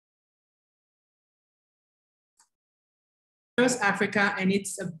Africa and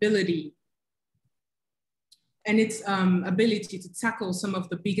its ability to tackle some of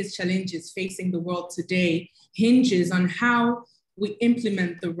the biggest challenges facing the world today hinges on how we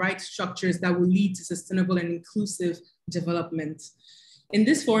implement the right structures that will lead to sustainable and inclusive development. In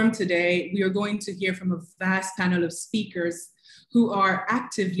this forum today, we are going to hear from a vast panel of speakers who are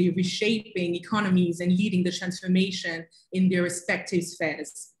actively reshaping economies and leading the transformation in their respective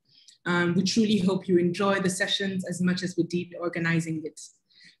spheres. We truly hope you enjoy the sessions as much as we did organizing it.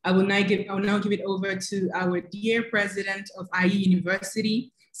 I will now give it over to our dear president of IE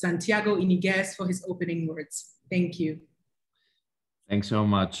University, Santiago Iniguez, for his opening words. Thank you. Thanks so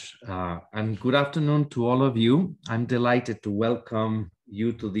much. And good afternoon to all of you. I'm delighted to welcome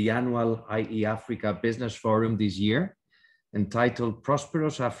you to the annual IE Africa Business Forum this year, entitled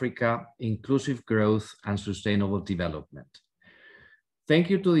Prosperous Africa, Inclusive Growth and Sustainable Development. Thank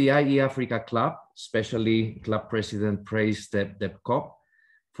you to the IE Africa Club, especially Club President Praise Debkop,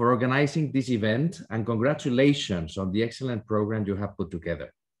 for organizing this event, and congratulations on the excellent program you have put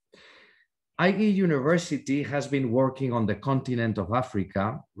together. IE University has been working on the continent of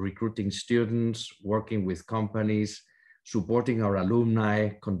Africa, recruiting students, working with companies, supporting our alumni,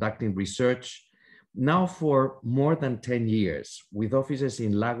 conducting research, now for more than 10 years, with offices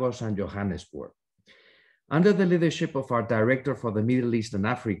in Lagos and Johannesburg. Under the leadership of our director for the Middle East and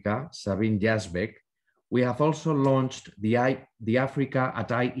Africa, Sabine Yazbek, we have also launched the Africa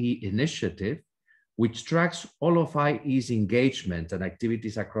at IE initiative, which tracks all of IE's engagement and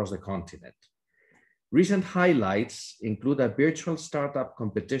activities across the continent. Recent highlights include a virtual startup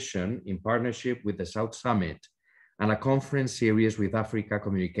competition in partnership with the South Summit and a conference series with Africa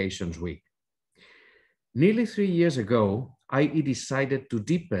Communications Week. Nearly 3 years ago, IE decided to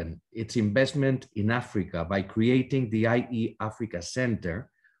deepen its investment in Africa by creating the IE Africa Center,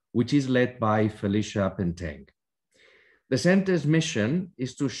 which is led by Felicia Penteng. The center's mission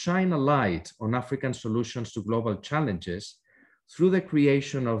is to shine a light on African solutions to global challenges through the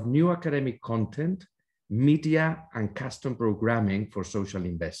creation of new academic content, media, and custom programming for social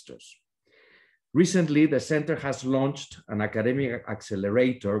investors. Recently, the center has launched an academic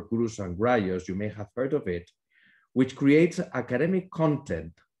accelerator, Gurus and Grayos, you may have heard of it, which creates academic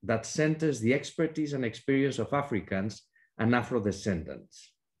content that centers the expertise and experience of Africans and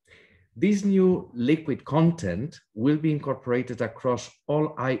Afro-descendants. This new liquid content will be incorporated across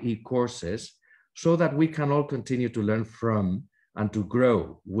all IE courses so that we can all continue to learn from and to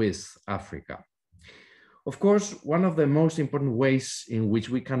grow with Africa. Of course, one of the most important ways in which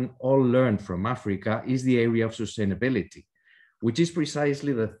we can all learn from Africa is the area of sustainability, which is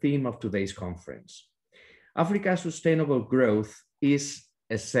precisely the theme of today's conference. Africa's sustainable growth is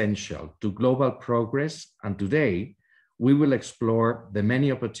essential to global progress, and today we will explore the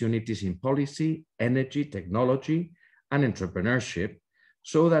many opportunities in policy, energy, technology, and entrepreneurship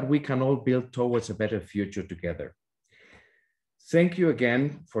so that we can all build towards a better future together. Thank you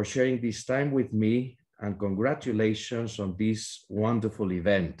again for sharing this time with me, and congratulations on this wonderful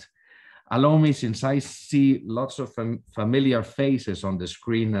event. Allow me, since I see lots of familiar faces on the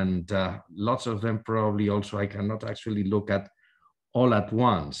screen, and lots of them probably also I cannot actually look at all at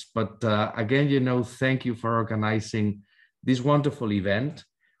once. But again, thank you for organizing this wonderful event.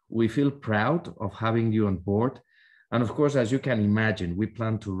 We feel proud of having you on board. And of course, as you can imagine, we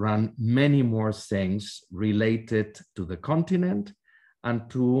plan to run many more things related to the continent and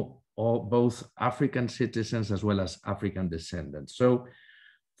to both African citizens as well as African descendants. So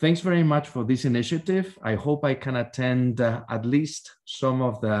thanks very much for this initiative. I hope I can attend at least some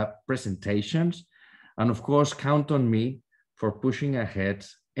of the presentations. And of course, count on me for pushing ahead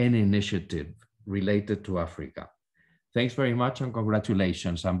any initiative related to Africa. Thanks very much and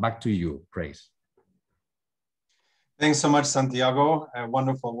congratulations. And back to you, Praise. Thanks so much, Santiago.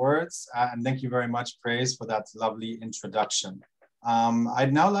 Wonderful words. And thank you very much, Praise, for that lovely introduction.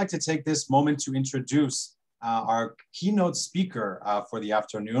 I'd now like to take this moment to introduce our keynote speaker for the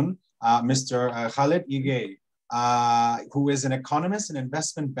afternoon, Mr. Khaled Ige, who is an economist and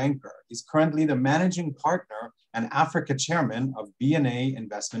investment banker. He's currently the managing partner and Africa chairman of BNA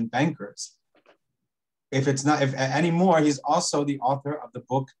Investment Bankers. If anymore, he's also the author of the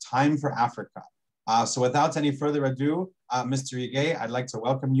book Time for Africa. So without any further ado, Mr. Ige, I'd like to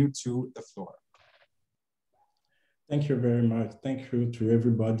welcome you to the floor. Thank you very much. Thank you to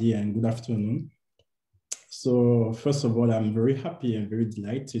everybody and good afternoon. So first of all, I'm very happy and very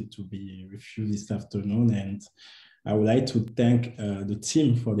delighted to be with you this afternoon. And I would like to thank the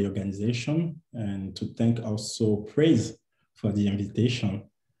team for the organization and to thank also Praise for the invitation.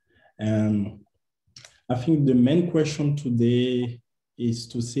 And I think the main question today is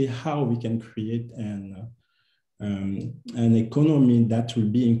to see how we can create an economy that will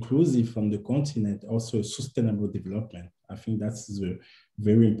be inclusive on the continent, also sustainable development. I think that's a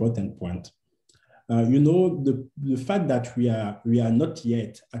very important point. You know, the fact that we are not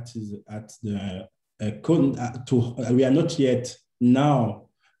yet we are not yet now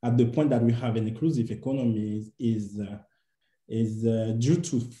at the point that we have an inclusive economy is due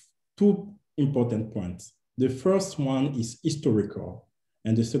to two important points. The first one is historical,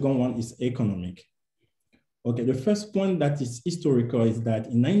 and the second one is economic. Okay, the first point that is historical is that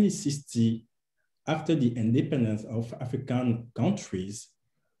in 1960, after the independence of African countries,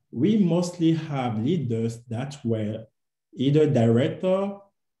 we mostly have leaders that were either director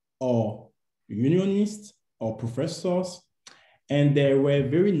or unionists or professors, and they were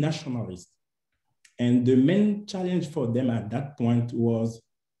very nationalist. And the main challenge for them at that point was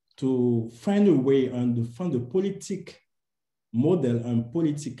to find a way and to find a political model and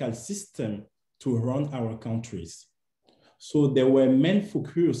political system to run our countries. So they were men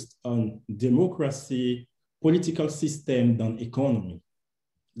focused on democracy, political system, than economy.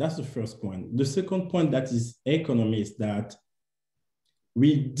 That's the first point. The second point that is economy is that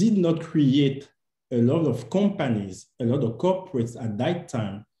we did not create a lot of companies, a lot of corporates at that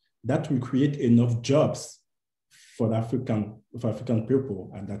time that will create enough jobs for African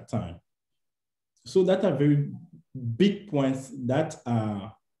people at that time. So that are very big points that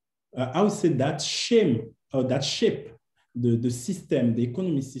are, I would say that shape the system, the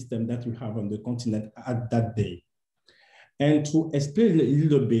economic system that we have on the continent at that day. And to explain a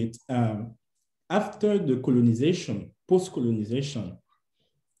little bit, after the colonization, post-colonization,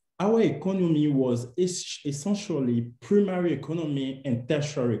 our economy was essentially primary economy and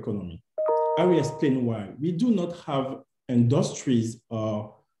tertiary economy. I will explain why. We do not have industries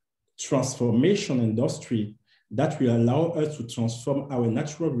or transformation industry that will allow us to transform our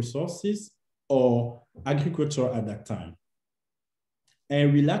natural resources or agriculture at that time.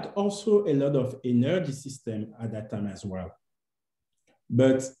 And we lack also a lot of energy system at that time as well.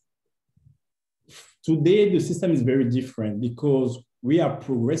 But today, the system is very different because we are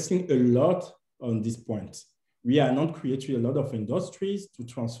progressing a lot on this point. We are not creating a lot of industries to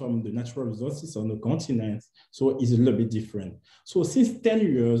transform the natural resources on the continent, so it's a little bit different. So since 10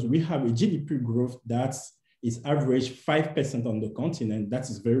 years, we have a GDP growth that is average 5% on the continent. That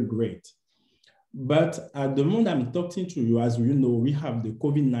is very great. But at the moment I'm talking to you, as you know, we have the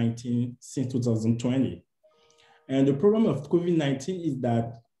COVID-19 since 2020. And the problem of COVID-19 is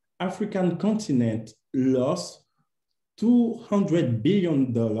that African continent lost $200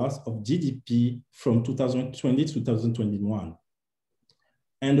 billion of GDP from 2020 to 2021.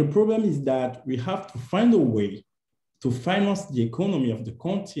 And the problem is that we have to find a way to finance the economy of the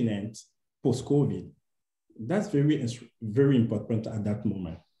continent post-COVID. That's very, very important at that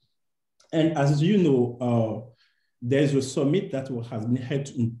moment. And as you know, there's a summit that has been held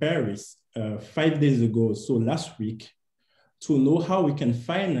in Paris 5 days ago, so last week, to know how we can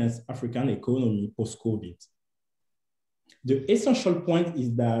finance African economy post-COVID. The essential point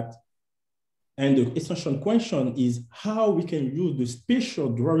is that, and the essential question is how we can use the special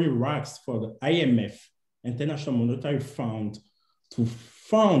drawing rights for the IMF, International Monetary Fund, to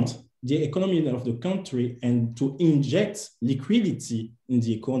fund the economy of the country and to inject liquidity in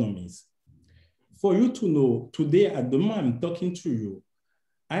the economies. For you to know, today at the moment I'm talking to you,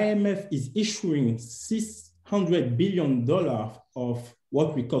 IMF is issuing $600 billion of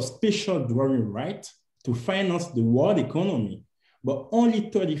what we call special drawing right to finance the world economy, but only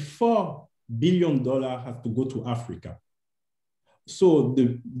 $34 billion has to go to Africa. So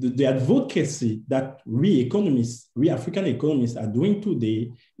the advocacy that we African economists are doing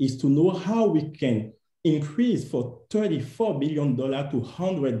today is to know how we can increase from $34 billion to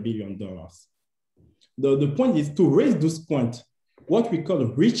 $100 billion. The point is to raise this point, what we call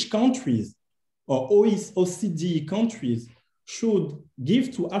rich countries or OECD countries should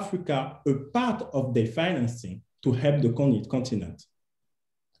give to Africa a part of their financing to help the continent.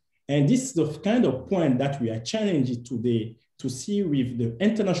 And this is the kind of point that we are challenging today to see with the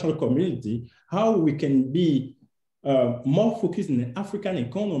international community how we can be more focused in the African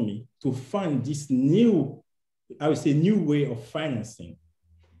economy to find this new, I would say, new way of financing.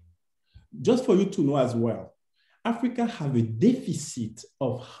 Just for you to know as well, Africa have a deficit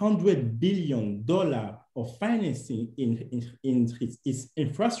of $100 billion of financing in its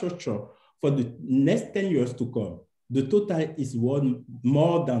infrastructure for the next 10 years to come. The total is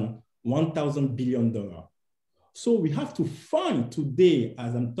more than $1,000 billion. So we have to find today,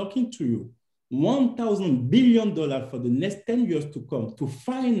 as I'm talking to you, $1,000 billion for the next 10 years to come to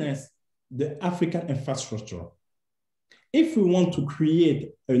finance the African infrastructure. If we want to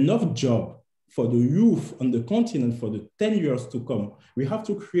create enough jobs for the youth on the continent for the 10 years to come. We have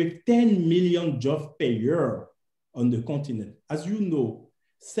to create 10 million jobs per year on the continent. As you know,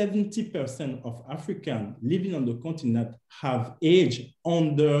 70% of Africans living on the continent have age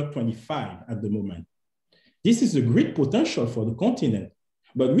under 25 at the moment. This is a great potential for the continent,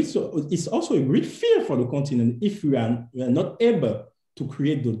 but it's also a great fear for the continent if we are not able to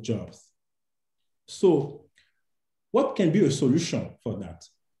create those jobs. So what can be a solution for that?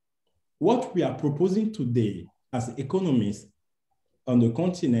 What we are proposing today as economists on the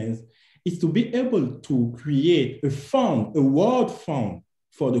continent is to be able to create a fund, a world fund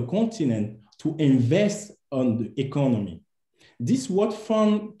for the continent to invest on the economy. This world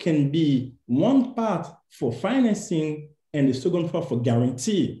fund can be one part for financing and the second part for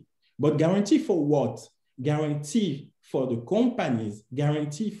guarantee. But guarantee for what? Guarantee for the companies,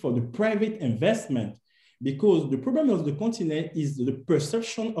 guarantee for the private investment, because the problem of the continent is the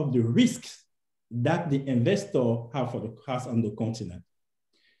perception of the risks that the investor has on the continent.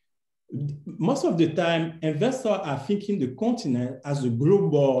 Most of the time, investors are thinking the continent as a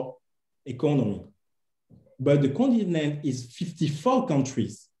global economy, but the continent is 54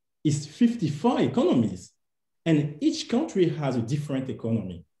 countries, it's 54 economies, and each country has a different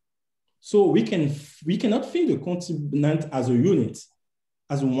economy. So we cannot think the continent as a unit,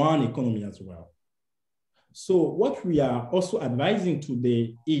 as one economy as well. So what we are also advising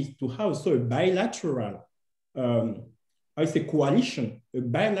today is to have a bilateral, coalition, a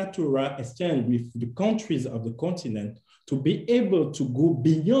bilateral exchange with the countries of the continent to be able to go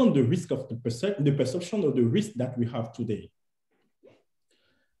beyond the risk of the perception of the risk that we have today.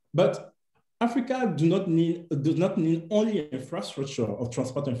 But Africa does not need only infrastructure or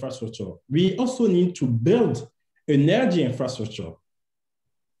transport infrastructure. We also need to build energy infrastructure.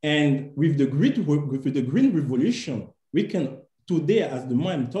 And with the green revolution, we can today, as the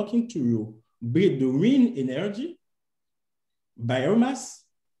moment I'm talking to you, build the wind energy, biomass,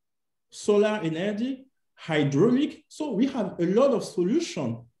 solar energy, hydraulic. So we have a lot of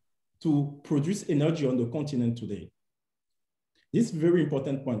solutions to produce energy on the continent today. This is a very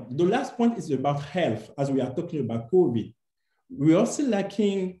important point. The last point is about health, as we are talking about COVID. We're also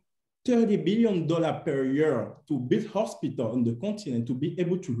lacking $30 billion per year to build hospitals on the continent to be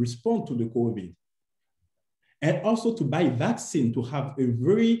able to respond to the COVID. And also to buy vaccine, to have a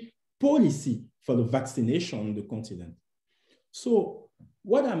very policy for the vaccination on the continent. So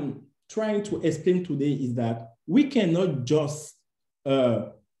what I'm trying to explain today is that we cannot just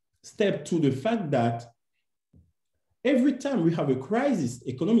step to the fact that every time we have a crisis,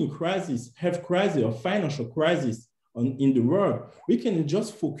 economic crisis, health crisis, or financial crisis in the world, we can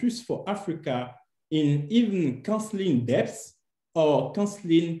just focus for Africa in even canceling debts or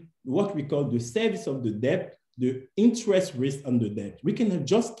canceling what we call the service of the debt, the interest risk on the debt. We cannot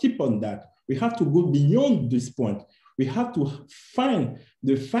just keep on that. We have to go beyond this point. We have to find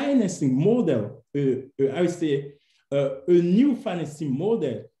the financing model, I would say, a new financing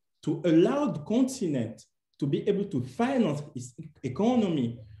model to allow the continent to be able to finance its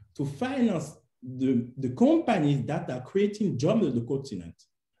economy, to finance the companies that are creating jobs on the continent.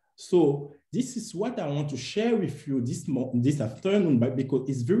 So this is what I want to share with you this afternoon, because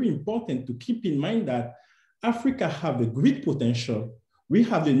it's very important to keep in mind that Africa has a great potential. We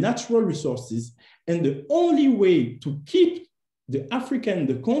have the natural resources, and the only way to keep the Africa and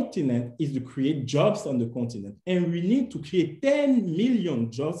the continent is to create jobs on the continent. And we need to create 10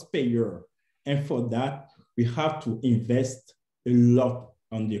 million jobs per year. And for that, we have to invest a lot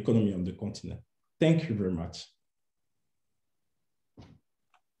on the economy of the continent. Thank you very much.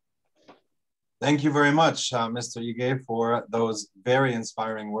 Thank you very much, Mr. Yige, for those very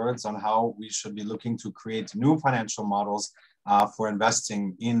inspiring words on how we should be looking to create new financial models for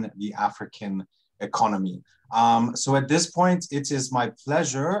investing in the African economy. So at this point, it is my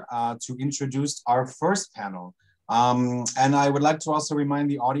pleasure to introduce our first panel. And I would like to also remind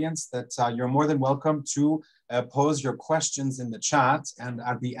the audience that you're more than welcome to pose your questions in the chat. And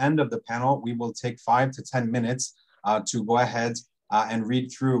at the end of the panel, we will take 5 to 10 minutes to go ahead and read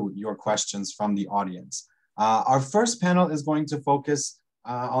through your questions from the audience. Our first panel is going to focus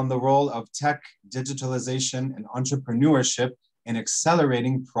on the role of tech, digitalization, and entrepreneurship in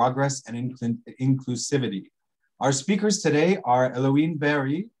accelerating progress and inclusivity. Our speakers today are Eloine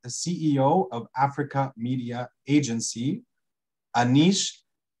Berry, the CEO of Africa Media Agency, Anish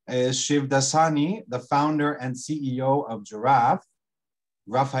Shivdasani, the founder and CEO of Giraffe,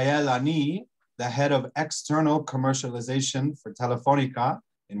 Raphael Ani, the head of external commercialization for Telefonica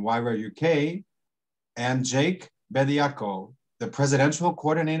in Wayra, UK, and Jake Bediako, the presidential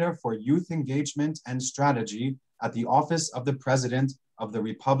coordinator for youth engagement and strategy at the Office of the President of the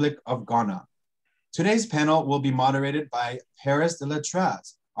Republic of Ghana. Today's panel will be moderated by Paris de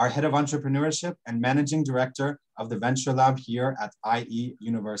Letras, our Head of Entrepreneurship and Managing Director of the Venture Lab here at IE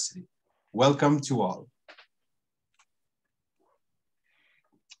University. Welcome to all.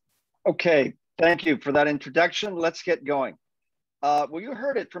 Okay, thank you for that introduction. Let's get going. Well, you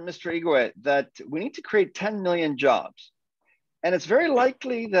heard it from Mr. Igwe that we need to create 10 million jobs. And it's very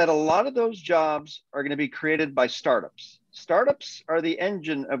likely that a lot of those jobs are going to be created by startups. Startups are the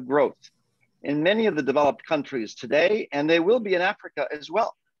engine of growth in many of the developed countries today, and they will be in Africa as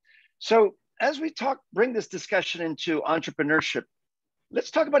well. So as we bring this discussion into entrepreneurship,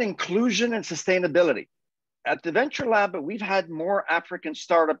 let's talk about inclusion and sustainability. At the Venture Lab, we've had more African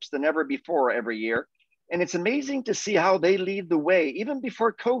startups than ever before every year. And it's amazing to see how they lead the way, even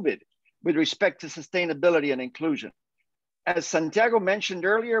before COVID, with respect to sustainability and inclusion. As Santiago mentioned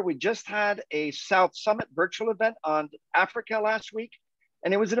earlier, we just had a South Summit virtual event on Africa last week.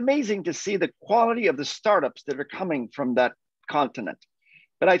 And it was amazing to see the quality of the startups that are coming from that continent.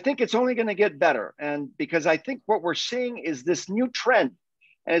 But I think it's only going to get better. And because I think what we're seeing is this new trend.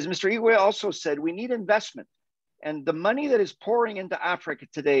 And as Mr. Igwe also said, we need investment. And the money that is pouring into Africa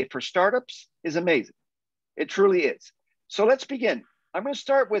today for startups is amazing. It truly is. So let's begin. I'm going to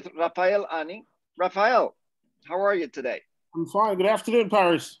start with Rafael Ani. Rafael, how are you today? I'm fine. Good afternoon,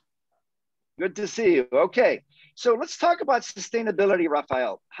 Paris. Good to see you. Okay. So let's talk about sustainability,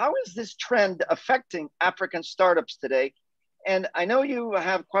 Rafael. How is this trend affecting African startups today? And I know you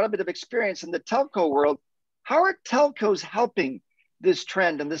have quite a bit of experience in the telco world. How are telcos helping this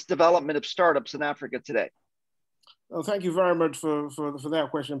trend and this development of startups in Africa today? Well, thank you very much for that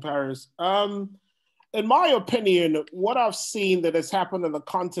question, Paris. In my opinion, what I've seen that has happened on the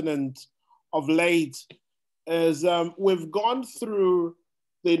continent of late is we've gone through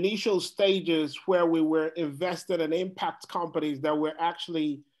the initial stages where we were invested in impact companies that were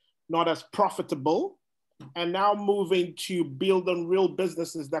actually not as profitable, and now moving to building real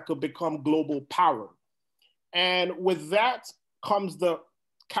businesses that could become global power. And with that comes the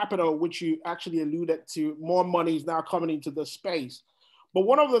capital, which you actually alluded to. More money is now coming into the space. But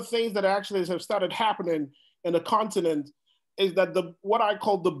one of the things that actually have started happening in the continent is that what I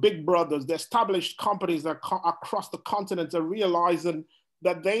call the big brothers, the established companies that across the continent are realizing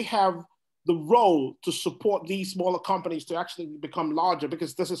that they have the role to support these smaller companies to actually become larger,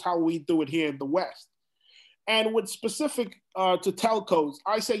 because this is how we do it here in the West. And with specific to telcos,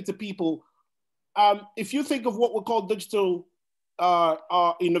 I say to people, if you think of what we call digital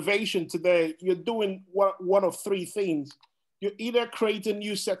innovation today, you're doing one of three things. You're either creating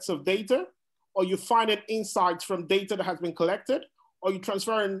new sets of data, or you're finding insights from data that has been collected, or you're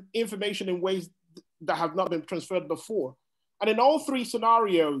transferring information in ways that have not been transferred before. And in all three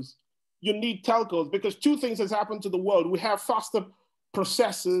scenarios, you need telcos, because two things has happened to the world. We have faster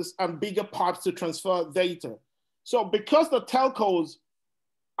processes and bigger parts to transfer data. So because the telcos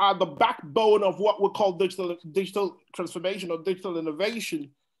are the backbone of what we call digital transformation or digital innovation,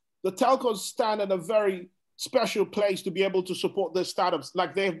 the telcos stand in a very special place to be able to support the startups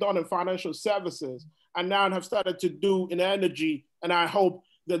like they've done in financial services and now have started to do in energy, and I hope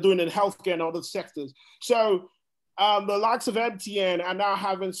they're doing in healthcare and other sectors. So the likes of MTN are now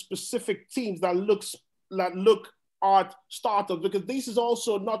having specific teams that look at startups, because this is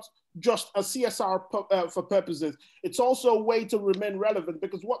also not just a CSR for purposes. It's also a way to remain relevant,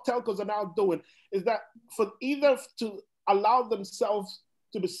 because what telcos are now doing is that for either to allow themselves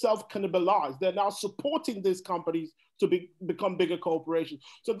to be self-cannibalized, they're now supporting these companies to become bigger corporations.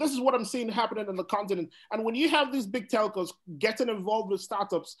 So this is what I'm seeing happening on the continent. And when you have these big telcos getting involved with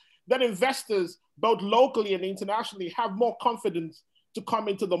startups, then investors, both locally and internationally, have more confidence to come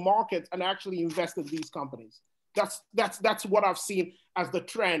into the market and actually invest in these companies. That's what I've seen as the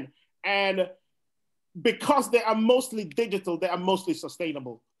trend. And because they are mostly digital, they are mostly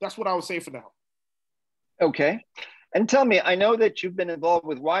sustainable. That's what I would say for now. Okay. And tell me, I know that you've been involved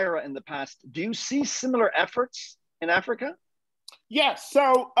with Wayra in the past. Do you see similar efforts in Africa? Yes.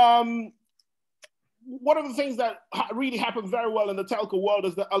 So one of the things that really happened very well in the telco world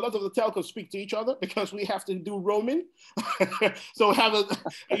is that a lot of the telcos speak to each other, because we have to do roaming. So we have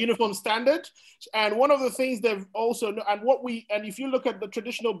a uniform standard. And one of the things they've also, and if you look at the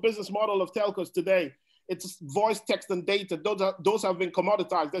traditional business model of telcos today, it's voice, text, and data. Those have been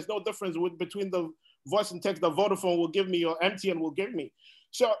commoditized. There's no difference between the voice and text that Vodafone will give me or MTN will give me.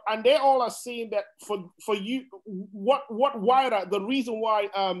 So, and they all are seeing that for you, what Wayra, the reason why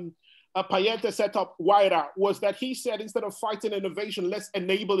Payete set up Wayra was that he said, instead of fighting innovation, let's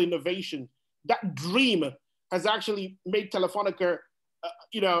enable innovation. That dream has actually made Telefonica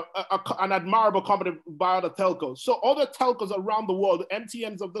an admirable company by the telcos. So other telcos around the world, the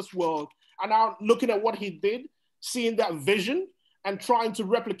MTNs of this world, are now looking at what he did, seeing that vision, and trying to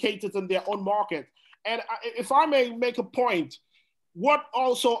replicate it in their own market. And if I may make a point, what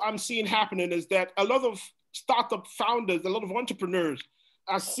also I'm seeing happening is that a lot of startup founders, a lot of entrepreneurs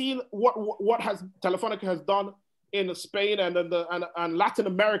are seeing what Telefonica has done in Spain and Latin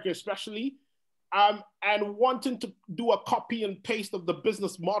America especially, and wanting to do a copy and paste of the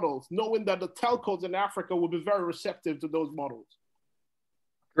business models, knowing that the telcos in Africa will be very receptive to those models.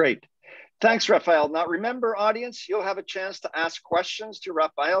 Great. Thanks, Rafael. Now remember, audience, you'll have a chance to ask questions to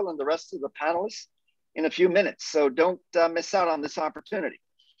Rafael and the rest of the panelists in a few minutes. So don't miss out on this opportunity.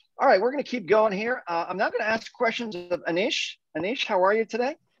 All right, we're going to keep going here. I'm now going to ask questions of Anish. Anish, how are you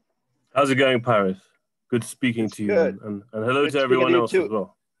today? How's it going, Paris? Good speaking to you. Good. And hello to everyone else as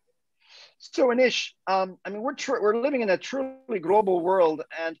well. So Anish, I mean, we're living in a truly global world,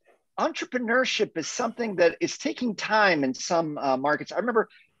 and entrepreneurship is something that is taking time in some markets. I remember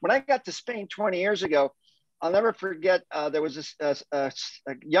when I got to Spain 20 years ago, I'll never forget, there was a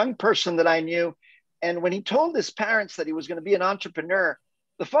young person that I knew, and when he told his parents that he was going to be an entrepreneur,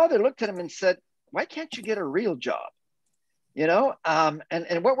 the father looked at him and said, "Why can't you get a real job?" You know,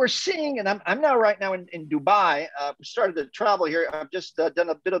 and what we're seeing, and I'm now right now in Dubai. We started to travel here. I've just done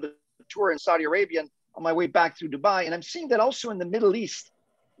a bit of a tour in Saudi Arabia and on my way back through Dubai. And I'm seeing that also in the Middle East.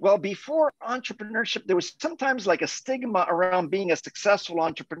 Well, before entrepreneurship, there was sometimes like a stigma around being a successful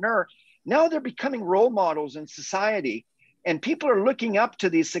entrepreneur. Now they're becoming role models in society, and people are looking up to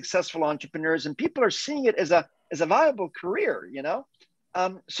these successful entrepreneurs, and people are seeing it as a viable career, you know?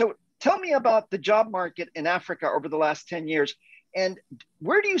 So tell me about the job market in Africa over the last 10 years. And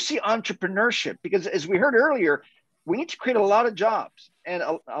where do you see entrepreneurship? Because as we heard earlier, we need to create a lot of jobs, and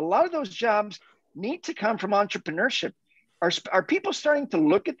a lot of those jobs need to come from entrepreneurship. Are people starting to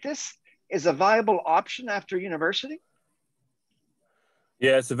look at this as a viable option after university?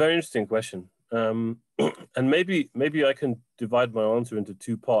 Yeah, it's a very interesting question. And maybe I can divide my answer into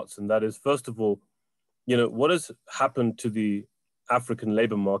two parts. And that is, first of all, you know, what has happened to the African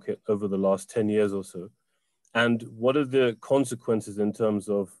labor market over the last 10 years or so? And what are the consequences in terms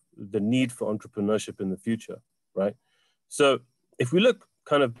of the need for entrepreneurship in the future, right? So if we look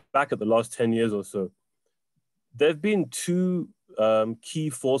kind of back at the last 10 years or so, there have been two key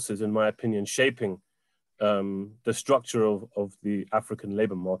forces, in my opinion, shaping the structure of the African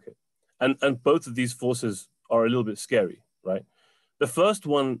labor market. And both of these forces are a little bit scary, right? The first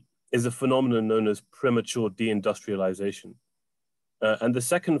one is a phenomenon known as premature deindustrialization. And the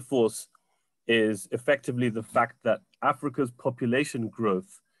second force is effectively the fact that Africa's population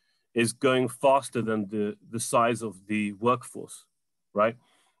growth is going faster than the size of the workforce, right?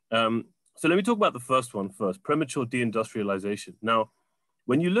 So let me talk about the first one first, premature deindustrialization. Now,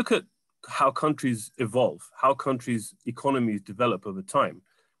 when you look at how countries evolve, how countries' economies develop over time,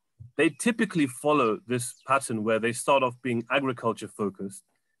 they typically follow this pattern where they start off being agriculture focused,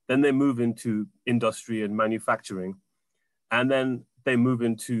 then they move into industry and manufacturing, and then they move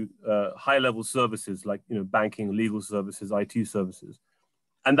into high-level services like, you know, banking, legal services, IT services.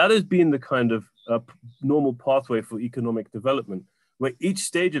 And that has been the kind of normal pathway for economic development, where each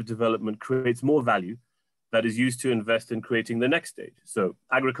stage of development creates more value that is used to invest in creating the next stage. So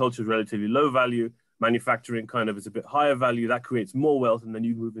agriculture is relatively low value, manufacturing kind of is a bit higher value, that creates more wealth, and then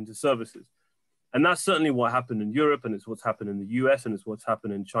you move into services. And that's certainly what happened in Europe, and it's what's happened in the US, and it's what's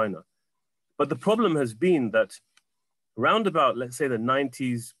happened in China. But the problem has been that around about, let's say the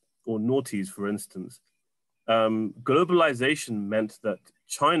 90s or noughties, for instance, globalization meant that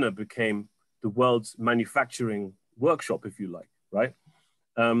China became the world's manufacturing workshop, if you like, right?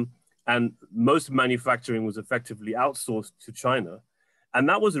 And most manufacturing was effectively outsourced to China. And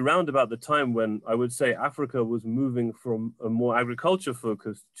that was around about the time when I would say Africa was moving from a more agriculture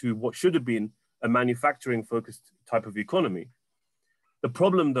focused to what should have been a manufacturing focused type of economy. The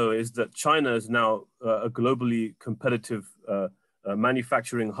problem though is that China is now a globally competitive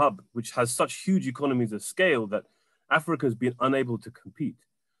manufacturing hub, which has such huge economies of scale that Africa has been unable to compete.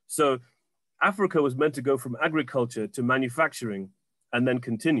 So Africa was meant to go from agriculture to manufacturing and then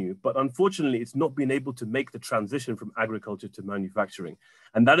continue. But unfortunately, it's not been able to make the transition from agriculture to manufacturing.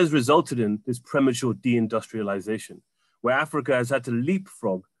 And that has resulted in this premature deindustrialization, where Africa has had to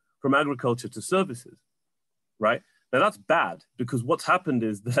leapfrog from agriculture to services, right? Now that's bad, because what's happened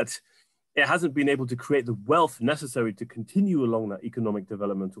is that it hasn't been able to create the wealth necessary to continue along that economic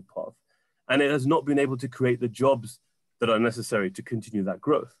developmental path. And it has not been able to create the jobs that are necessary to continue that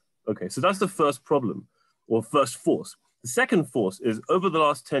growth. Okay, so that's the first problem, or first force. The second force is over the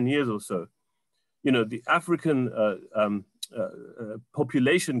last 10 years or so, you know, the African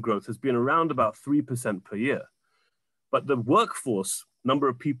population growth has been around about 3% per year. But the workforce, number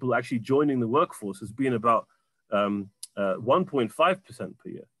of people actually joining the workforce, has been about 1.5% per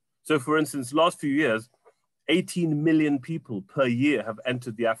year. So for instance, last few years, 18 million people per year have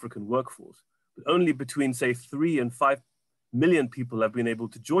entered the African workforce, but only between, say, 3 and 5 million people have been able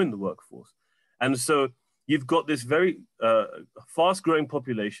to join the workforce. And so you've got this very fast-growing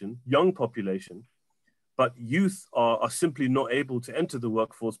population, young population, but youth are simply not able to enter the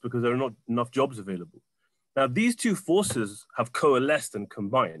workforce because there are not enough jobs available. Now, these two forces have coalesced and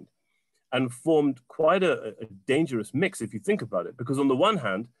combined and formed quite a dangerous mix if you think about it, because on the one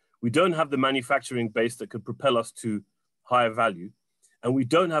hand, we don't have the manufacturing base that could propel us to higher value, and we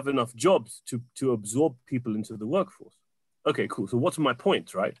don't have enough jobs to absorb people into the workforce. Okay, cool. So what's my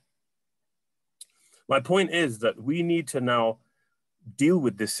point, right? My point is that we need to now deal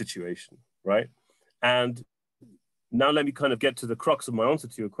with this situation, right? And now let me kind of get to the crux of my answer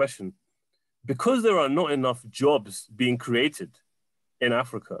to your question. Because there are not enough jobs being created in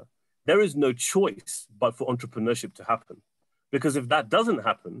Africa, there is no choice but for entrepreneurship to happen. Because if that doesn't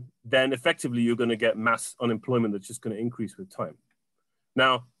happen, then effectively you're going to get mass unemployment that's just going to increase with time.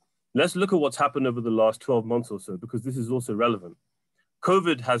 Now, let's look at what's happened over the last 12 months or so, because this is also relevant.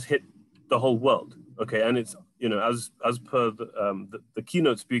 COVID has hit the whole world, okay? And it's, you know, as per the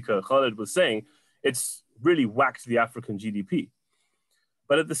keynote speaker, Khaled, was saying, it's really whacked the African GDP.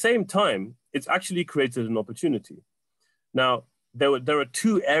 But at the same time, it's actually created an opportunity. Now, there are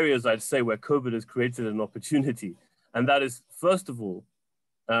two areas, I'd say, where COVID has created an opportunity. And that is, first of all,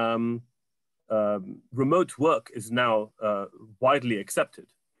 remote work is now widely accepted,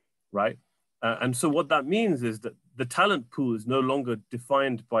 right? And so what that means is that the talent pool is no longer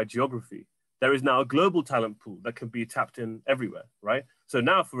defined by geography. There is now a global talent pool that can be tapped in everywhere, right? So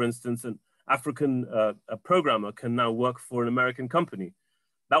now, for instance, an African programmer can now work for an American company.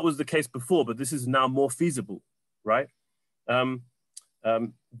 That was the case before, but this is now more feasible, right?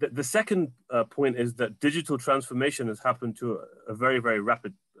 The second point is that digital transformation has happened to a very, very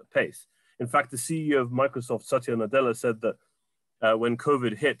rapid pace. In fact, the CEO of Microsoft, Satya Nadella, said that when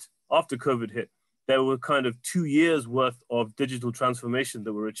COVID hit, after COVID hit, there were kind of 2 years worth of digital transformation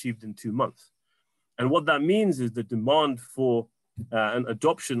that were achieved in 2 months. And what that means is the demand for an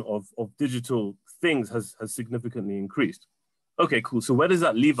adoption of digital things has significantly increased. Okay, cool. So where does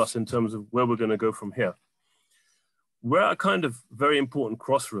that leave us in terms of where we're going to go from here? We're at a kind of very important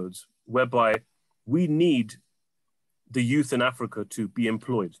crossroads whereby we need the youth in Africa to be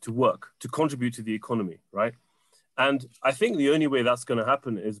employed, to work, to contribute to the economy, right? And I think the only way that's going to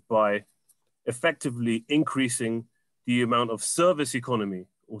happen is by effectively increasing the amount of service economy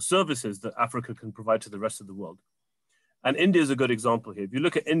or services that Africa can provide to the rest of the world. And India is a good example here. If you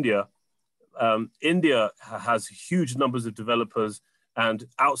look at India, India has huge numbers of developers and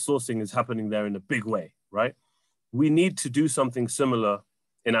outsourcing is happening there in a big way, right? We need to do something similar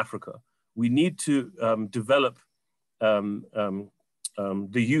in Africa. We need to develop the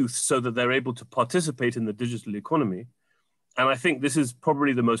youth so that they're able to participate in the digital economy. And I think this is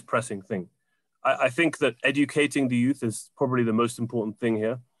probably the most pressing thing. I think that educating the youth is probably the most important thing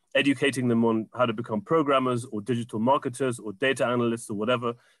here. Educating them on how to become programmers or digital marketers or data analysts or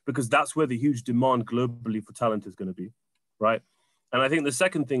whatever, because that's where the huge demand globally for talent is going to be, right? And I think the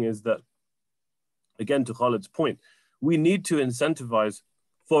second thing is that, again, to Khaled's point, we need to incentivize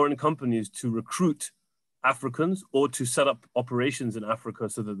foreign companies to recruit Africans or to set up operations in Africa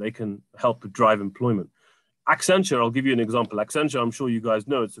so that they can help drive employment. Accenture, I'll give you an example. Accenture, I'm sure you guys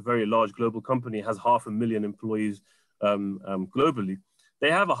know, it's a very large global company, has 500,000 employees globally. They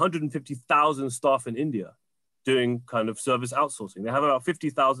have 150,000 staff in India doing kind of service outsourcing. They have about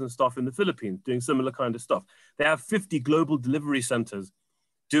 50,000 staff in the Philippines doing similar kind of stuff. They have 50 global delivery centers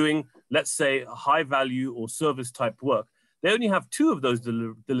doing, let's say, high value or service type work. They only have 2 of those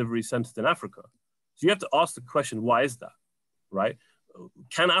delivery centers in Africa. So you have to ask the question, why is that, right?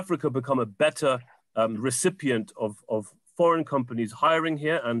 Can Africa become a better recipient of foreign companies hiring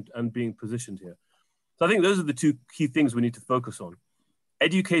here and being positioned here? So I think those are the 2 key things we need to focus on.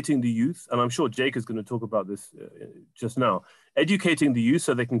 Educating the youth, and I'm sure Jake is going to talk about this just now, educating the youth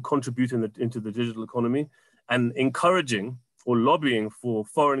so they can contribute into the digital economy, and encouraging or lobbying for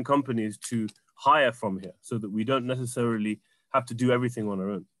foreign companies to hire from here so that we don't necessarily have to do everything on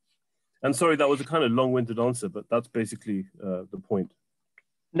our own. And sorry, that was a kind of long-winded answer, but that's basically the point.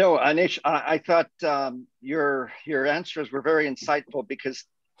 No, Anish, I thought your answers were very insightful because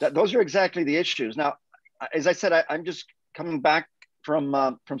those are exactly the issues. Now, as I said, I'm just coming back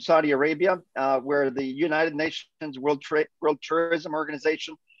from Saudi Arabia, where the United Nations World Tourism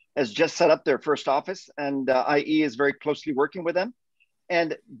Organization has just set up their first office, and IE is very closely working with them.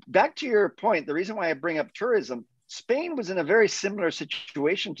 And back to your point, the reason why I bring up tourism, Spain was in a very similar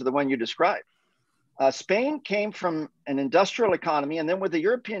situation to the one you described. Spain came from an industrial economy, and then with the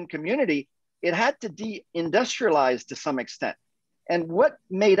European community, it had to de-industrialize to some extent. And what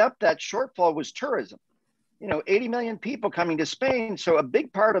made up that shortfall was tourism. 80 million people coming to Spain. So a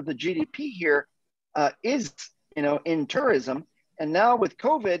big part of the GDP here is, in tourism. And now with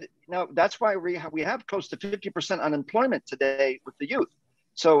COVID, that's why we have close to 50% unemployment today with the youth.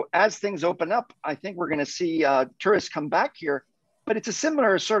 So as things open up, I think we're going to see tourists come back here. But it's a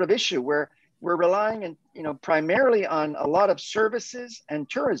similar sort of issue where we're relying, primarily on a lot of services and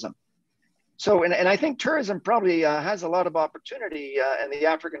tourism. So, and I think tourism probably has a lot of opportunity in the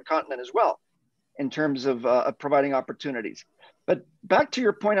African continent as well, in terms of providing opportunities. But back to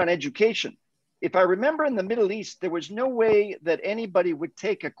your point on education, if I remember in the Middle East, there was no way that anybody would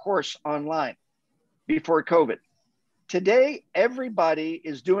take a course online before COVID. Today, everybody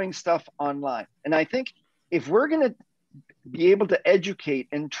is doing stuff online. And I think if we're going to be able to educate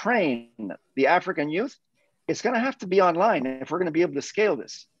and train the African youth, it's going to have to be online if we're going to be able to scale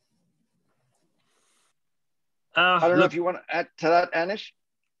this. I don't know if you want to add to that, Anish.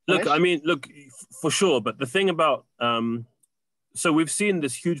 Look, I mean, for sure. But the thing about, so we've seen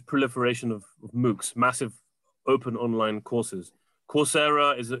this huge proliferation of MOOCs, massive open online courses.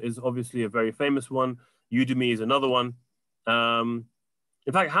 Coursera is obviously a very famous one. Udemy is another one.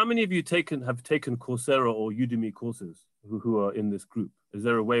 In fact, how many of you have taken Coursera or Udemy courses who are in this group? Is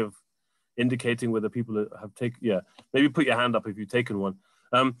there a way of indicating whether people have taken? Yeah, maybe put your hand up if you've taken one.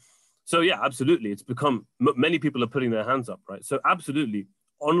 So yeah, absolutely. It's become, many people are putting their hands up, right? So absolutely,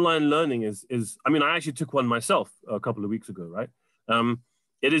 online learning is, I mean, I actually took one myself a couple of weeks ago, right?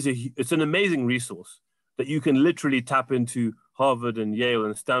 It's an amazing resource that you can literally tap into Harvard and Yale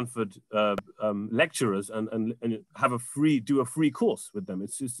and Stanford lecturers and do a free course with them.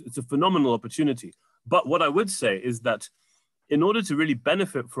 It's a phenomenal opportunity. But what I would say is that in order to really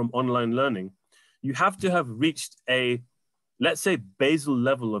benefit from online learning, you have to have reached a, let's say, basal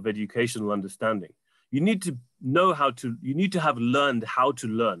level of educational understanding. You need to know you need to have learned how to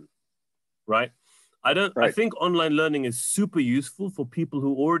learn, right? I think online learning is super useful for people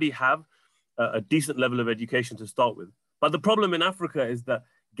who already have a decent level of education to start with. But the problem in Africa is that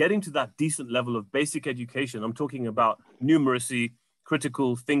getting to that decent level of basic education, I'm talking about numeracy,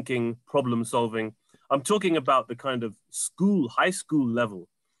 critical thinking, problem solving. I'm talking about the kind of high school level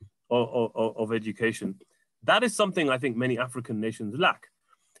of education. That is something I think many African nations lack.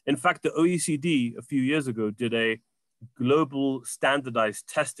 In fact, the OECD a few years ago did a global standardized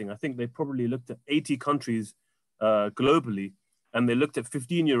testing. I think they probably looked at 80 countries globally, and they looked at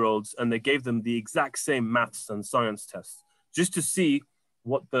 15-year-olds and they gave them the exact same maths and science tests just to see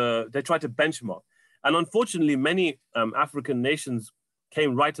what they tried to benchmark. And unfortunately, many African nations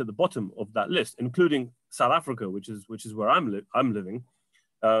came right at the bottom of that list, including South Africa, which is where I'm living.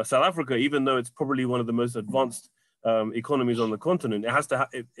 South Africa, even though it's probably one of the most advanced economies on the continent,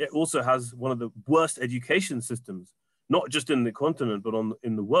 it also has one of the worst education systems, not just in the continent, but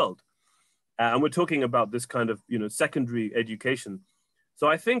in the world. And we're talking about this kind of, secondary education. So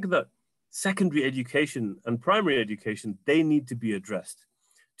I think that secondary education and primary education, they need to be addressed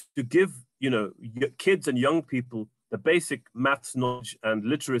to give, kids and young people the basic maths knowledge and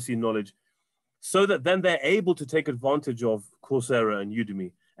literacy knowledge, so that then they're able to take advantage of Coursera and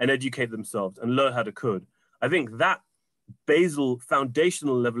Udemy and educate themselves and learn how to code. I think that basal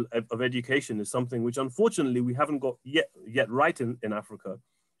foundational level of education is something which unfortunately we haven't got yet right in Africa.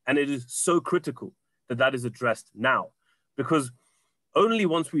 And it is so critical that is addressed now, because only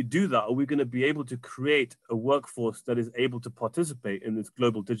once we do that are we going to be able to create a workforce that is able to participate in this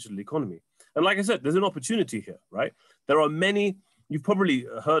global digital economy. And like I said, there's an opportunity here, right? There are many, you've probably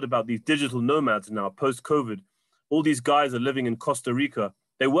heard about these digital nomads now, post-COVID. All these guys are living in Costa Rica.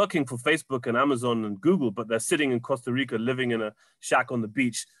 They're working for Facebook and Amazon and Google, but they're sitting in Costa Rica, living in a shack on the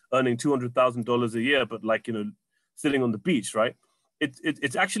beach, earning $200,000 a year, but sitting on the beach, right?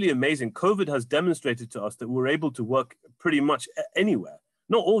 It's actually amazing. COVID has demonstrated to us that we're able to work pretty much anywhere.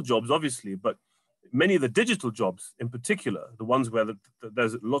 Not all jobs, obviously, but many of the digital jobs in particular, the ones where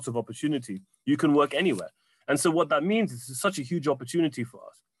there's lots of opportunity, you can work anywhere. And so what that means is it's such a huge opportunity for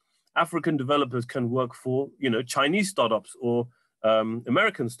us. African developers can work for, Chinese startups or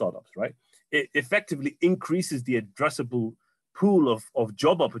American startups, right? It effectively increases the addressable pool of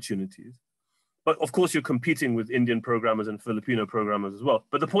job opportunities. But of course, you're competing with Indian programmers and Filipino programmers as well.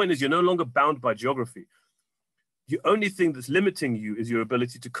 But the point is, you're no longer bound by geography. the only thing that's limiting you is your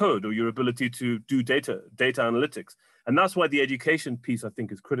ability to code or your ability to do data analytics. And that's why the education piece, I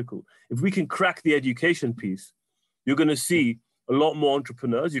think, is critical. If we can crack the education piece, you're going to see a lot more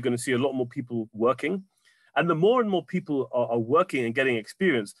entrepreneurs. You're going to see a lot more people working. And the more and more people are working and getting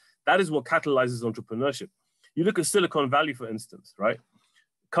experience, that is what catalyzes entrepreneurship. You look at Silicon Valley, for instance, right?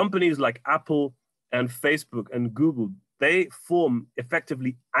 Companies like Apple and Facebook and Google, they form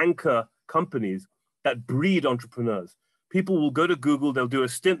effectively anchor companies that breed entrepreneurs. People will go to Google, they'll do a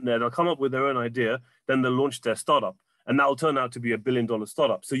stint there, they'll come up with their own idea, then they'll launch their startup, and that'll turn out to be $1 billion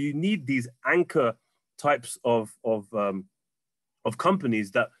startup. So you need these anchor types of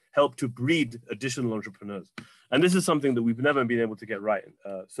companies that help to breed additional entrepreneurs. And this is something that we've never been able to get right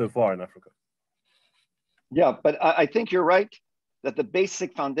so far in Africa. Yeah, but I think you're right that the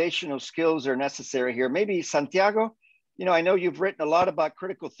basic foundational skills are necessary here. Maybe Santiago, I know you've written a lot about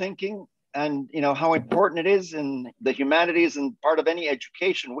critical thinking and how important it is in the humanities and part of any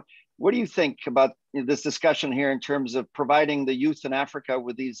education. What do you think about this discussion here in terms of providing the youth in Africa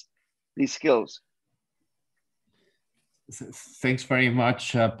with these skills? Thanks very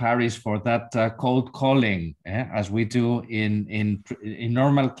much, Paris, for that cold calling, as we do in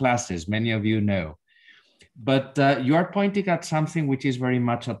normal classes, many of you know. But you are pointing at something which is very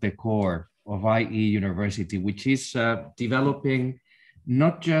much at the core of IE University, which is developing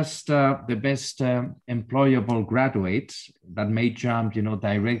not just the best employable graduates that may jump,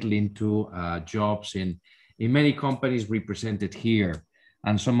 directly into jobs in many companies represented here.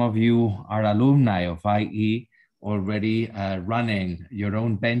 And some of you are alumni of IE, already running your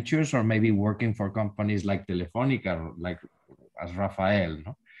own ventures or maybe working for companies like Telefonica, like as Rafael.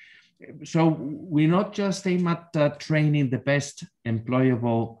 No? So we not just aim at training the best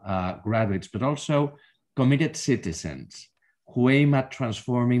employable graduates, but also committed citizens who aim at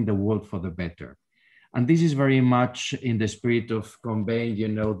transforming the world for the better. And this is very much in the spirit of conveying,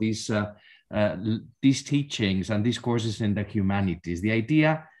 these teachings and these courses in the humanities. The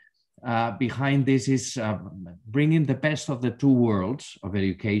idea behind this is bringing the best of the two worlds of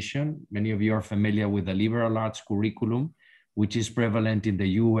education. Many of you are familiar with the liberal arts curriculum, which is prevalent in the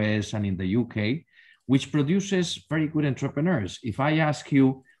US and in the UK, which produces very good entrepreneurs. If I ask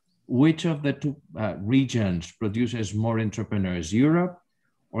you, which of the two regions produces more entrepreneurs, Europe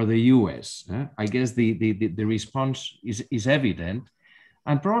or the US? I guess the response is evident.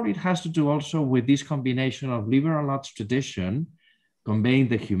 And probably it has to do also with this combination of liberal arts tradition, conveying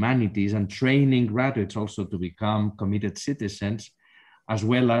the humanities and training graduates also to become committed citizens, as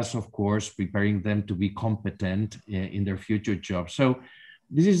well as, of course, preparing them to be competent in their future jobs. So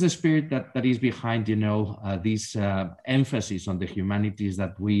this is the spirit that is behind, this emphasis on the humanities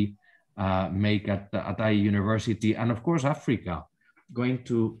that we make at IE University. And of course, Africa, going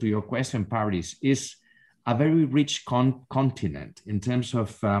to your question, Paris, is a very rich continent in terms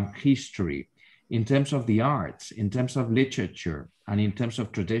of history, in terms of the arts, in terms of literature, and in terms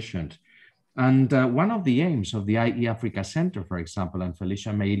of traditions. And one of the aims of the IE Africa Center, for example, and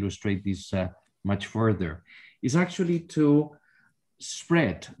Felicia may illustrate this much further, is actually to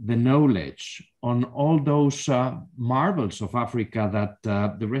spread the knowledge on all those marvels of Africa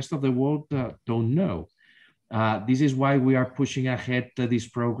that the rest of the world don't know. This is why we are pushing ahead this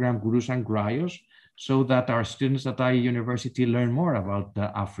program, Gurus and Grayos, so that our students at IE University learn more about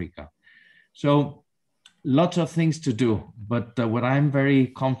Africa. So lots of things to do, but what I'm very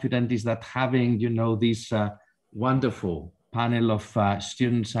confident is that having, this wonderful panel of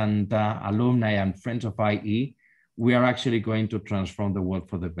students and alumni and friends of IE, we are actually going to transform the world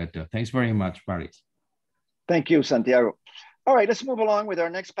for the better. Thanks very much, Paris. Thank you, Santiago. All right, let's move along with our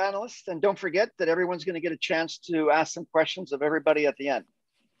next panelist. And don't forget that everyone's going to get a chance to ask some questions of everybody at the end.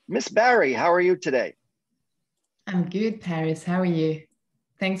 Miss Barry, how are you today? I'm good, Paris. How are you?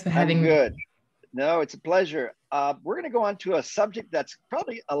 Thanks for having me. Good. No, it's a pleasure. We're going to go on to a subject that's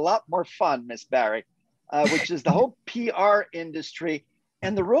probably a lot more fun, Miss Barry, which is the whole PR industry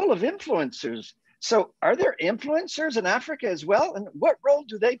and the role of influencers. So are there influencers in Africa as well? And what role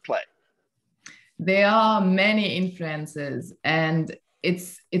do they play? There are many influencers, and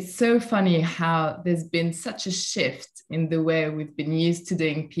it's so funny how there's been such a shift in the way we've been used to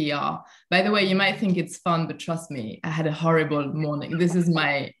doing PR. By the way, you might think it's fun, but trust me, I had a horrible morning. This is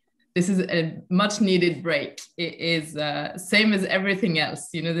a much needed break. It is same as everything else.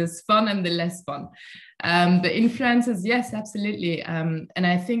 There's fun and the less fun. The influencers, yes, absolutely. And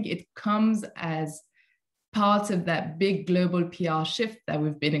I think it comes as part of that big global PR shift that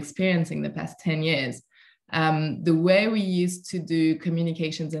we've been experiencing the past 10 years. The way we used to do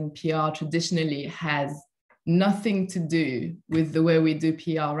communications and PR traditionally has nothing to do with the way we do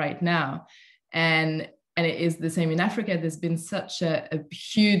PR right now. And and it is the same in Africa, there's been such a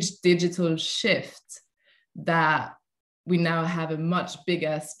huge digital shift that we now have a much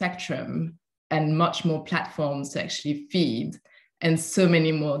bigger spectrum and much more platforms to actually feed, and so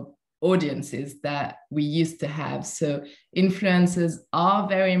many more audiences that we used to have. So influencers are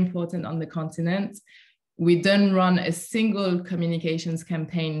very important on the continent. We don't run a single communications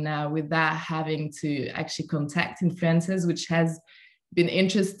campaign now without having to actually contact influencers, which has been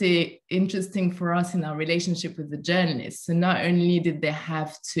interesting for us in our relationship with the journalists. So not only did they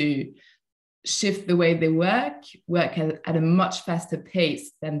have to shift the way they work at a much faster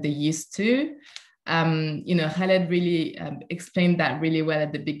pace than they used to. Khaled really explained that really well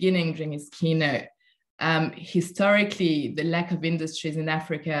at the beginning during his keynote. Historically, the lack of industries in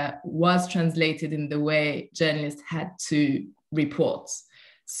Africa was translated in the way journalists had to report.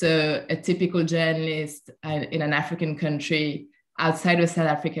 So a typical journalist in an African country outside of South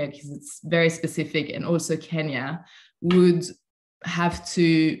Africa, because it's very specific, and also Kenya, would have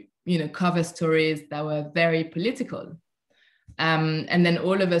to cover stories that were very political. And then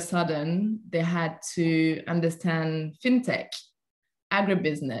all of a sudden, they had to understand fintech,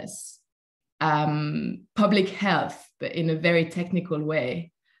 agribusiness, public health, but in a very technical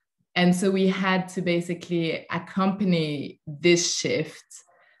way. And so we had to basically accompany this shift,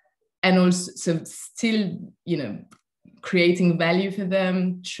 and also still, creating value for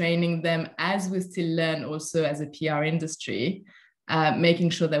them, training them as we still learn also as a PR industry, making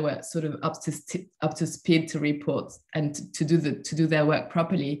sure they were sort of up to speed to report and to do their work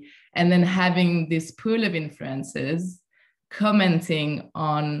properly. And then having this pool of influencers commenting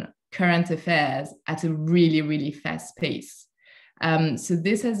on current affairs at a really, really fast pace. So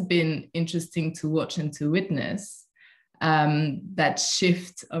this has been interesting to watch and to witness, that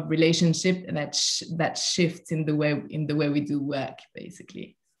shift of relationship and that shift in the way we do work,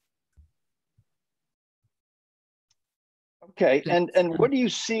 basically. Okay, and what do you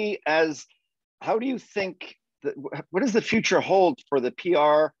see as, how do you think, what does the future hold for the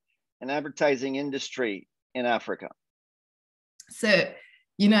PR and advertising industry in Africa? So,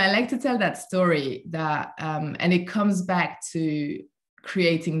 I like to tell that story that, and it comes back to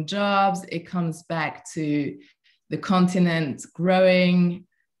creating jobs, it comes back to the continent growing.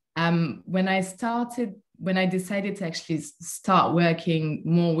 When I decided to actually start working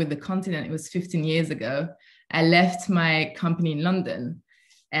more with the continent, it was 15 years ago. I left my company in London.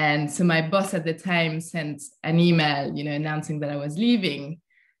 And so my boss at the time sent an email, announcing that I was leaving,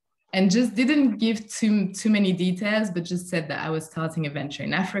 and just didn't give too many details, but just said that I was starting a venture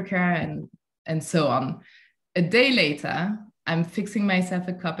in Africa and so on. A day later, I'm fixing myself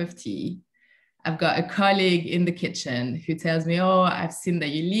a cup of tea. I've got a colleague in the kitchen who tells me, "Oh, I've seen that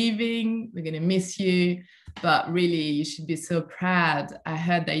you're leaving. We're going to miss you, but really you should be so proud. I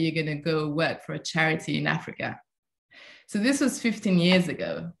heard that you're going to go work for a charity in Africa." So this was 15 years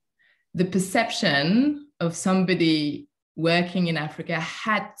ago. The perception of somebody working in Africa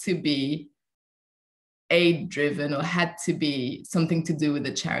had to be aid-driven or had to be something to do with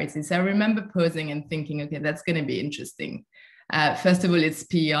the charity. So I remember posing and thinking, okay, that's going to be interesting. First of all, it's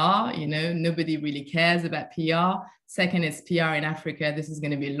PR, nobody really cares about PR. Second, it's PR in Africa. This is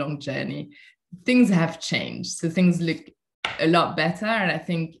going to be a long journey. Things have changed. So things look a lot better. And I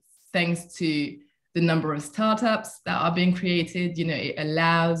think thanks to the number of startups that are being created, it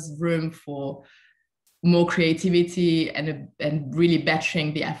allows room for more creativity and really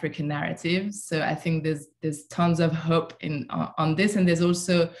bettering the African narrative. So I think there's tons of hope on this. And there's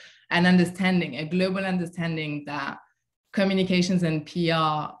also an understanding, a global understanding that communications and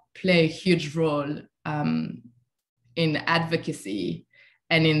PR play a huge role in advocacy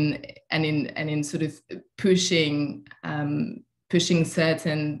and in sort of pushing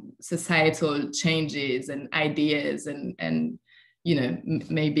certain societal changes and ideas and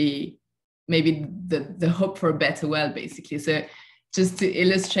maybe the hope for a better world, basically. So just to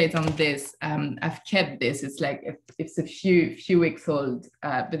illustrate on this, I've kept this. It's like it's a few weeks old,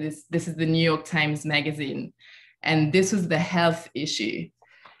 but this is the New York Times Magazine. And this was the health issue.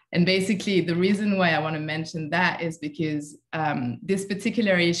 And basically, the reason why I want to mention that is because this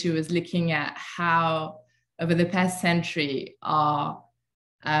particular issue is looking at how, over the past century,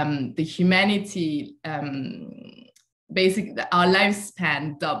 the humanity, basically, our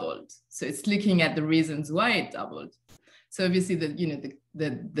lifespan doubled. So it's looking at the reasons why it doubled. So obviously,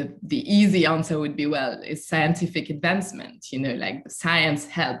 the easy answer would be, well, it's scientific advancement. Like the science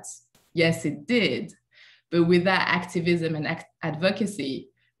helped. Yes, it did. But without activism and advocacy,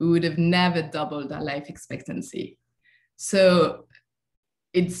 we would have never doubled our life expectancy. So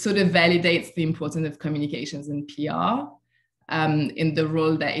it sort of validates the importance of communications and PR. in the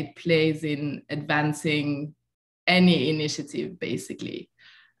role that it plays in advancing any initiative, basically.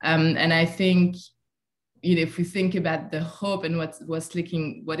 And I think, you know, if we think about the hope and what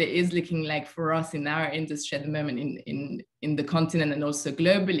it is looking like for us in our industry at the moment in the continent and also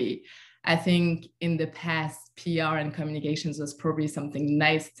globally, I think in the past, PR and communications was probably something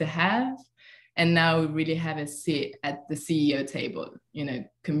nice to have. And now we really have a seat at the CEO table. You know,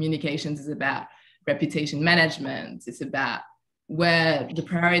 communications is about reputation management. It's about where the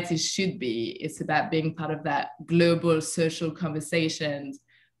priorities should be. It's about being part of that global social conversations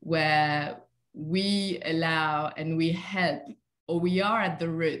where we allow and we help, or we are at the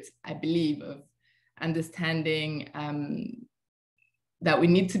root, I believe, of understanding that we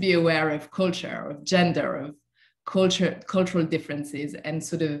need to be aware of culture, of gender, of cultural differences, and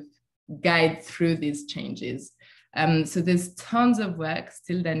sort of guide through these changes. So there's tons of work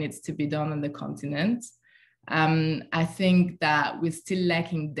still that needs to be done on the continent. I think that we're still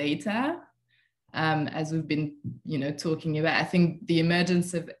lacking data, as we've been, you know, talking about. I think the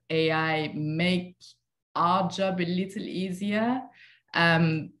emergence of AI make our job a little easier,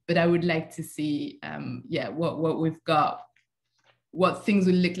 but I would like to see, what we've got, what things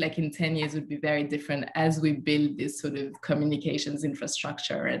will look like in 10 years would be very different as we build this sort of communications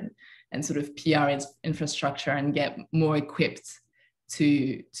infrastructure and sort of PR infrastructure and get more equipped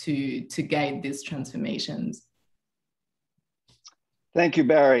to guide these transformations. Thank you,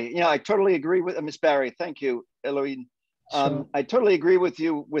 Barry. Yeah, I totally agree with Ms. Barry. Thank you, Eloine. Sure. I totally agree with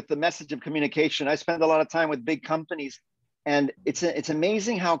you with the message of communication. I spend a lot of time with big companies, and it's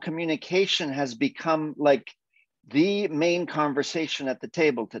amazing how communication has become like the main conversation at the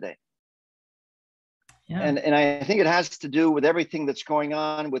table today. Yeah. And I think it has to do with everything that's going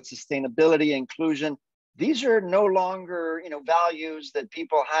on with sustainability, inclusion. These are no longer, you know, values that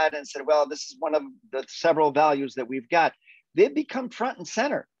people had and said, well, this is one of the several values that we've got. They've become front and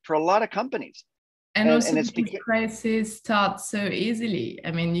center for a lot of companies. And also these crises start so easily.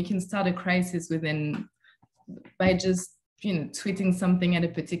 I mean, you can start a crisis by just, you know, tweeting something at a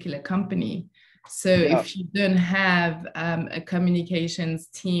particular company. So if you don't have a communications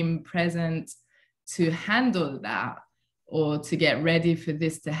team present to handle that or to get ready for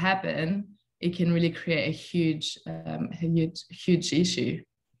this to happen, it can really create a huge issue.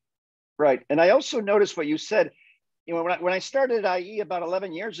 Right. And I also noticed what you said. You know, when I started at IE about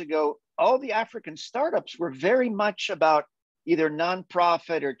 11 years ago, all the African startups were very much about either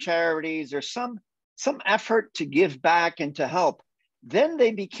nonprofit or charities or some effort to give back and to help. Then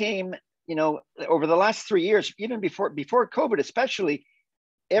they became, you know, over the last 3 years, even before COVID especially,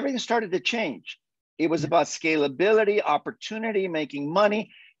 everything started to change. It was about scalability, opportunity, making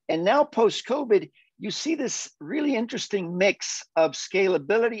money. And now post-COVID, you see this really interesting mix of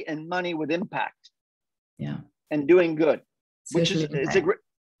scalability and money with impact. Yeah. And doing good, which is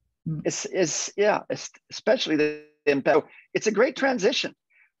especially the impact. It's a great transition.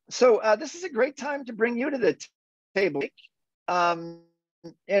 So this is a great time to bring you to the table. And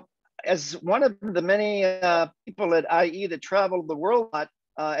as one of the many people at IE that traveled the world a lot,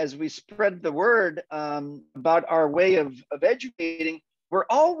 as we spread the word about our way of educating, we're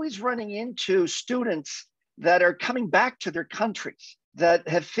always running into students that are coming back to their countries, that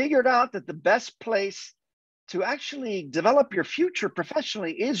have figured out that the best place to actually develop your future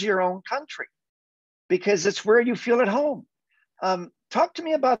professionally is your own country, because it's where you feel at home. Talk to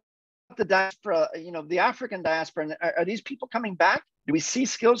me about the diaspora, you know, the African diaspora. And are these people coming back? Do we see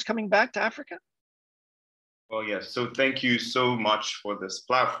skills coming back to Africa? Well, yes. So thank you so much for this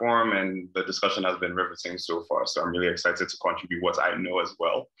platform, and the discussion has been riveting so far. So I'm really excited to contribute what I know as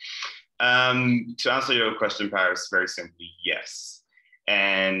well. To answer your question, Paris, very simply, yes.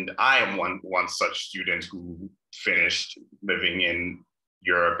 And I am one such student who finished living in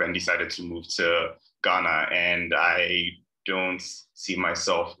Europe and decided to move to Ghana. And I don't see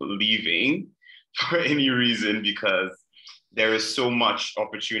myself leaving for any reason, because there is so much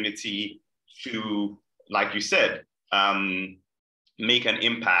opportunity to, like you said, make an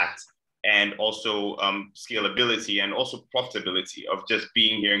impact, and also scalability and also profitability of just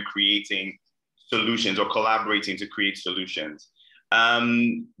being here and creating solutions or collaborating to create solutions.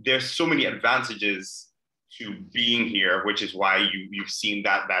 There's so many advantages to being here, which is why you've seen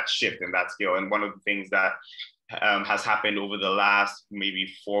that shift and that scale. And one of the things that has happened over the last maybe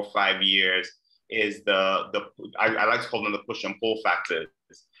 4 or 5 years is I like to call them the push and pull factors.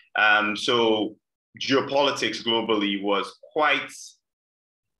 So geopolitics globally was quite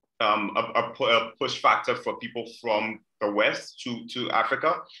a push factor for people from the West to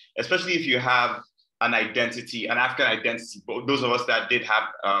Africa, especially if you have an identity, an African identity. Those of us that did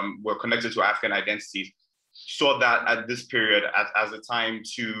have, were connected to African identities, saw that at this period as a time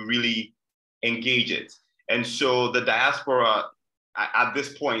to really engage it. And so the diaspora at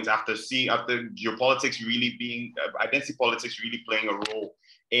this point, after geopolitics really being, identity politics really playing a role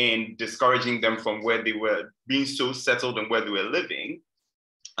in discouraging them from where they were being so settled and where they were living,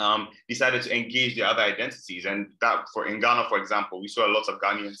 decided to engage the other identities. And that, in Ghana, for example, we saw a lot of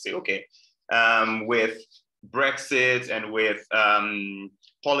Ghanaians say, okay, with Brexit and with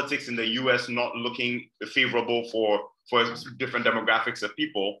politics in the US not looking favorable for different demographics of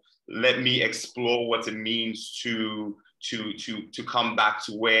people, let me explore what it means to come back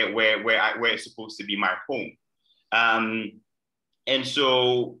to where it's supposed to be my home. And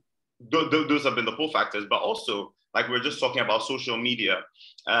so those have been the pull factors, but also, like we were just talking about social media,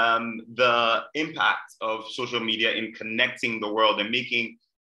 the impact of social media in connecting the world and making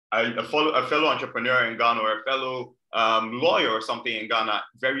a fellow entrepreneur in Ghana or a fellow lawyer or something in Ghana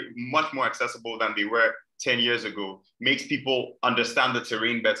much more accessible than they were 10 years ago, makes people understand the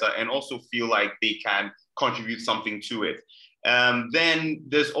terrain better and also feel like they can contribute something to it. Then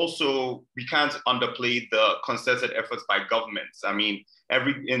there's also, we can't underplay the concerted efforts by governments. I mean,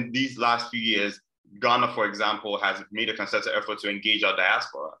 in these last few years, Ghana, for example, has made a concerted effort to engage our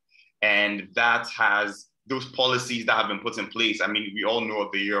diaspora. And that has, those policies that have been put in place, I mean, we all know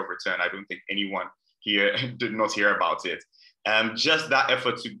of the year of return. I don't think anyone here did not hear about it. Just that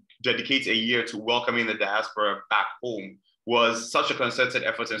effort to dedicate a year to welcoming the diaspora back home was such a concerted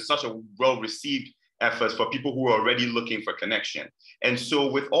effort and such a well-received effort for people who are already looking for connection. And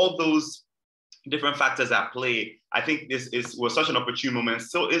so with all those different factors at play, I think was such an opportune moment,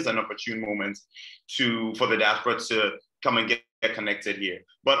 still is an opportune moment for the diaspora to come and get connected here.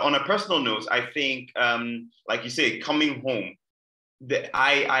 But on a personal note, I think, like you say, coming home,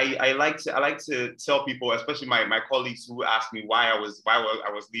 I like to tell people, especially my colleagues who ask me why I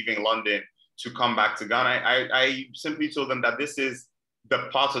was leaving London to come back to Ghana. I simply told them that this is the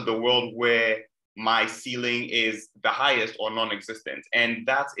part of the world where my ceiling is the highest or non-existent, and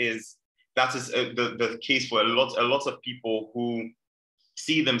that is the case for a lot of people who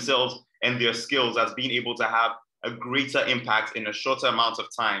see themselves and their skills as being able to have a greater impact in a shorter amount of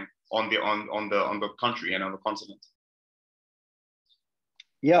time on the country and on the continent.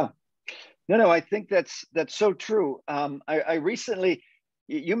 Yeah, no, I think that's so true. I recently,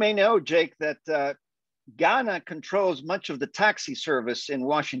 you may know, Jake, that Ghana controls much of the taxi service in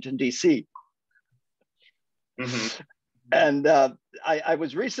Washington, D.C. Mm-hmm. And I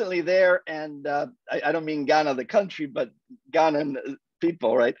was recently there, and I don't mean Ghana, the country, but Ghanaian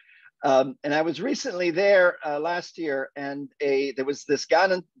people, right? And I was recently there last year, and there was this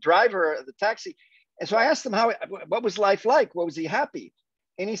Ghanaian driver of the taxi. And so I asked him what was life like? What was he happy?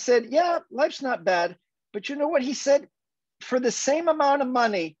 And he said, yeah, life's not bad. But you know what he said? For the same amount of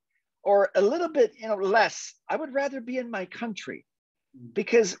money or a little bit less, I would rather be in my country.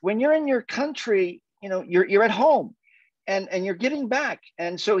 Because when you're in your country, you're at home and you're giving back.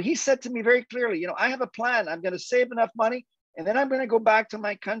 And so he said to me very clearly, I have a plan. I'm going to save enough money, and then I'm going to go back to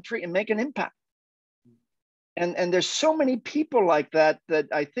my country and make an impact. And there's so many people like that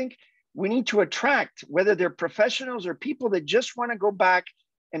I think we need to attract, whether they're professionals or people that just want to go back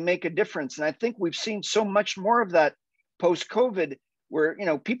and make a difference. And I think we've seen so much more of that post-COVID, where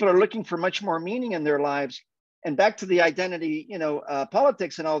people are looking for much more meaning in their lives. And back to the identity,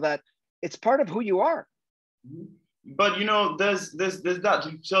 politics and all that, it's part of who you are. But there's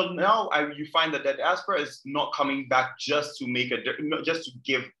that. So now you find that the diaspora is not coming back just to just to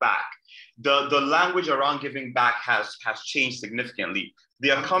give back. The language around giving back has changed significantly. They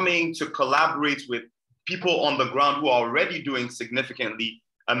are coming to collaborate with people on the ground who are already doing significantly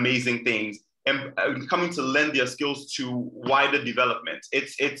amazing things and coming to lend their skills to wider development.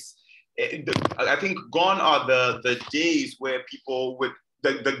 I think gone are the days where people with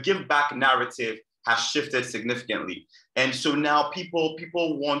the give back narrative has shifted significantly. And so now people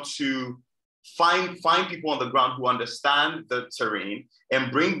want to find people on the ground who understand the terrain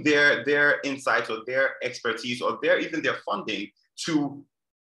and bring their insights or their expertise or even their funding to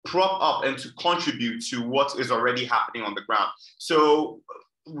prop up and to contribute to what is already happening on the ground. So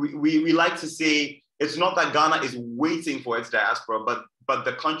we like to say it's not that Ghana is waiting for its diaspora, but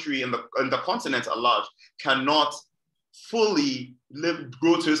the country and the continent at large cannot fully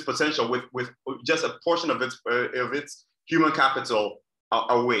grow to its potential with just a portion of its human capital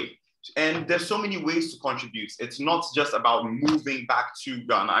away. And there's so many ways to contribute. It's not just about moving back to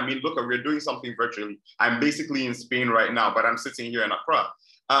Ghana. I mean, look, we're doing something virtually. I'm basically in Spain right now, but I'm sitting here in Accra.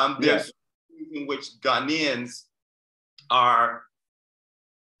 There's ways in which Ghanaians are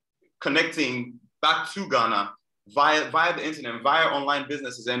connecting back to Ghana via the internet, via online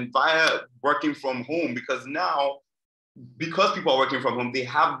businesses, and via working from home, because now, because people are working from home, they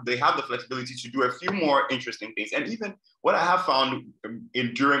have the flexibility to do a few more interesting things. And even what I have found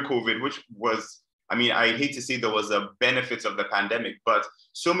during COVID, which was, I mean, I hate to say there was a benefit of the pandemic, but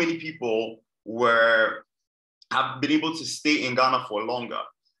so many people have been able to stay in Ghana for longer.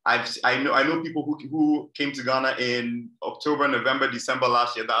 I know people who came to Ghana in October, November, December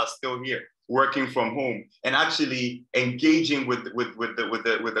last year that are still here working from home and actually engaging with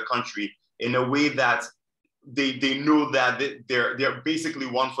the country in a way that they know that they're basically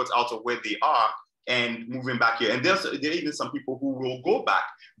 1 foot out of where they are and moving back here. And there are even some people who will go back,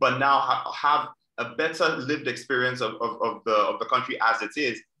 but now have a better lived experience of the country as it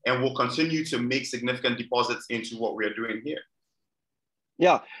is, and will continue to make significant deposits into what we are doing here.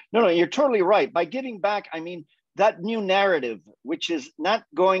 Yeah, no, you're totally right. By giving back, I mean, that new narrative, which is not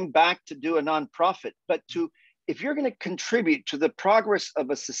going back to do a nonprofit, but if you're going to contribute to the progress of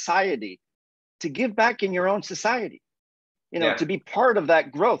a society, to give back in your own society, to be part of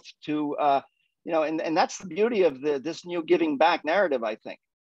that growth, and that's the beauty of this new giving back narrative, I think.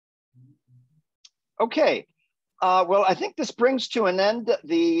 Okay, well, I think this brings to an end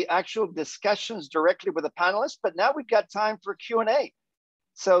the actual discussions directly with the panelists, but now we've got time for Q&A.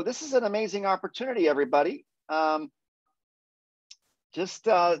 So this is an amazing opportunity, everybody. Let's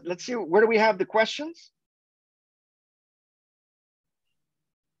see, where do we have the questions?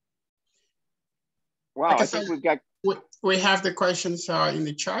 Wow, I think we've got... We have the questions in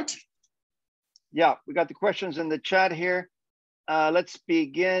the chat. Yeah, we got the questions in the chat here. Let's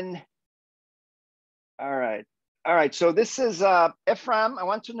begin. All right, so this is Ephraim. I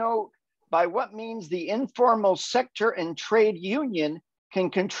want to know by what means the informal sector and trade union can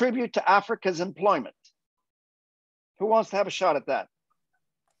contribute to Africa's employment. Who wants to have a shot at that?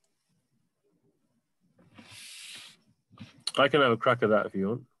 I can have a crack at that if you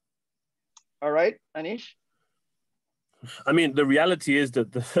want. All right, Anish? I mean, the reality is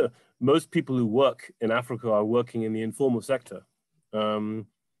that most people who work in Africa are working in the informal sector. And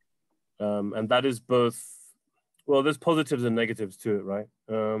that is both, well, there's positives and negatives to it, right?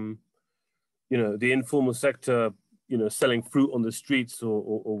 The informal sector, selling fruit on the streets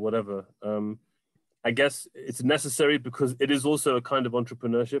or whatever. I guess it's necessary because it is also a kind of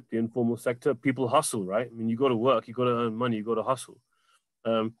entrepreneurship, the informal sector. People hustle, right? I mean, you got to work, you got to earn money, you got to hustle.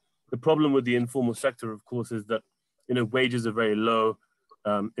 The problem with the informal sector, of course, is that, wages are very low.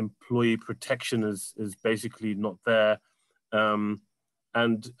 Employee protection is basically not there. And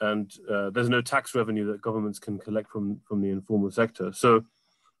there's no tax revenue that governments can collect from the informal sector. So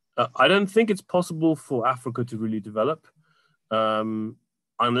I don't think it's possible for Africa to really develop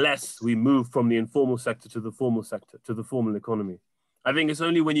unless we move from the informal sector to the formal sector, to the formal economy. I think it's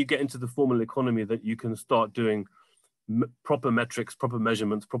only when you get into the formal economy that you can start doing proper metrics, proper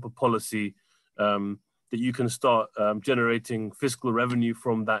measurements, proper policy, that you can start generating fiscal revenue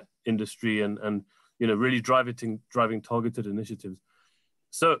from that industry and really driving targeted initiatives.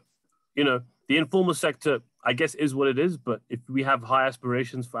 So, the informal sector, I guess, is what it is. But if we have high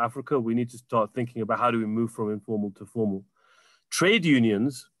aspirations for Africa, we need to start thinking about how do we move from informal to formal. Trade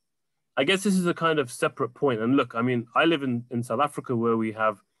unions, I guess this is a kind of separate point. And look, I mean, I live in South Africa where we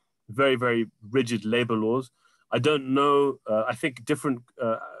have very, very rigid labor laws. I don't know, I think different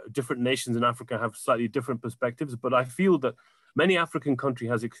nations in Africa have slightly different perspectives, but I feel that many African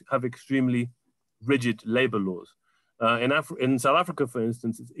countries have extremely rigid labor laws. In South Africa, for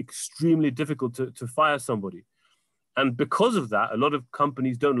instance, it's extremely difficult to fire somebody. And because of that, a lot of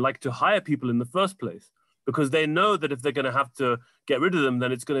companies don't like to hire people in the first place because they know that if they're going to have to get rid of them,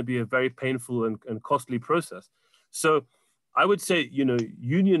 then it's going to be a very painful and costly process. So I would say,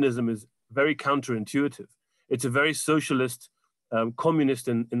 unionism is very counterintuitive. It's a very socialist, communist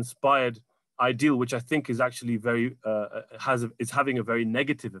inspired ideal, which I think is actually is having a very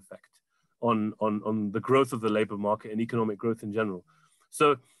negative effect on the growth of the labor market and economic growth in general.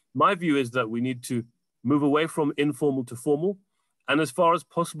 So my view is that we need to move away from informal to formal. And as far as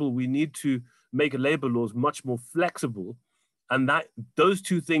possible, we need to make labor laws much more flexible. And those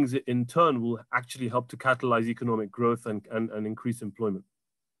two things in turn will actually help to catalyze economic growth and increase employment.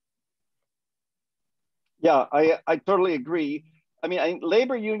 Yeah, I totally agree. I mean, I think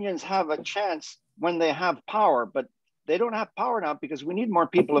labor unions have a chance when they have power, but they don't have power now because we need more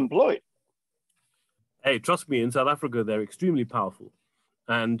people employed. Hey, trust me, in South Africa, they're extremely powerful.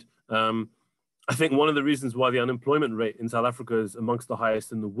 And I think one of the reasons why the unemployment rate in South Africa is amongst the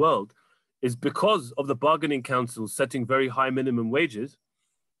highest in the world is because of the bargaining council setting very high minimum wages,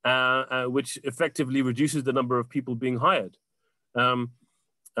 which effectively reduces the number of people being hired.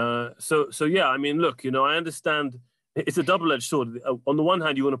 So yeah, I mean, look, you know, I understand it's a double-edged sword. On the one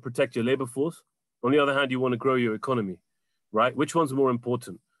hand, you want to protect your labor force. On the other hand, you want to grow your economy, right? Which one's more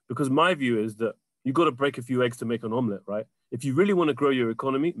important? Because my view is that you've got to break a few eggs to make an omelet, right? If you really want to grow your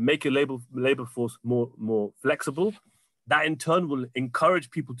economy, make your labor force more flexible. That in turn will encourage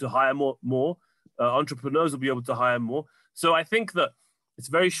people to hire more. Entrepreneurs will be able to hire more. So I think that it's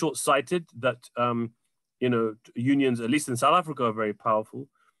very short-sighted that you know, unions, at least in South Africa, are very powerful.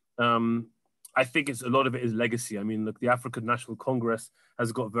 I think a lot of it is legacy. I mean, look, the African National Congress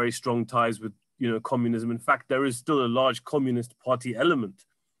has got very strong ties with, you know, communism. In fact, there is still a large Communist Party element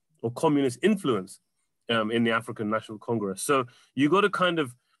or communist influence in the African National Congress. So you got to kind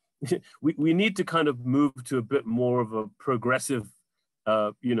of, we need to kind of move to a bit more of a progressive,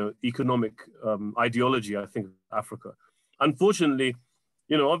 you know, economic ideology, I think, Africa. Unfortunately,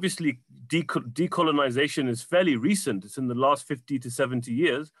 you know, obviously decolonization is fairly recent. It's in the last 50 to 70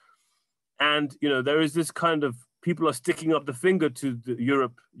 years. And, you know, there is this kind of, people are sticking up the finger to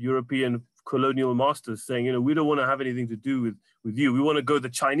the European colonial masters saying, you know, we don't want to have anything to do with you. We want to go the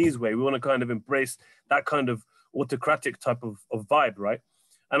Chinese way. We want to kind of embrace that kind of autocratic type of vibe, right?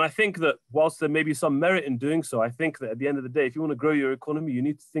 And I think that whilst there may be some merit in doing so, I think that at the end of the day, if you want to grow your economy, you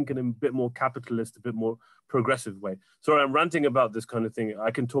need to think in a bit more capitalist, a bit more progressive way. Sorry, I'm ranting about this kind of thing.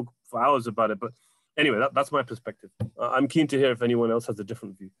 I can talk for hours about it, but anyway, that's my perspective. I'm keen to hear if anyone else has a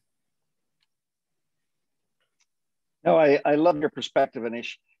different view. No, I love your perspective,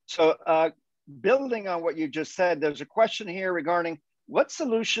 Anish. So building on what you just said, there's a question here regarding what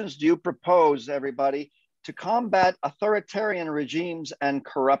solutions do you propose, everybody, to combat authoritarian regimes and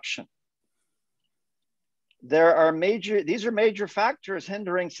corruption? These are major factors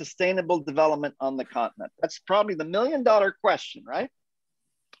hindering sustainable development on the continent. That's probably the million-dollar question, right?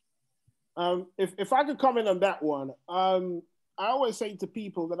 If I could comment on that one, I always say to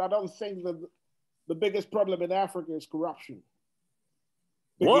people that I don't think that the biggest problem in Africa is corruption.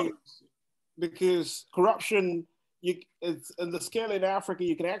 Because corruption, it's in the scale in Africa,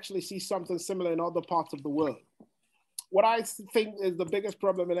 you can actually see something similar in other parts of the world. What I think is the biggest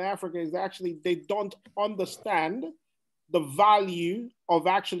problem in Africa is actually they don't understand the value of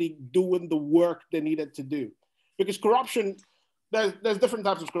actually doing the work they needed to do. Because corruption, there's different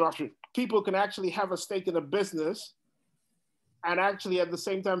types of corruption. People can actually have a stake in a business and actually at the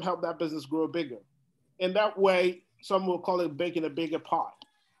same time help that business grow bigger. In that way, some will call it baking a bigger pot.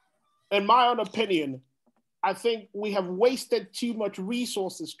 In my own opinion, I think we have wasted too much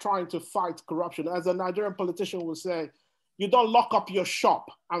resources trying to fight corruption. As a Nigerian politician will say, you don't lock up your shop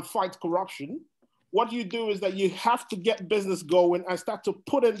and fight corruption. What you do is that you have to get business going and start to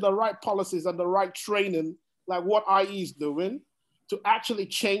put in the right policies and the right training, like what IE is doing, to actually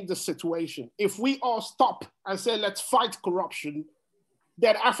change the situation. If we all stop and say, let's fight corruption,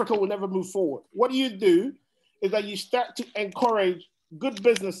 then Africa will never move forward. What you do is that you start to encourage good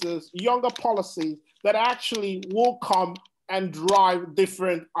businesses, younger policies that actually will come and drive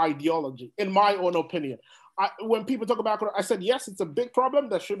different ideology, in my own opinion. When people talk about corruption, I said, yes, it's a big problem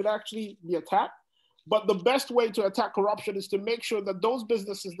that should actually be attacked. But the best way to attack corruption is to make sure that those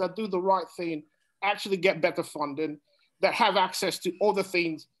businesses that do the right thing actually get better funding, that have access to other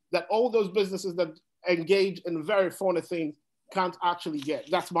things that all those businesses that engage in very phony things can't actually get.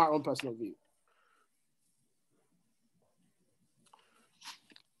 That's my own personal view.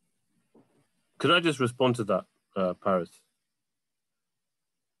 Could I just respond to that, Paris?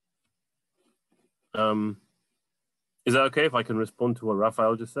 Is that okay if I can respond to what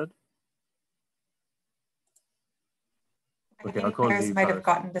Raphael just said? I think Paris might have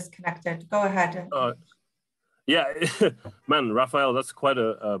gotten disconnected. Go ahead. Yeah, man, Raphael, that's quite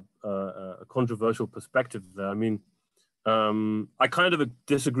a controversial perspective there. I mean, I kind of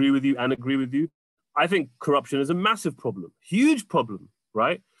disagree with you and agree with you. I think corruption is a massive problem, huge problem,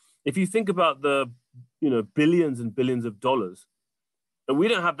 right? If you think about the, billions and billions of dollars, and we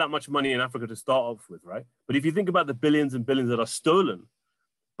don't have that much money in Africa to start off with, right? But if you think about the billions and billions that are stolen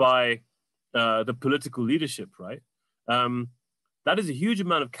by the political leadership, right? That is a huge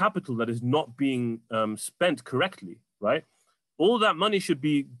amount of capital that is not being spent correctly, right? All that money should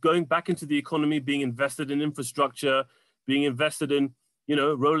be going back into the economy, being invested in infrastructure, being invested in,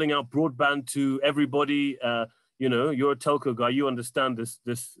 rolling out broadband to everybody. You're a telco guy, you understand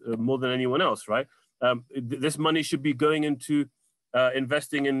this more than anyone else, right? This money should be going into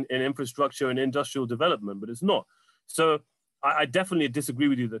investing in infrastructure and industrial development, but it's not. So I definitely disagree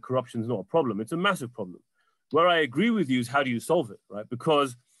with you that corruption is not a problem. It's a massive problem. Where I agree with you is how do you solve it, right?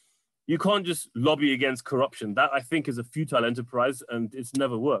 Because you can't just lobby against corruption. That, I think, is a futile enterprise and it's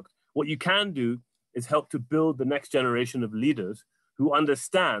never worked. What you can do is help to build the next generation of leaders who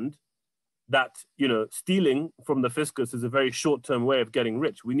understand that, you know, stealing from the fiscus is a very short-term way of getting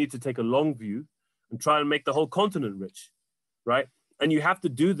rich. We need to take a long view and try and make the whole continent rich, right? And you have to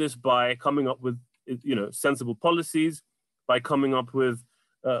do this by coming up with, you know, sensible policies, by coming up with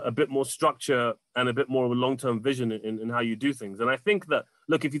a bit more structure and a bit more of a long-term vision in how you do things. And I think that,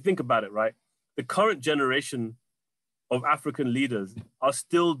 look, if you think about it, right, the current generation of African leaders are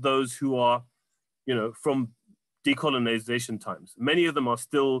still those who are, you know, from decolonization times. Many of them are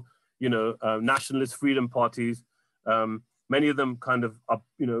still, you know, nationalist freedom parties. Many of them kind of,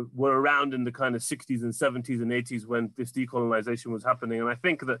 you know, were around in the kind of 60s and 70s and 80s when this decolonization was happening. And I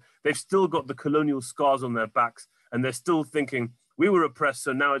think that they've still got the colonial scars on their backs, and they're still thinking, we were oppressed,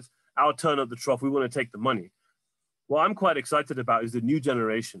 so now it's our turn at the trough, we want to take the money. What I'm quite excited about is the new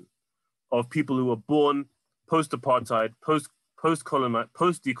generation of people who were born post-apartheid,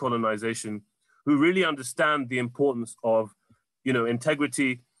 post-decolonization, who really understand the importance of, you know,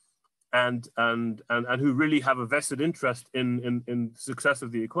 integrity and who really have a vested interest in success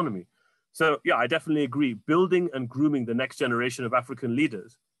of the economy. So yeah, I definitely agree. Building and grooming the next generation of African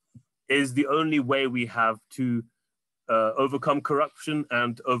leaders is the only way we have to overcome corruption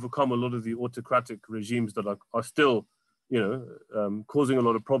and overcome a lot of the autocratic regimes that are still, you know, causing a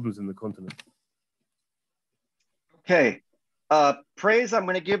lot of problems in the continent. Okay, Praise, I'm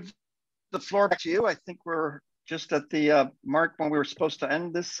going to give the floor back to you. I think we're just at the mark when we were supposed to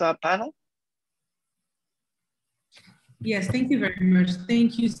end this panel. Yes, thank you very much.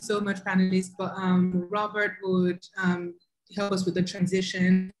 Thank you so much, panelists. But Robert would help us with the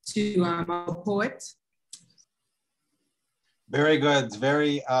transition to our poet. Very good.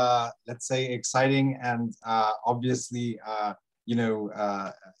 Very, let's say, exciting and obviously, you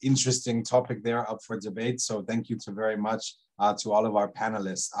know, interesting topic there up for debate. So thank you very much to all of our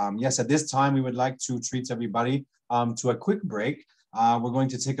panelists. Yes, at this time, we would like to treat everybody to a quick break. We're going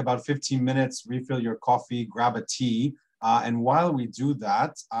to take about 15 minutes, refill your coffee, grab a tea. And while we do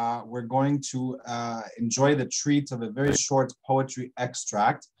that, we're going to enjoy the treat of a very short poetry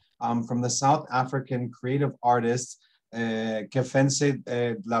extract from the South African creative artist, Kefense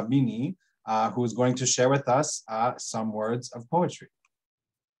Dlamini, who is going to share with us some words of poetry.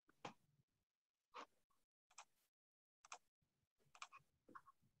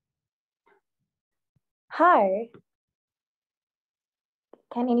 Hi.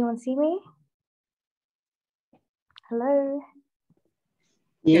 Can anyone see me? Hello?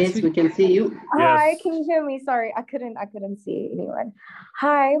 Yes, we can see you. Hi, Yes. can you hear me? Sorry, I couldn't see anyone.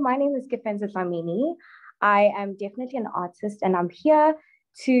 Hi, my name is Kefense Dlamini. I am definitely an artist, and I'm here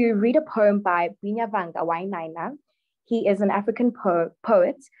to read a poem by Binyavanga Wainaina. He is an African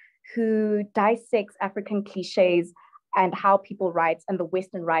poet who dissects African cliches and how people write and the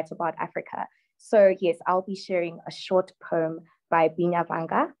Western write about Africa. So yes, I'll be sharing a short poem by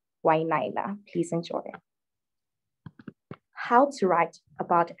Binyavanga Wainaina. Please enjoy. How to Write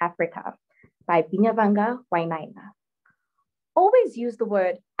About Africa by Binyavanga Wainaina. Always use the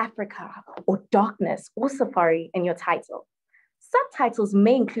word Africa or darkness or safari in your title. Subtitles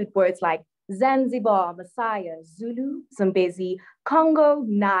may include words like Zanzibar, Messiah, Zulu, Zambezi, Congo,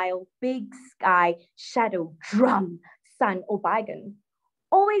 Nile, Big Sky, Shadow, Drum, Sun, or Bygone.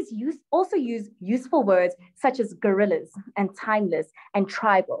 Also use useful words such as gorillas and timeless and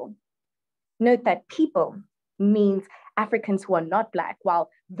tribal. Note that people means Africans who are not Black, while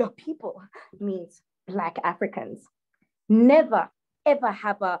the people means Black Africans. Never, ever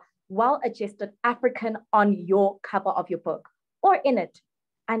have a well-adjusted African on your cover of your book or in it,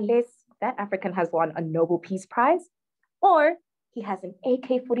 unless that African has won a Nobel Peace Prize or he has an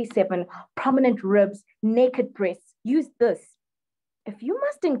AK-47, prominent ribs, naked breasts. Use this. If you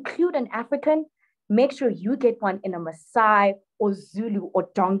must include an African, make sure you get one in a Maasai or Zulu or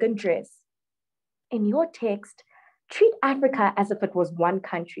Dongan dress. In your text, treat Africa as if it was one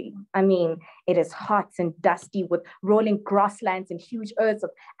country. I mean, it is hot and dusty with rolling grasslands and huge herds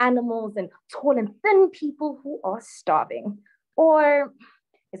of animals and tall and thin people who are starving. Or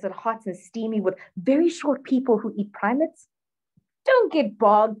is it hot and steamy with very short people who eat primates? Don't get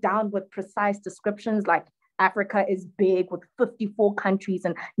bogged down with precise descriptions like Africa is big with 54 countries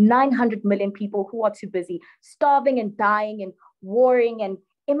and 900 million people who are too busy starving and dying and warring and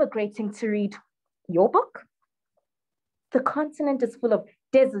immigrating to read your book. The continent is full of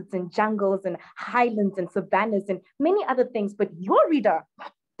deserts and jungles and highlands and savannas and many other things, but your reader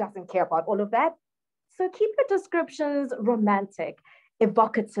doesn't care about all of that. So keep your descriptions romantic,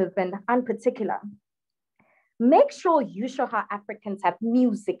 evocative, and unparticular. Make sure you show how Africans have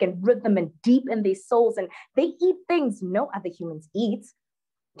music and rhythm and deep in their souls, and they eat things no other humans eat.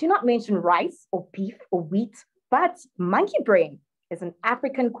 Do not mention rice or beef or wheat, but monkey brain is an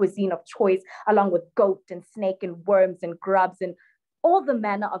African cuisine of choice, along with goat and snake and worms and grubs and all the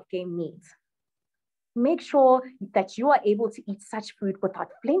manner of game meat. Make sure that you are able to eat such food without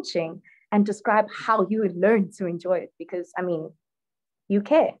flinching and describe how you learn to enjoy it because, I mean, you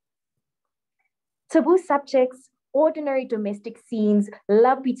care. Taboo subjects, ordinary domestic scenes,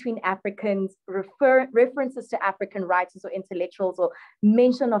 love between Africans, references to African writers or intellectuals, or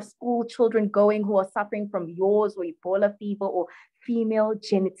mention of school children going who are suffering from yaws or Ebola fever or female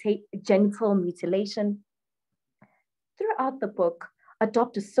genital mutilation. Throughout the book,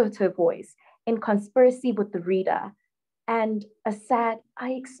 adopt a Soto voice in conspiracy with the reader and a sad,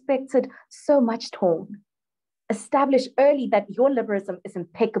 I expected so much tone. Establish early that your liberalism is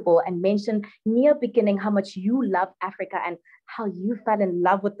impeccable and mention near beginning how much you love Africa and how you fell in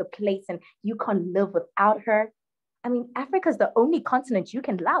love with the place and you can't live without her. I mean, Africa is the only continent you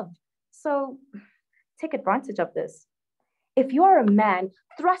can love. So take advantage of this. If you're a man,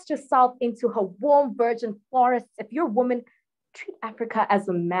 thrust yourself into her warm virgin forests. If you're a woman, treat Africa as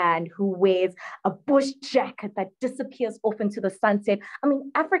a man who wears a bush jacket that disappears off into the sunset. I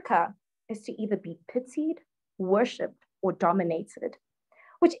mean, Africa is to either be pitied, worshipped, or dominated.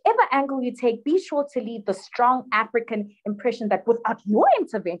 Whichever angle you take, be sure to leave the strong African impression that without your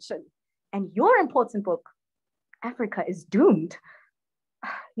intervention and your important book, Africa is doomed.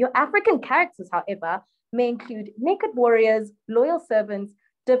 Your African characters, however, may include naked warriors, loyal servants,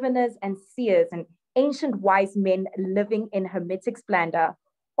 diviners and seers, and ancient wise men living in hermetic splendor,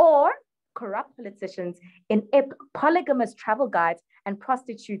 or corrupt politicians in polygamous travel guides and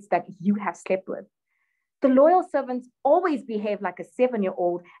prostitutes that you have slept with. The loyal servants always behave like a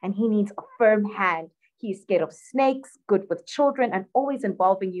 7-year-old and he needs a firm hand. He is scared of snakes, good with children, and always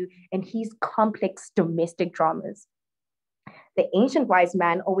involving you in his complex domestic dramas. The ancient wise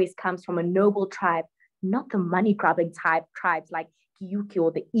man always comes from a noble tribe, not the money-grubbing tribes like Kiyuki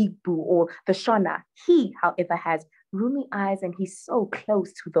or the Igbo or the Shona. He, however, has roomy eyes and he's so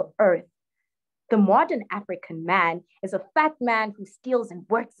close to the earth. The modern African man is a fat man who steals and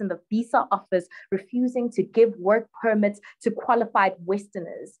works in the visa office, refusing to give work permits to qualified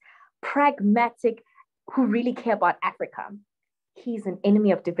Westerners. Pragmatic, who really care about Africa. He's an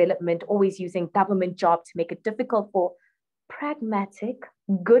enemy of development, always using government jobs to make it difficult for pragmatic,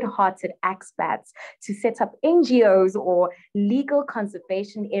 good-hearted expats to set up NGOs or legal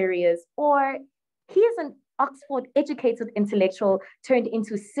conservation areas, or he is an Oxford-educated intellectual turned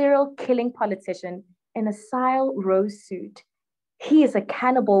into serial-killing politician in a Sile rose suit. He is a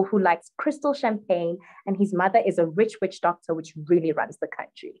cannibal who likes crystal champagne, and his mother is a rich witch doctor, which really runs the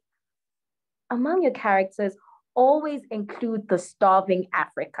country. Among your characters, always include the starving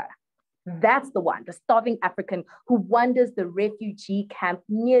Africa. That's the one, the starving African who wanders the refugee camp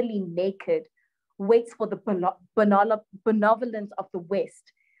nearly naked, waits for the benevolence of the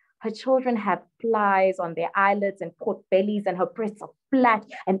West. Her children have flies on their eyelids and pot bellies, and her breasts are flat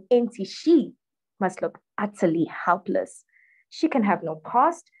and empty. She must look utterly helpless. She can have no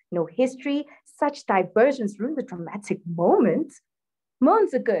past, no history. Such diversions ruin the dramatic moment.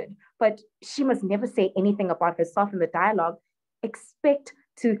 Moans are good, but she must never say anything about herself in the dialogue. Expect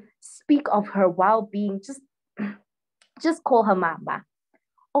to speak of her well-being. Just call her mama.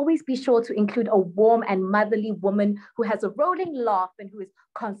 Always be sure to include a warm and motherly woman who has a rolling laugh and who is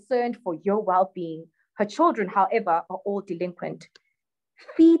concerned for your well-being. Her children, however, are all delinquent.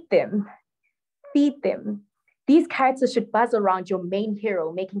 Feed them. Feed them. These characters should buzz around your main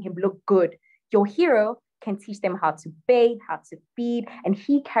hero, making him look good. Your hero can teach them how to bathe, how to feed, and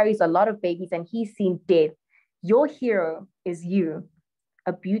he carries a lot of babies and he's seen death. Your hero is you,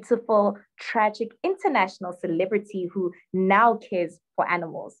 a beautiful, tragic, international celebrity who now cares for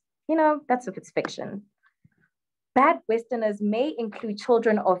animals. You know, that's if it's fiction. Bad Westerners may include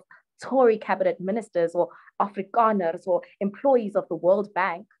children of Tory cabinet ministers or Afrikaners or employees of the World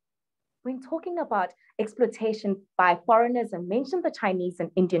Bank. When talking about exploitation by foreigners, and mention the Chinese and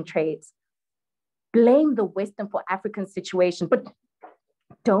Indian trades. Blame the Western for African situation, but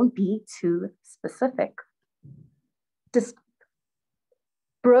don't be too specific. Just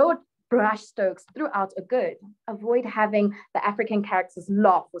broad brushstrokes throughout are good. Avoid having the African characters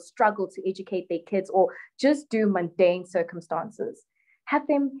laugh or struggle to educate their kids or just do mundane circumstances. Have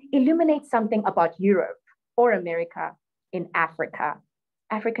them illuminate something about Europe or America in Africa.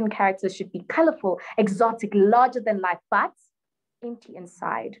 African characters should be colorful, exotic, larger than life, but empty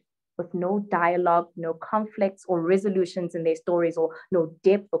inside, with no dialogue, no conflicts or resolutions in their stories, or no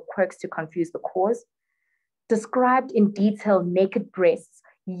depth or quirks to confuse the cause. Described in detail naked breasts,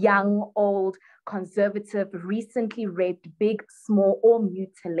 young, old, conservative, recently raped, big, small, or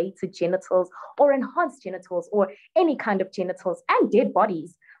mutilated genitals, or enhanced genitals, or any kind of genitals, and dead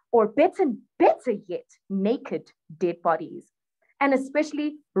bodies, or better yet, naked dead bodies, and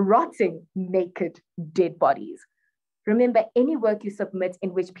especially rotting naked dead bodies. Remember, any work you submit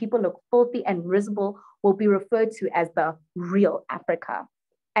in which people look filthy and miserable will be referred to as the real Africa.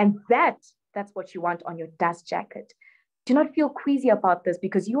 And that's what you want on your dust jacket. Do not feel queasy about this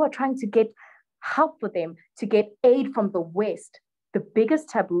because you are trying to get help for them, to get aid from the West. The biggest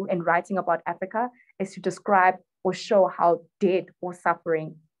taboo in writing about Africa is to describe or show how dead or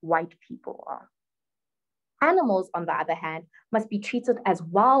suffering white people are. Animals, on the other hand, must be treated as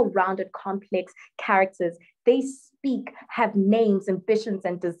well-rounded, complex characters. They speak, have names, ambitions,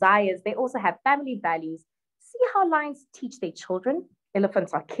 and desires. They also have family values. See how lions teach their children?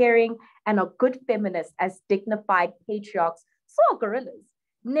 Elephants are caring and are good feminists as dignified patriarchs. So are gorillas.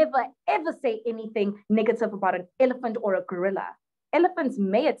 Never, ever say anything negative about an elephant or a gorilla. Elephants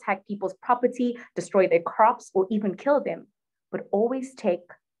may attack people's property, destroy their crops, or even kill them, but always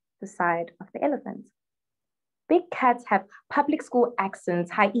take the side of the elephant. Big cats have public school accents.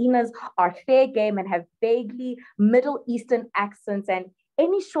 Hyenas are fair game and have vaguely Middle Eastern accents. And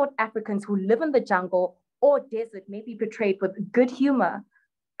any short Africans who live in the jungle or desert may be portrayed with good humor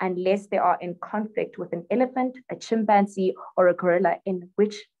unless they are in conflict with an elephant, a chimpanzee, or a gorilla, in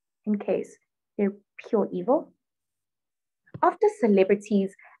case they're pure evil. After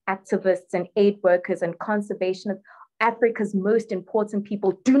celebrities, activists, and aid workers and conservationists, Africa's most important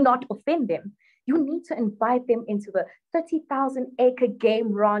people, do not offend them. You need to invite them into the 30,000-acre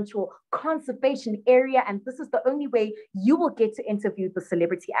game ranch or conservation area, and this is the only way you will get to interview the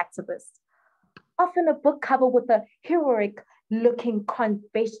celebrity activists. Often a book cover with a heroic-looking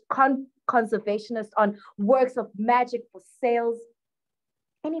conservationist on works of magic for sales.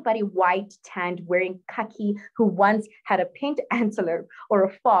 Anybody white, tanned, wearing khaki who once had a pink antelope or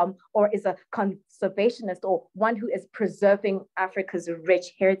a farm or is a conservationist or one who is preserving Africa's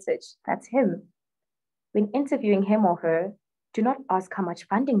rich heritage, that's him. When interviewing him or her, do not ask how much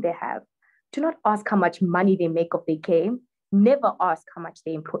funding they have. Do not ask how much money they make of their game. Never ask how much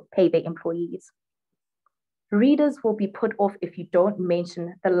they pay their employees. Readers will be put off if you don't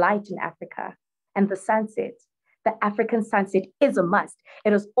mention the light in Africa and the sunset. The African sunset is a must.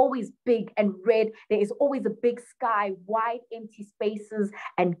 It is always big and red. There is always a big sky, wide, empty spaces,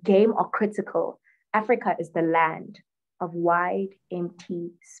 and game are critical. Africa is the land of wide,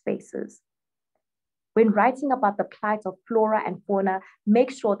 empty spaces. When writing about the plight of flora and fauna,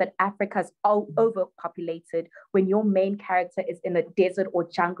 make sure that Africa is overpopulated when your main character is in a desert or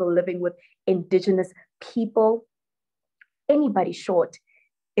jungle living with indigenous people. Anybody short,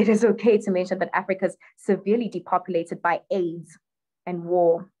 it is okay to mention that Africa is severely depopulated by AIDS and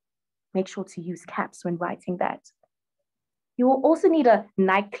war. Make sure to use caps when writing that. You will also need a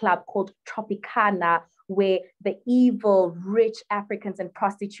nightclub called Tropicana, where the evil, rich Africans and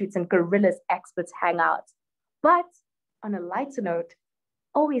prostitutes and gorillas experts hang out. But on a lighter note,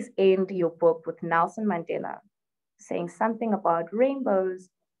 always end your book with Nelson Mandela saying something about rainbows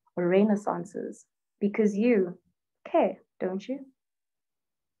or renaissances, because you care, don't you?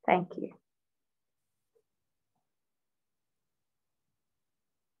 Thank you.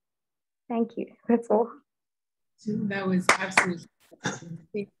 Thank you. That's all. That was absolutely awesome.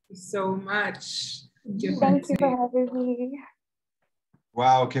 Thank you so much. Thank you for having me.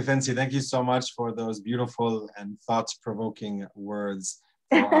 Wow, Kefensi, thank you so much for those beautiful and thought-provoking words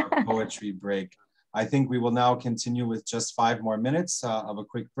for our poetry break. I think we will now continue with just 5 more minutes of a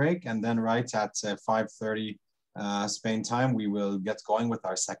quick break, and then right at 5:30 Spain time, we will get going with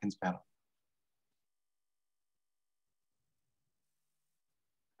our second panel.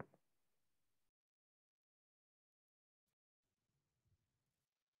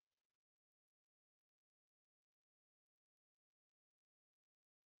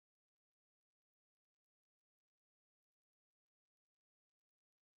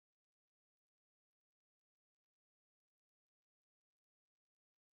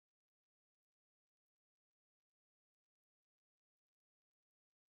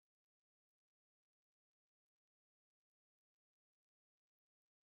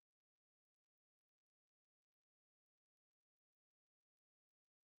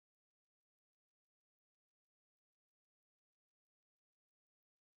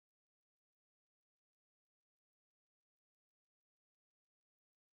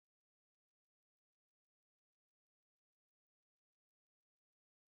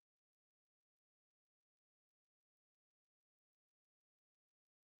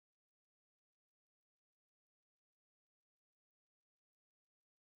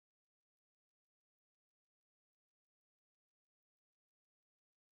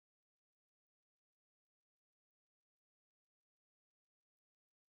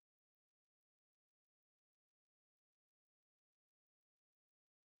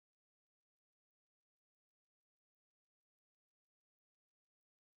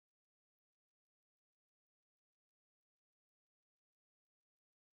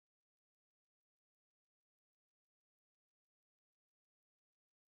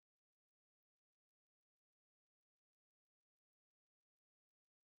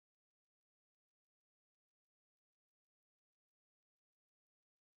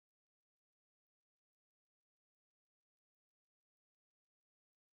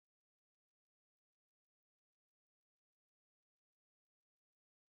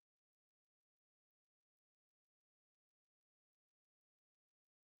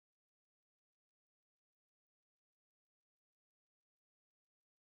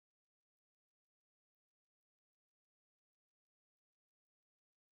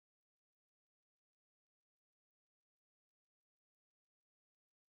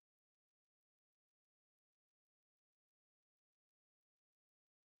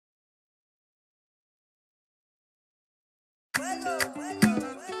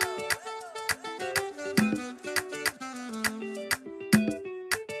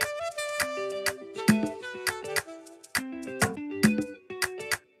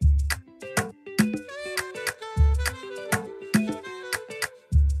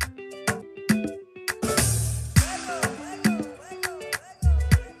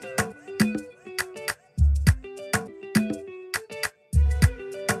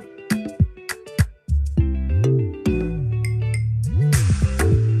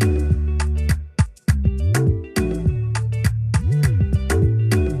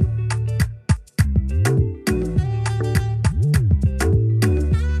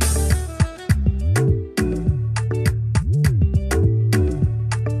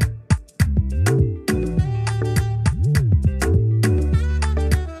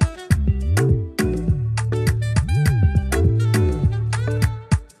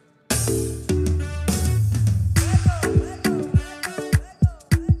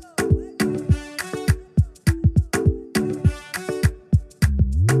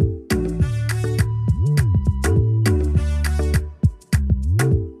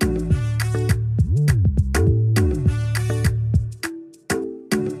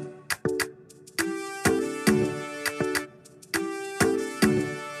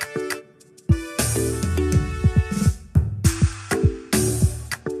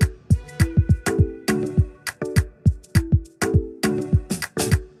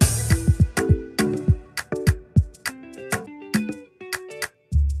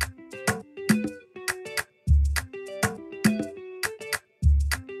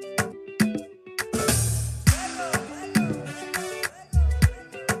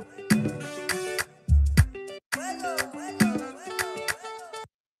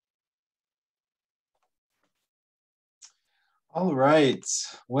 All right.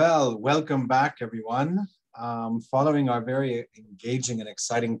 Well, welcome back, everyone. Following our very engaging and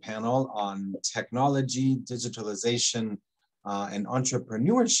exciting panel on technology, digitalization, and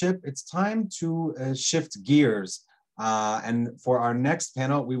entrepreneurship, it's time to shift gears. And for our next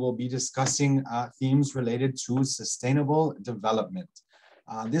panel, we will be discussing themes related to sustainable development.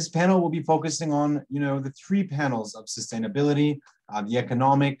 This panel will be focusing on, the three panels of sustainability, the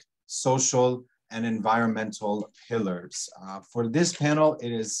economic, social, and environmental pillars. For this panel, it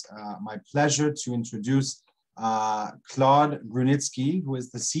is my pleasure to introduce Claude Grunitzky, who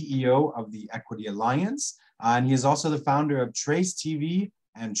is the CEO of the Equity Alliance, and he is also the founder of Trace TV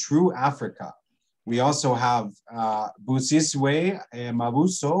and True Africa. We also have Busisiwe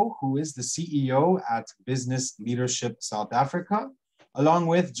Mabuso, who is the CEO at Business Leadership South Africa, along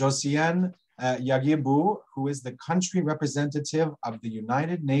with Josiane Yagibu, who is the country representative of the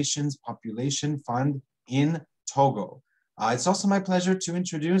United Nations Population Fund in Togo. It's also my pleasure to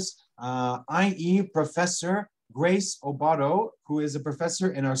introduce IE Professor Grace Obato, who is a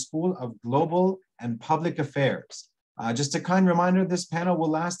professor in our School of Global and Public Affairs. Just a kind reminder, this panel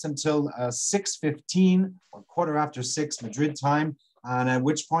will last until 6:15 or 6:15 Madrid time, and at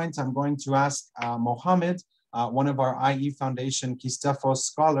which point I'm going to ask Mohammed, one of our IE Foundation Kistefos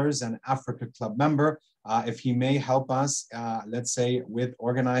scholars and Africa Club member, if he may help us, let's say, with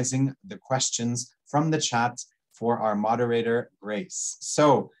organizing the questions from the chat for our moderator, Grace.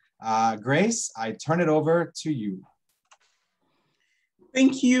 So, Grace, I turn it over to you.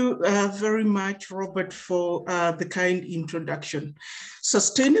 Thank you very much, Robert, for the kind introduction.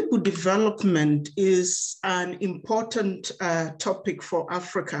 Sustainable development is an important topic for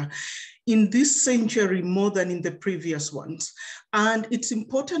Africa in this century more than in the previous ones. And it's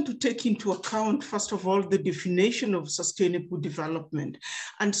important to take into account, first of all, the definition of sustainable development.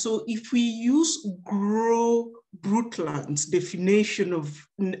 And so if we use Gro Brundtland's definition of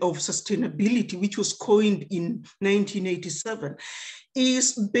sustainability, which was coined in 1987,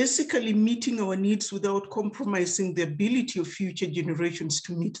 is basically meeting our needs without compromising the ability of future generations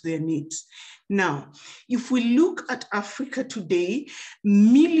to meet their needs. Now, if we look at Africa today,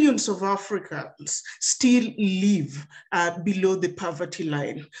 millions of Africans still live below the poverty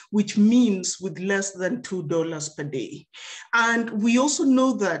line, which means with less than $2 per day. And we also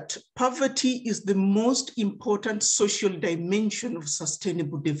know that poverty is the most important social dimension of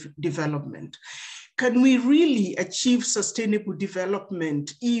sustainable development. Can we really achieve sustainable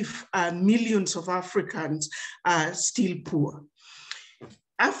development if millions of Africans are still poor?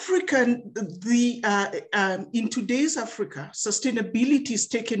 in today's Africa, sustainability is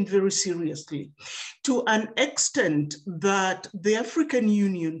taken very seriously to an extent that the African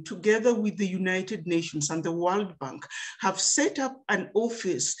Union, together with the United Nations and the World Bank, have set up an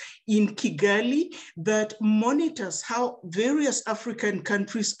office in Kigali that monitors how various African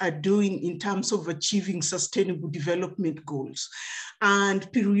countries are doing in terms of achieving sustainable development goals.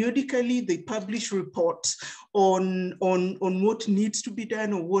 And periodically they publish reports on what needs to be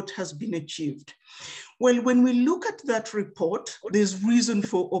done or what has been achieved. Well, when we look at that report, there's reason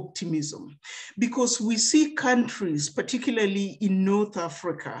for optimism because we see countries, particularly in North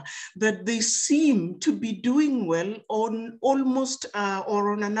Africa, that they seem to be doing well on almost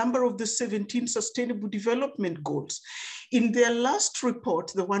or on a number of the 17 Sustainable Development Goals. In their last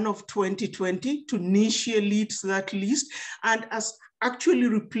report, the one of 2020, Tunisia leads that list and as actually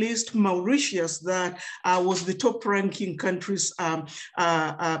replaced Mauritius that was the top ranking countries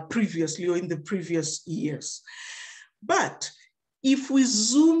previously or in the previous years. But if we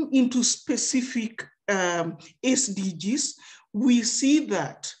zoom into specific SDGs, we see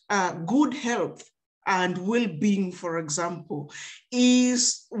that good health and well-being, for example,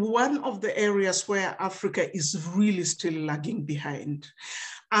 is one of the areas where Africa is really still lagging behind.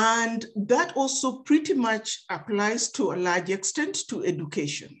 And that also pretty much applies to a large extent to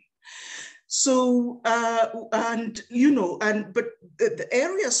education. So, but the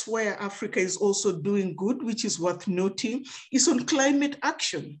areas where Africa is also doing good, which is worth noting, is on climate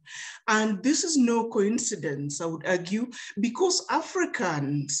action. And this is no coincidence, I would argue, because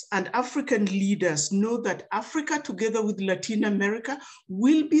Africans and African leaders know that Africa, together with Latin America,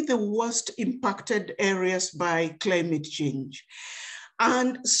 will be the worst impacted areas by climate change.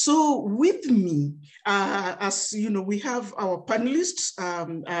 And so with me, as you know, we have our panelists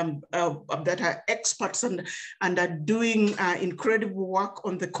that are experts and are doing incredible work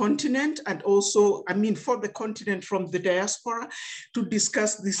on the continent and also, for the continent from the diaspora to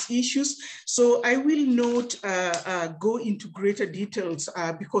discuss these issues. So I will not go into greater details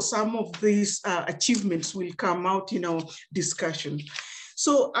because some of these achievements will come out in our discussion.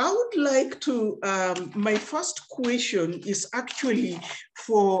 So I would like to, my first question is actually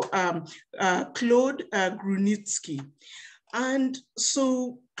for Claude Grunitzky. And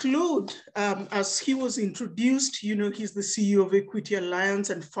so Claude, as he was introduced, he's the CEO of Equity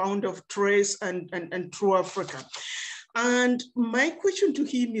Alliance and founder of Trace and True Africa. And my question to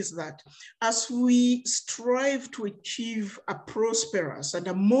him is that as we strive to achieve a prosperous and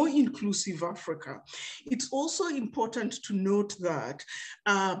a more inclusive Africa, it's also important to note that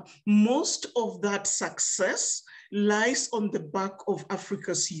most of that success lies on the back of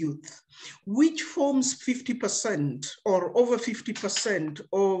Africa's youth, which forms 50% or over 50%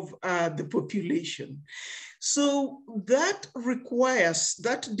 of the population. So that requires,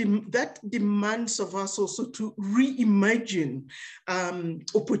 that demands of us also to reimagine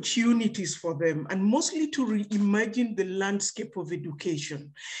opportunities for them, and mostly to reimagine the landscape of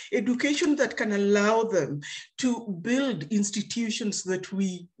education. Education that can allow them to build institutions that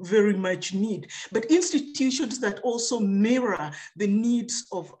we very much need, but institutions that also mirror the needs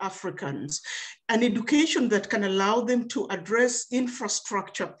of Africans. An education that can allow them to address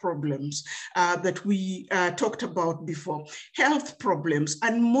infrastructure problems that we talked about before, health problems,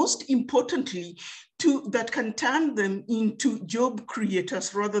 and most importantly, that can turn them into job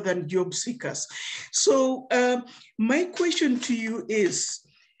creators rather than job seekers. So my question to you is,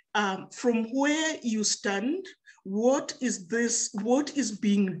 from where you stand, what is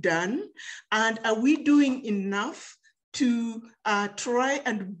being done, and are we doing enough to try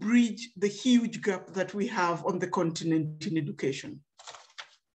and bridge the huge gap that we have on the continent in education?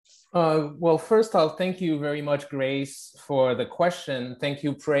 Well, first I'll thank you very much, Grace, for the question. Thank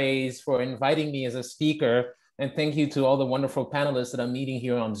you, Praise, for inviting me as a speaker. And thank you to all the wonderful panelists that I'm meeting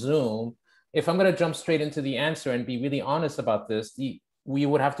here on Zoom. If I'm gonna jump straight into the answer and be really honest about this, we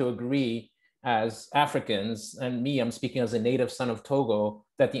would have to agree as Africans, and me, I'm speaking as a native son of Togo,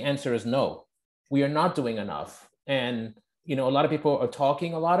 that the answer is no. We are not doing enough. And a lot of people are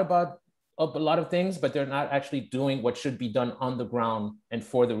talking a lot about a lot of things, but they're not actually doing what should be done on the ground and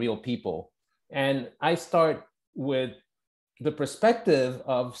for the real people. And I start with the perspective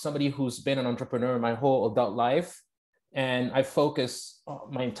of somebody who's been an entrepreneur my whole adult life. And I focus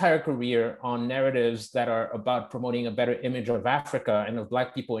my entire career on narratives that are about promoting a better image of Africa and of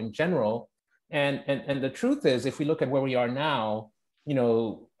Black people in general. And the truth is, if we look at where we are now,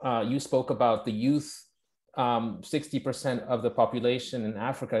 you spoke about the youth. 60% of the population in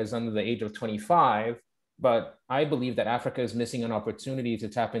Africa is under the age of 25, but I believe that Africa is missing an opportunity to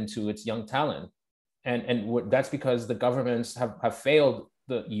tap into its young talent. And that's because the governments have failed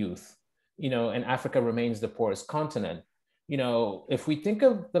the youth, and Africa remains the poorest continent. If we think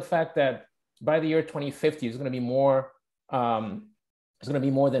of the fact that by the year 2050, it's going to be more than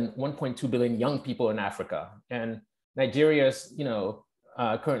 1.2 billion young people in Africa. And Nigeria's,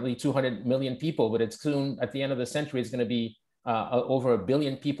 currently 200 million people, but it's soon, at the end of the century, it's going to be over 1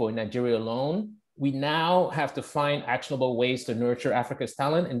 billion people in Nigeria alone. We now have to find actionable ways to nurture Africa's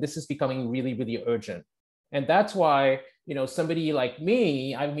talent. And this is becoming really, really urgent. And that's why, somebody like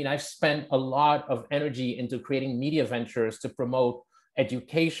me, I've spent a lot of energy into creating media ventures to promote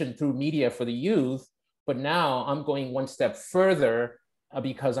education through media for the youth. But now I'm going one step further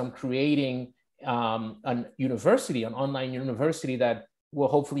because I'm creating an university, an online university that will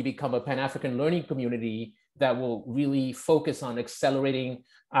hopefully become a Pan-African learning community that will really focus on accelerating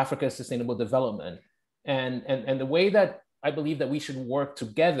Africa's sustainable development. And the way that I believe that we should work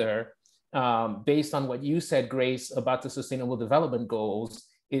together, based on what you said, Grace, about the Sustainable Development Goals,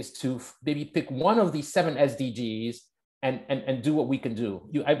 is to maybe pick one of these 7 SDGs and do what we can do.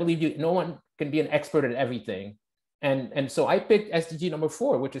 I believe no one can be an expert at everything. And so I picked SDG number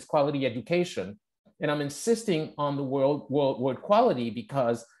 4, which is quality education. And I'm insisting on the word quality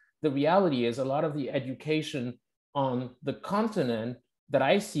because the reality is a lot of the education on the continent that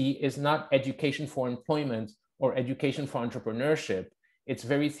I see is not education for employment or education for entrepreneurship. It's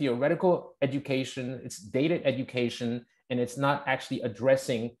very theoretical education, it's dated education, and it's not actually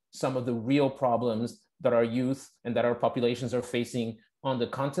addressing some of the real problems that our youth and that our populations are facing on the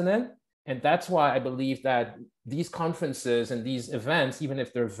continent. And that's why I believe that these conferences and these events, even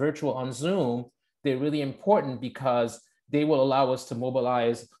if they're virtual on Zoom, they're really important because they will allow us to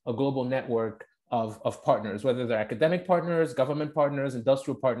mobilize a global network of partners, whether they're academic partners, government partners,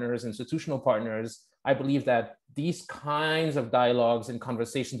 industrial partners, institutional partners. I believe that these kinds of dialogues and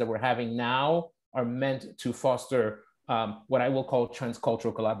conversations that we're having now are meant to foster what I will call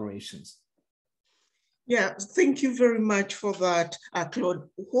transcultural collaborations. Yeah, thank you very much for that, Claude.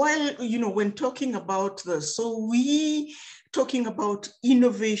 While, when talking about this, so we talking about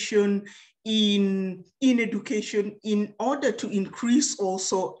innovation in education in order to increase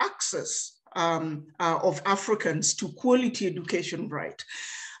also access of Africans to quality education, right?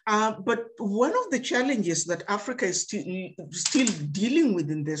 But one of the challenges that Africa is still dealing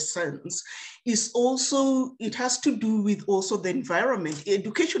with in this sense is also, it has to do with also the environment.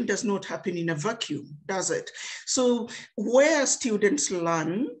 Education does not happen in a vacuum, does it? So where students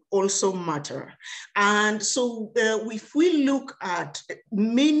learn also matter. And so if we look at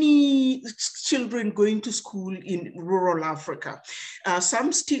many children going to school in rural Africa,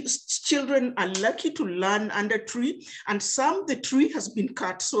 some children are lucky to learn under tree, and some the tree has been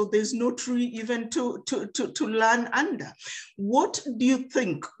cut, so there's no tree even to learn under. What do you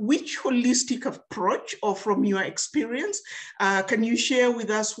think? Which holistic approach, or from your experience, can you share with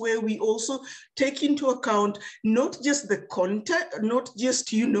us where we also take into account not just the content, not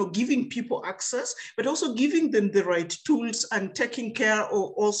just giving people access, but also giving them the right tools and taking care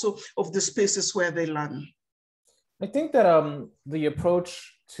also of the spaces where they learn? I think that the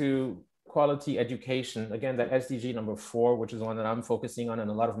approach to quality education, again, that SDG number 4, which is the one that I'm focusing on and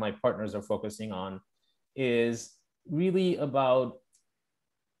a lot of my partners are focusing on, is really about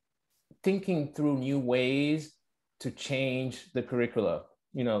thinking through new ways to change the curricula.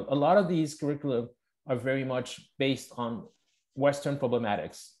 A lot of these curricula are very much based on Western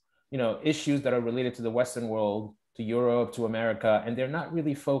problematics, issues that are related to the Western world, to Europe, to America, and they're not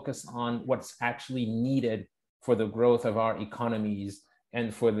really focused on what's actually needed for the growth of our economies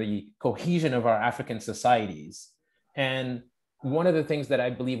and for the cohesion of our African societies. And one of the things that I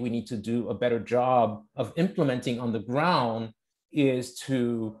believe we need to do a better job of implementing on the ground is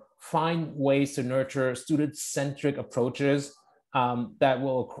to find ways to nurture student-centric approaches that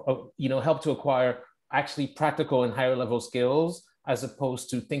will help to acquire actually practical and higher level skills, as opposed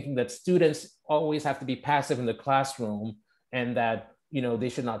to thinking that students always have to be passive in the classroom and that they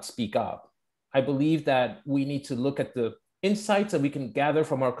should not speak up. I believe that we need to look at the insights that we can gather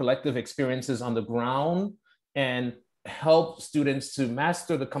from our collective experiences on the ground and help students to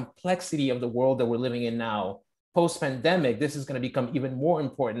master the complexity of the world that we're living in now. Post-pandemic, this is going to become even more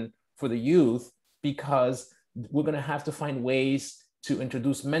important for the youth because we're going to have to find ways to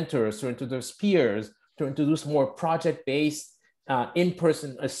introduce mentors, to introduce peers, to introduce more project-based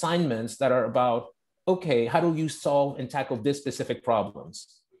in-person assignments that are about, okay, how do you solve and tackle this specific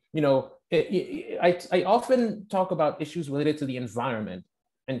problems? I often talk about issues related to the environment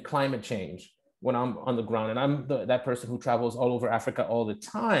and climate change when I'm on the ground, and I'm that person who travels all over Africa all the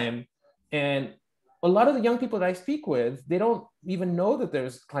time. And a lot of the young people that I speak with, they don't even know that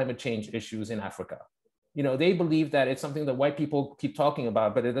there's climate change issues in Africa. You know, they believe that it's something that white people keep talking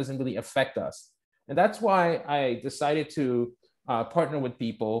about, but it doesn't really affect us. And that's why I decided to partner with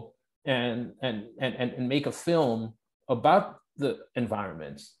people and make a film about the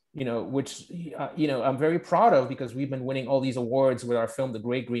environment, you know, which, you know, I'm very proud of, because we've been winning all these awards with our film, The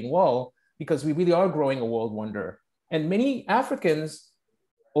Great Green Wall, because we really are growing a world wonder. And many Africans,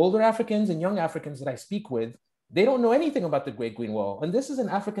 older Africans and young Africans that I speak with, they don't know anything about the Great Green Wall. And this is an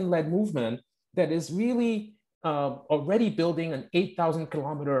African-led movement that is really already building an 8,000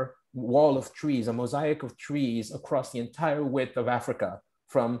 kilometer wall of trees, a mosaic of trees across the entire width of Africa,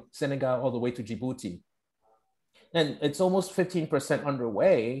 from Senegal all the way to Djibouti. And it's almost 15%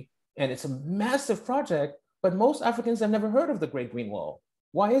 underway, and it's a massive project, but most Africans have never heard of the Great Green Wall.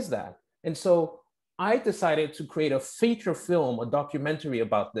 Why is that? And so I decided to create a feature film, a documentary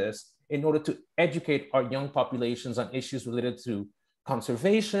about this, in order to educate our young populations on issues related to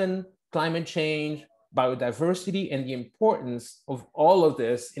conservation, climate change, biodiversity, and the importance of all of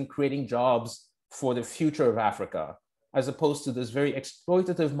this in creating jobs for the future of Africa, as opposed to this very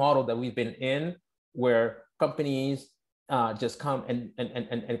exploitative model that we've been in, where companies just come and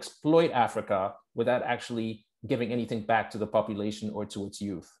exploit Africa without actually giving anything back to the population or to its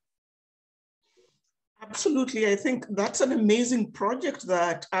youth. Absolutely. I think that's an amazing project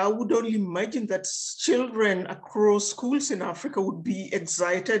that I would only imagine that children across schools in Africa would be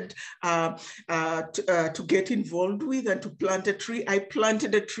excited to get involved with and to plant a tree. I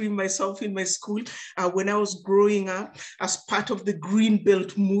planted a tree myself in my school when I was growing up as part of the Green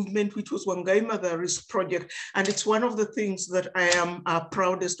Belt movement, which was Wangai Maathari's project. And it's one of the things that I am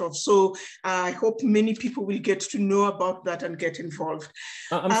proudest of. So I hope many people will get to know about that and get involved.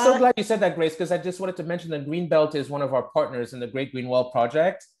 I'm so glad you said that, Grace, because I just wanted to mention that Green Belt is one of our partners in the Great Green Wall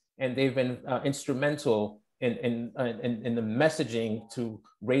project, and they've been instrumental in the messaging to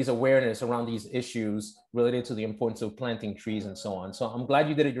raise awareness around these issues related to the importance of planting trees and so on. So I'm glad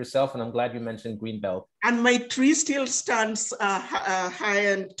you did it yourself, and I'm glad you mentioned Green Belt. And my tree still stands high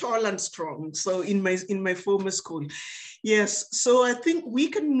and tall and strong. So in my former school. Yes, so I think we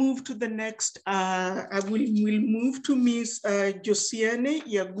can move to the next. We'll move to Ms. Josiane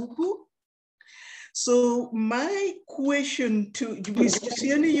Yagubu. So my question to Ms.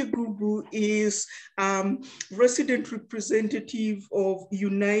 Josiane Yagubu is resident representative of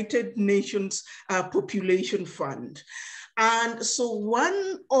United Nations Population Fund. And so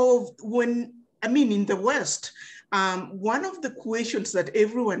in the West, one of the questions that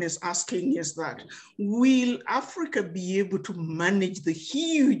everyone is asking is that, will Africa be able to manage the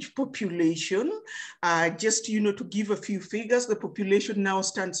huge population? Just, to give a few figures, the population now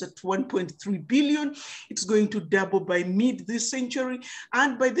stands at 1.3 billion. It's going to double by mid this century.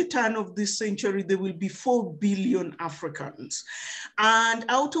 And by the turn of this century, there will be 4 billion Africans. And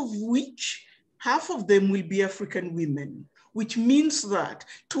out of which, half of them will be African women, which means that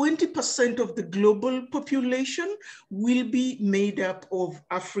 20% of the global population will be made up of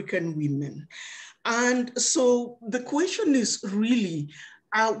African women. And so the question is really,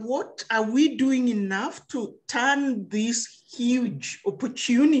 what are we doing enough to turn this huge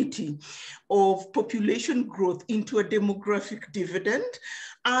opportunity of population growth into a demographic dividend?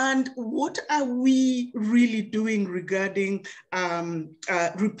 And what are we really doing regarding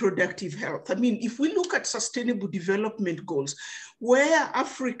reproductive health? I mean, if we look at Sustainable Development Goals, where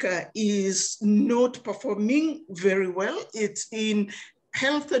Africa is not performing very well, it's in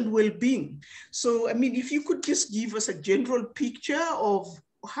health and well-being. So, I mean, if you could just give us a general picture of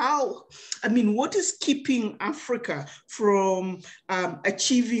what is keeping Africa from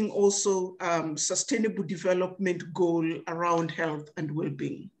achieving also sustainable development goal around health and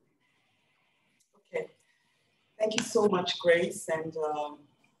well-being? Okay, thank you so much, Grace, and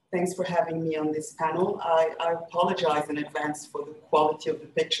thanks for having me on this panel. I apologize in advance for the quality of the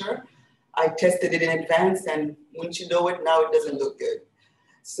picture. I tested it in advance, and once you know it, now it doesn't look good.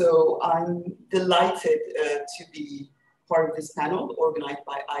 So I'm delighted to be part of this panel organized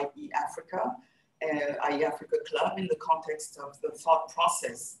by IE Africa, IE Africa Club, in the context of the thought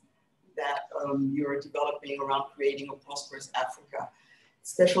process that you're developing around creating a prosperous Africa.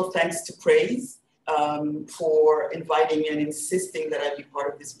 Special thanks to Praise for inviting me and insisting that I be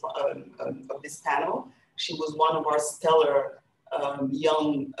part of this panel. She was one of our stellar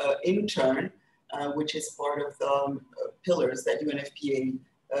young intern, which is part of the pillars that UNFPA,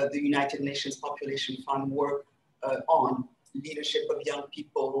 the United Nations Population Fund, work on leadership of young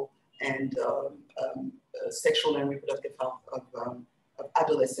people and sexual and reproductive health of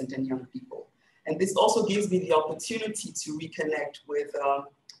adolescent and young people. And this also gives me the opportunity to reconnect with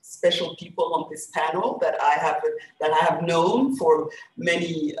special people on this panel that I have known for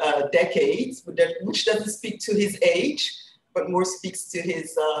many decades, which doesn't speak to his age, but more speaks to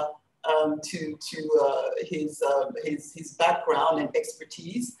his his background and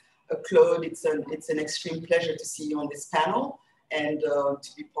expertise. Claude, it's an extreme pleasure to see you on this panel and to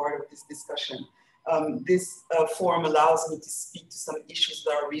be part of this discussion. This forum allows me to speak to some issues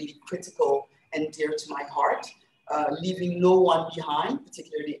that are really critical and dear to my heart, leaving no one behind,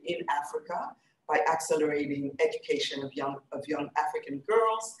 particularly in Africa, by accelerating education of young African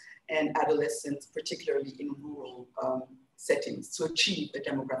girls and adolescents, particularly in rural settings, to achieve a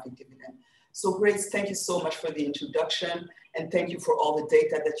demographic dividend. So Grace, thank you so much for the introduction, and thank you for all the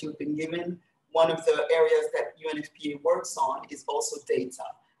data that you've been given. One of the areas that UNFPA works on is also data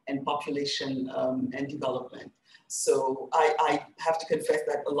and population and development. So I have to confess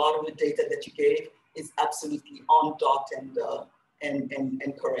that a lot of the data that you gave is absolutely on dot and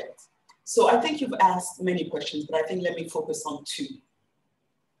correct. So I think you've asked many questions, but I think let me focus on two.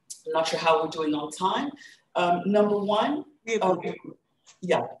 I'm not sure how we're doing on time. Number one,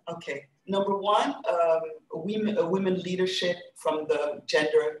 Number one, women leadership from the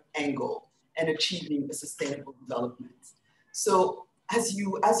gender angle and achieving a sustainable development. So as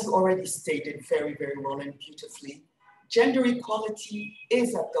you already stated very, very well and beautifully, gender equality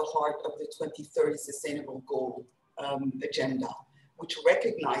is at the heart of the 2030 Sustainable Goal agenda, which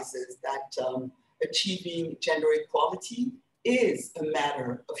recognizes that achieving gender equality is a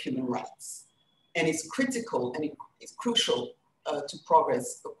matter of human rights, and it's critical and it's crucial to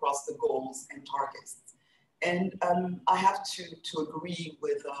progress across the goals and targets. And I have to agree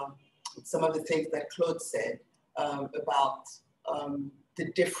with some of the things that Claude said about the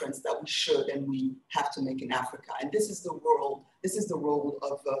difference that we should and we have to make in Africa. And this is the role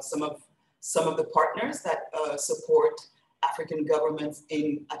of some of the partners that support African governments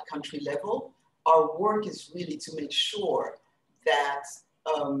at country level. Our work is really to make sure that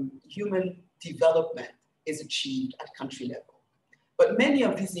human development is achieved at country level. But many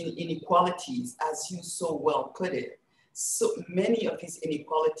of these inequalities, as you so well put it, so many of these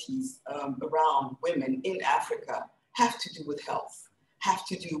inequalities around women in Africa have to do with health, have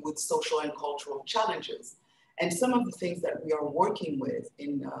to do with social and cultural challenges. And some of the things that we are working with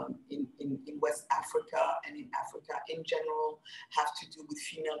in West Africa and in Africa in general have to do with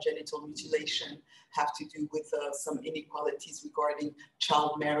female genital mutilation, have to do with some inequalities regarding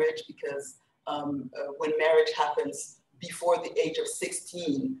child marriage, because when marriage happens before the age of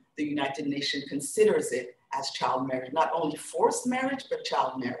 16, the United Nations considers it as child marriage, not only forced marriage, but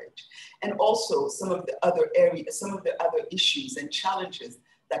child marriage. And also some of the other areas, some of the other issues and challenges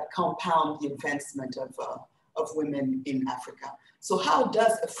that compound the advancement of women in Africa. So how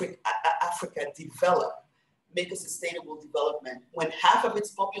does Africa develop, make a sustainable development when half of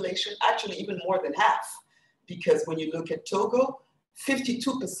its population, actually even more than half, because when you look at Togo,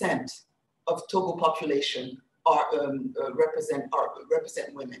 52% of Togo population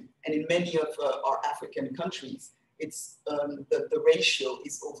represent women, and in many of our African countries, it's the ratio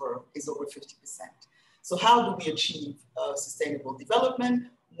is over 50%. So how do we achieve sustainable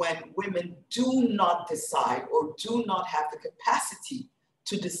development when women do not decide or do not have the capacity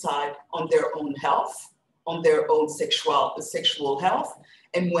to decide on their own health, on their own sexual health,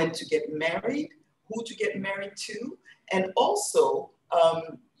 and when to get married, who to get married to, and also,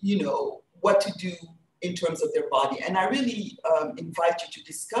 what to do in terms of their body. And I really invite you to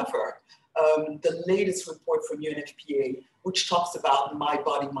discover the latest report from UNFPA, which talks about My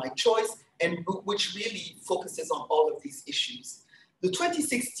Body, My Choice, and which really focuses on all of these issues. The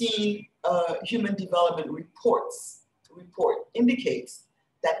 2016 Human Development Report indicates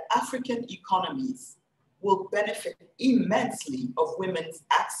that African economies will benefit immensely of women's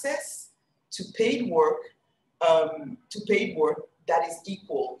access to paid work that is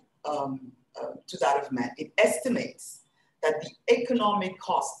equal to that of men. It estimates that the economic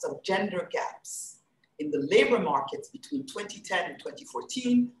costs of gender gaps in the labor markets between 2010 and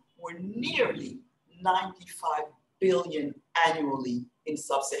 2014 were nearly 95 billion annually in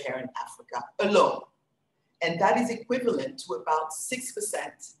sub-Saharan Africa alone. And that is equivalent to about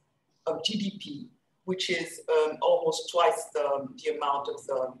 6% of GDP, which is almost twice the amount of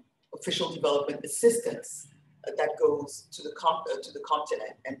the official development assistance that goes to the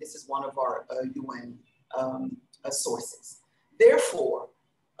continent, and this is one of our UN sources. Therefore,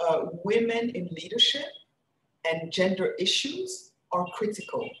 women in leadership and gender issues are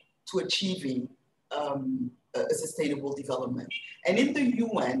critical to achieving a sustainable development. And in the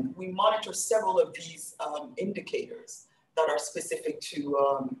UN, we monitor several of these indicators that are specific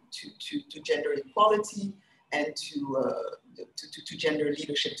to gender equality and to gender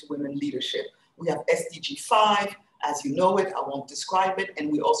leadership, to women leadership. We have SDG 5, as you know it, I won't describe it,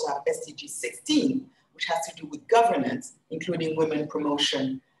 and we also have SDG 16, which has to do with governance, including women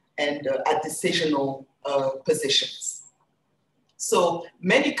promotion and at decisional positions. So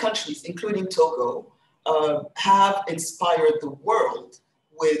many countries, including Togo, have inspired the world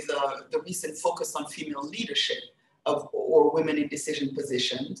with the recent focus on female leadership or women in decision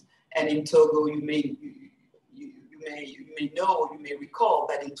positions. And in Togo, you may know, or you may recall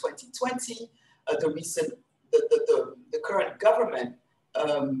that in 2020, the current government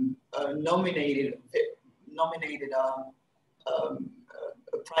nominated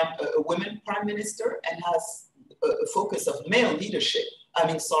a women prime minister and has a focus of male leadership.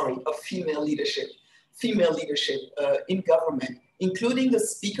 Of female leadership in government, including the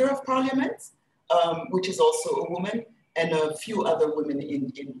Speaker of Parliament, which is also a woman, and a few other women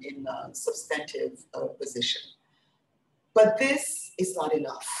in substantive position. But this is not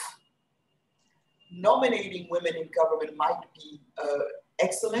enough. Nominating women in government might be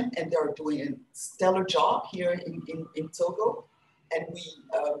excellent, and they're doing a stellar job here in Togo, and we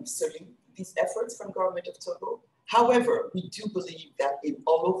salute these efforts from government of Togo. However, we do believe that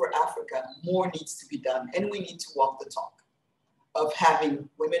all over Africa, more needs to be done, and we need to walk the talk of having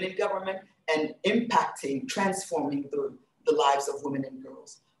women in government and impacting, transforming the lives of women and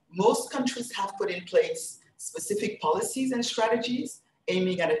girls. Most countries have put in place specific policies and strategies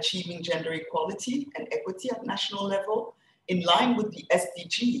aiming at achieving gender equality and equity at national level in line with the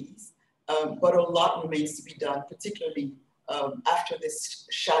SDGs, but a lot remains to be done, particularly after this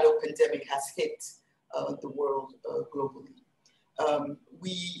shadow pandemic has hit the world globally.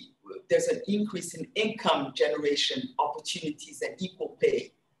 There's an increase in income generation opportunities and equal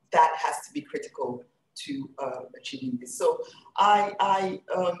pay. That has to be critical to achieving this. So I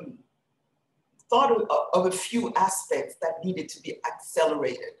thought of a few aspects that needed to be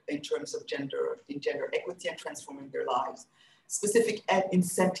accelerated in terms of gender equity and transforming their lives. Specific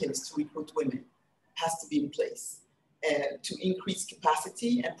incentives to recruit women has to be in place to increase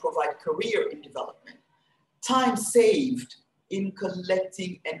capacity and provide career in development. Time saved in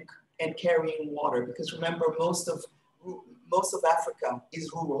collecting and carrying water, because remember, most of Africa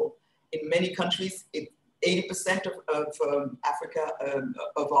is rural. In many countries, 80% of Africa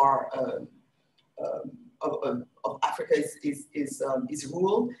of Africa is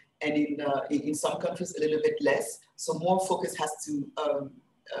rural, and in some countries a little bit less. So more focus has to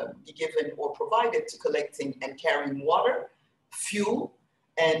be given or provided to collecting and carrying water, fuel,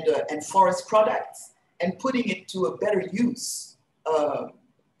 and forest products, and putting it to a better use.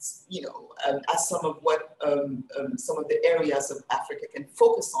 As some of what some of the areas of Africa can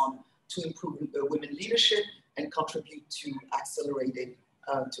focus on to improve women leadership and contribute to accelerated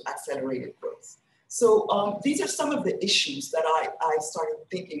growth. So these are some of the issues that I started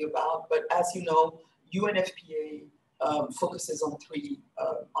thinking about. But as you know, UNFPA focuses on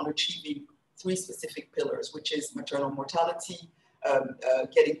achieving three specific pillars, which is maternal mortality,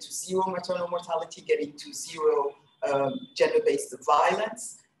 getting to zero maternal mortality, getting to zero gender-based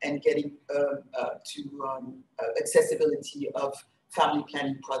violence, and getting to accessibility of family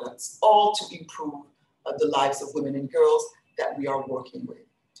planning products, all to improve the lives of women and girls that we are working with.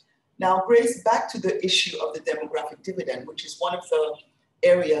 Now, Grace, back to the issue of the demographic dividend, which is one of the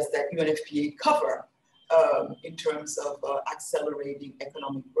areas that UNFPA cover in terms of accelerating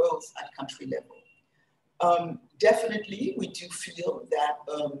economic growth at country level. Definitely, we do feel that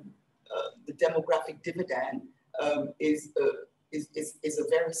the demographic dividend is a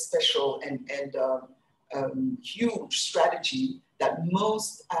very special and huge strategy that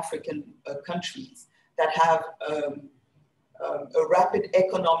most African countries that have a rapid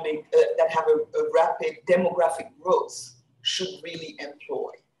rapid demographic growth should really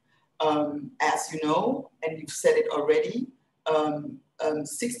employ. As you know, and you've said it already,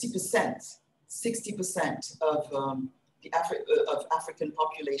 60% of African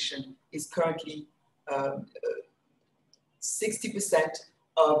population is currently 60%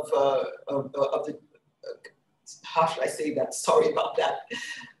 of the, how should I say that? Sorry about that.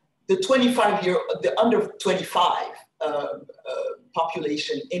 The under 25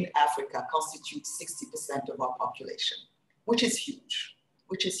 population in Africa constitutes 60% of our population, which is huge,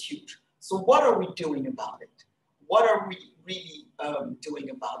 So what are we doing about it? What are we really doing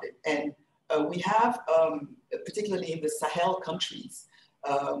about it? And we have, particularly in the Sahel countries,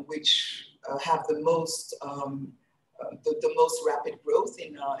 which have the most rapid growth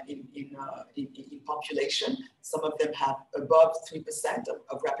in population. Some of them have above 3%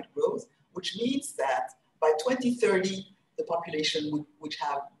 of rapid growth, which means that by 2030, the population would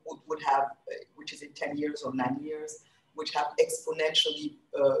which is in 10 years or 9 years, which have exponentially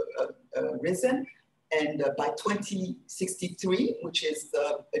risen. And by 2063, which is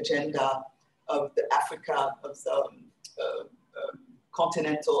the agenda of the Africa, of the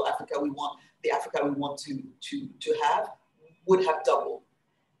continental Africa we want, the Africa we want to have, would have doubled.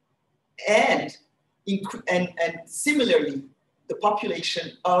 And similarly, the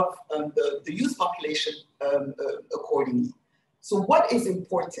population of the youth population accordingly. So what is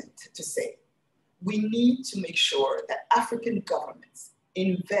important to say? We need to make sure that African governments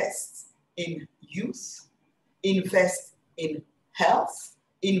invest in youth, invest in health,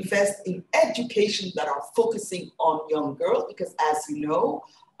 invest in education that are focusing on young girls, because as you know,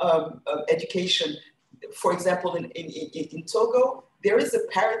 education, for example, in Togo, there is a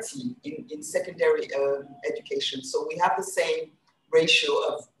parity in secondary education. So we have the same ratio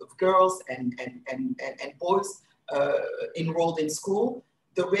of girls and boys enrolled in school.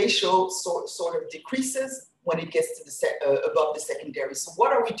 The ratio sort of decreases when it gets to above the secondary. So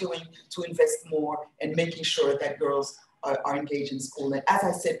what are we doing to invest more and making sure that girls are engaged in school? And as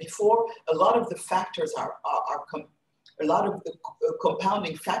I said before, a lot of the factors a lot of the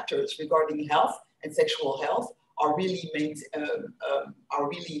compounding factors regarding health and sexual health are really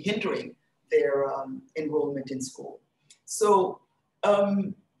hindering their enrollment in school. So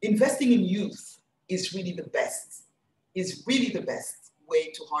investing in youth is really the best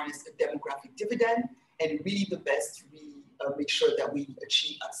way to harness a demographic dividend, and really the best to really make sure that we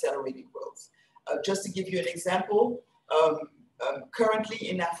achieve accelerated growth. Just to give you an example, currently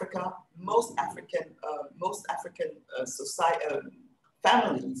in Africa, most African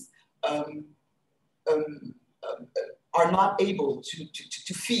families are not able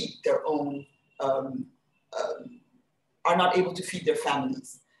to feed their own, are not able to feed their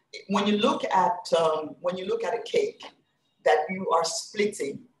families. When you look at a cake that you are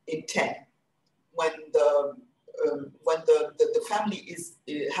splitting in 10, when the family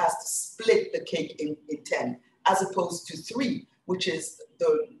has to split the cake in 10, as opposed to 3, which is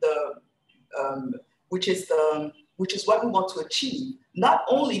what we want to achieve. Not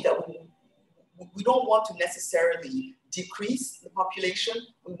only that we don't want to necessarily decrease the population,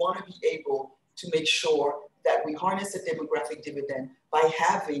 we want to be able to make sure that we harness the demographic dividend by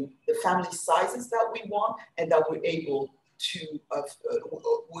having the family sizes that we want, and that we're able to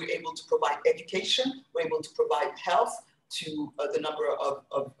provide education, we're able to provide health to the number of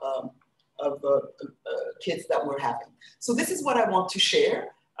kids that we're having. So this is what I want to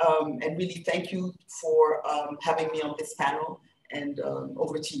share, and really thank you for having me on this panel, and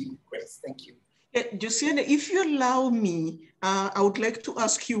over to you, Grace. Thank you. Josiane, if you allow me, I would like to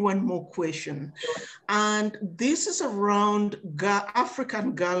ask you one more question. Sure. And this is around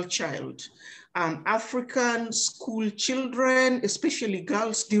African girl child, African school children, especially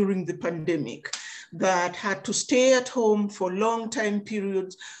girls during the pandemic that had to stay at home for long time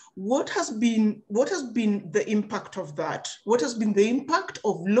periods. What has been the impact of that? What has been the impact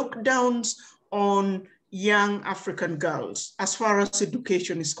of lockdowns on young African girls as far as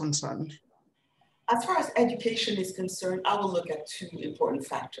education is concerned? As far as education is concerned, I will look at 2 important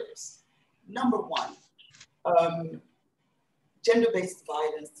factors. Number 1, gender-based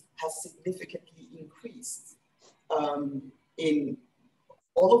violence has significantly increased in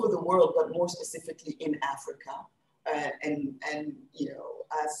all over the world, but more specifically in Africa, and you know,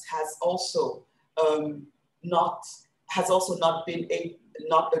 has also not been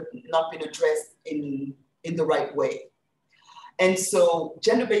addressed in the right way. And so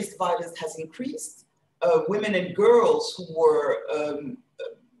gender-based violence has increased. Women and girls who were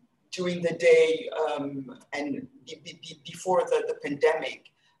during the day and before the pandemic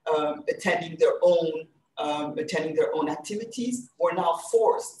attending their own activities were now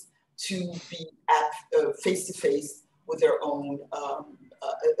forced to be at face-to-face with their own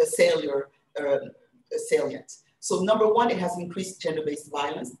assailant. So number 1, it has increased gender-based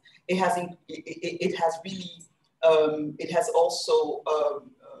violence. It has also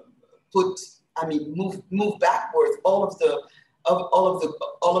moved backwards all of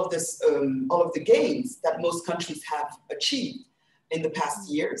the gains that most countries have achieved in the past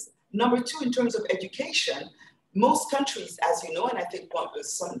years. Number 2, in terms of education, most countries, as you know, and I think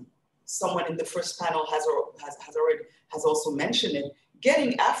someone in the first panel has also mentioned it,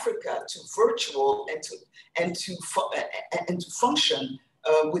 getting Africa to virtual and to function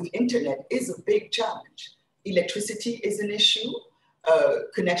with internet is a big challenge. Electricity is an issue.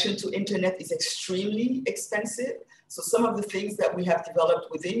 Connection to internet is extremely expensive. So some of the things that we have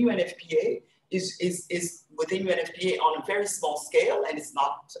developed within UNFPA is within UNFPA on a very small scale, and it's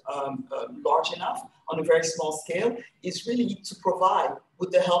not large enough on a very small scale, is really to provide,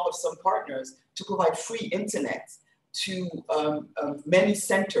 with the help of some partners, to provide free internet to many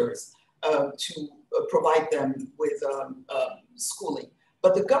centers to provide them with schooling.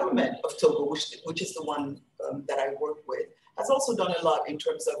 But the government of Togo, which is the one that I work with, has also done a lot in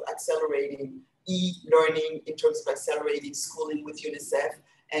terms of accelerating e-learning, in terms of accelerating schooling with UNICEF,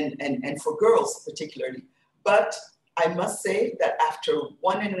 and for girls particularly. But I must say that after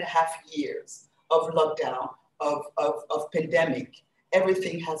 1.5 years of lockdown, of pandemic,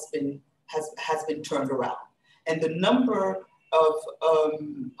 everything has been turned around. And the number of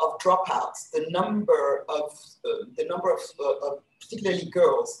dropouts, the number of particularly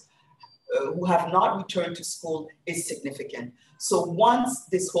girls who have not returned to school is significant. So once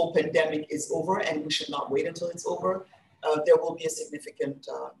this whole pandemic is over, and we should not wait until it's over, there will be a significant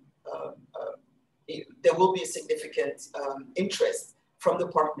interest from the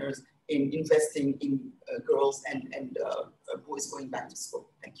partners in investing in girls and boys going back to school.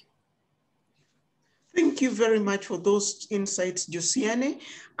 Thank you. Thank you very much for those insights, Josiane.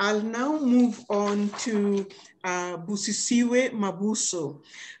 I'll now move on to Busisiwe Mabuso.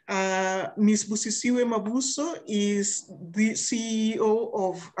 Ms. Busisiwe Mabuso is the CEO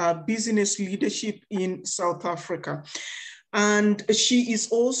of Business Leadership in South Africa. And she is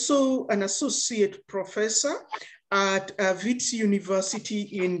also an associate professor at Wits University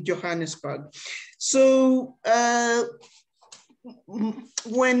in Johannesburg. So,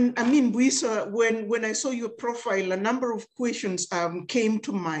 when I saw your profile, a number of questions came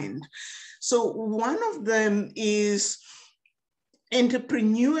to mind. So one of them is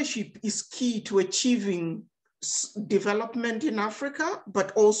entrepreneurship is key to achieving development in Africa,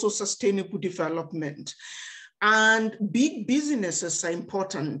 but also sustainable development. And big businesses are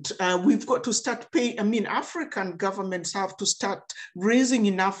important. We've got to start paying, African governments have to start raising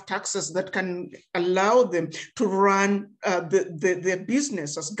enough taxes that can allow them to run their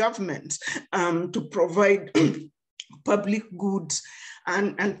business as governments, to provide public goods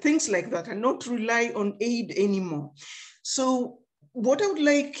and things like that, and not rely on aid anymore. So what I would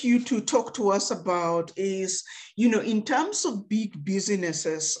like you to talk to us about is, in terms of big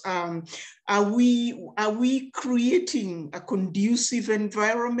businesses, are we creating a conducive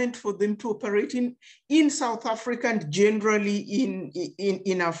environment for them to operate in South Africa and generally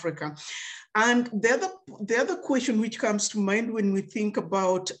in Africa? And the other question which comes to mind when we think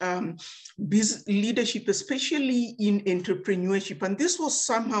about leadership, especially in entrepreneurship, and this was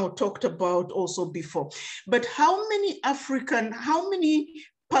somehow talked about also before, but how many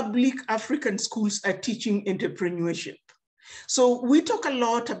public African schools are teaching entrepreneurship? So we talk a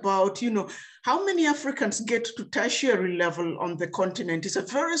lot about, how many Africans get to tertiary level on the continent. It's a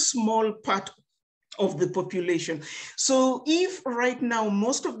very small part of the population. So if right now,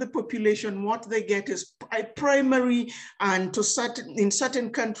 most of the population, what they get is primary and in certain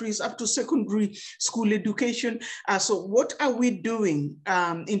countries up to secondary school education. So what are we doing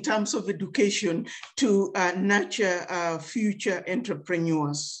in terms of education to nurture future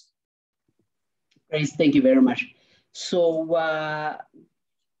entrepreneurs? Grace, thank you very much. So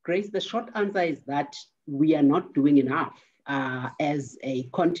Grace, the short answer is that we are not doing enough as a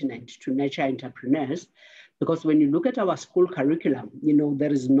continent to nurture entrepreneurs, because when you look at our school curriculum,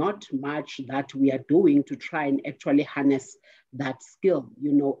 there is not much that we are doing to try and actually harness that skill,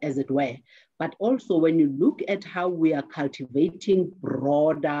 as it were. But also when you look at how we are cultivating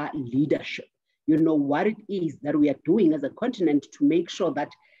broader leadership, what it is that we are doing as a continent to make sure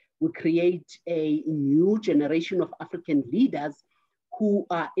that we create a new generation of African leaders who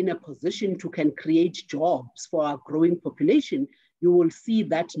are in a position to can create jobs for our growing population, you will see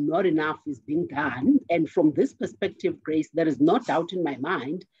that not enough is being done. And from this perspective, Grace, there is no doubt in my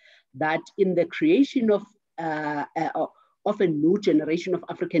mind that in the creation of a new generation of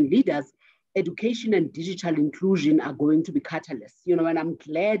African leaders, education and digital inclusion are going to be catalysts. And I'm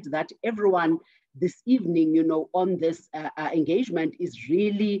glad that everyone this evening, on this engagement is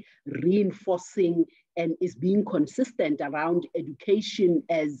really reinforcing and is being consistent around education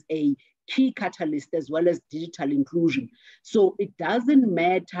as a key catalyst as well as digital inclusion. So it doesn't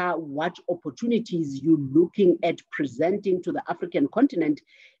matter what opportunities you're looking at presenting to the African continent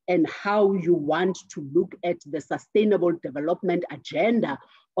and how you want to look at the sustainable development agenda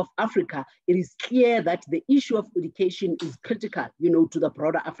of Africa, it is clear that the issue of education is critical, to the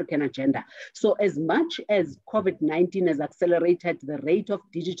broader African agenda. So as much as COVID-19 has accelerated the rate of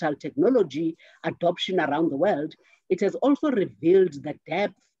digital technology adoption around the world, it has also revealed the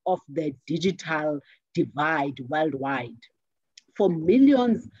depth of the digital divide worldwide. For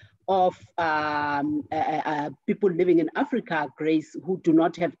millions of people living in Africa, Grace, who do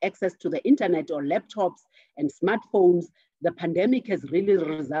not have access to the internet or laptops and smartphones, the pandemic has really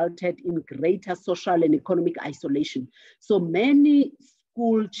resulted in greater social and economic isolation. So many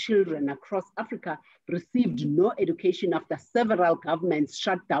school children across Africa received no education after several governments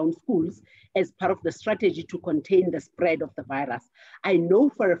shut down schools as part of the strategy to contain the spread of the virus. I know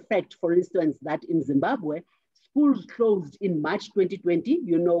for a fact, for instance, that in Zimbabwe, schools closed in March 2020,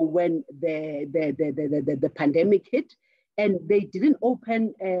 you know, when the pandemic hit, and they didn't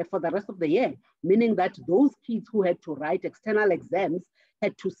open for the rest of the year, meaning that those kids who had to write external exams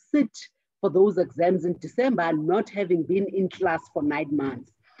had to sit for those exams in December, not having been in class for 9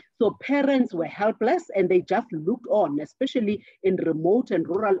 months. So parents were helpless and they just looked on, especially in remote and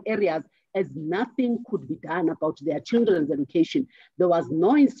rural areas, as nothing could be done about their children's education. There was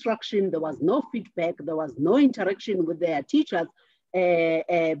no instruction, there was no feedback, there was no interaction with their teachers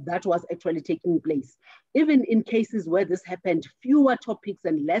that was actually taking place. Even in cases where this happened, fewer topics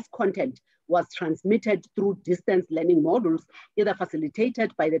and less content was transmitted through distance learning models, either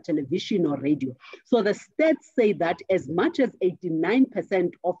facilitated by the television or radio. So the stats say that as much as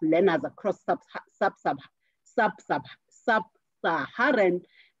 89% of learners across sub-Saharan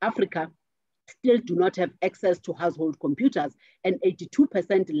Africa still do not have access to household computers, and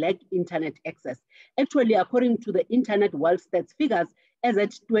 82% lack internet access. Actually, according to the Internet World Stats figures, as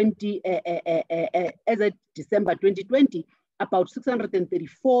at December 2020, about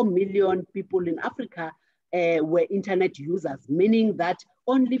 634 million people in Africa were internet users, meaning that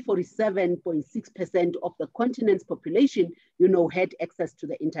only 47.6% of the continent's population, you know, had access to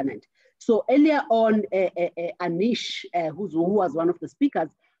the internet. So earlier on, Anish, who was one of the speakers,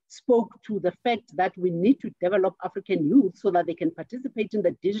 spoke to the fact that we need to develop African youth so that they can participate in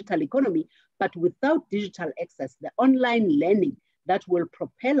the digital economy, but without digital access, the online learning that will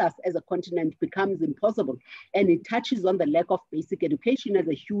propel us as a continent becomes impossible. And it touches on the lack of basic education as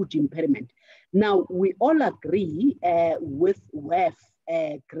a huge impediment. Now, we all agree with WEF,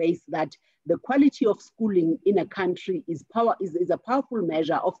 Grace, that the quality of schooling in a country is a powerful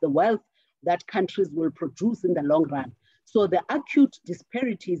measure of the wealth that countries will produce in the long run. So the acute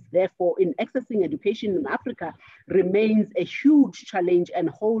disparities, therefore, in accessing education in Africa remains a huge challenge and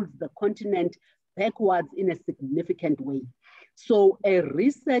holds the continent backwards in a significant way. So a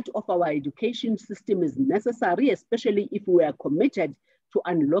reset of our education system is necessary, especially if we are committed to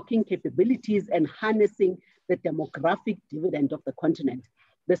unlocking capabilities and harnessing the demographic dividend of the continent.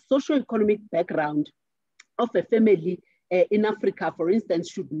 The socio-economic background of a family in Africa, for instance,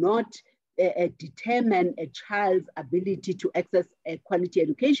 should not determine a child's ability to access a quality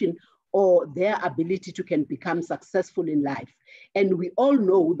education or their ability to become successful in life. And we all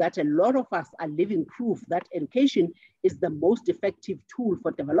know that a lot of us are living proof that education is the most effective tool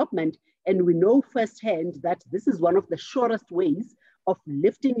for development. And we know firsthand that this is one of the surest ways of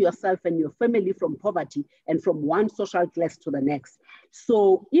lifting yourself and your family from poverty and from one social class to the next.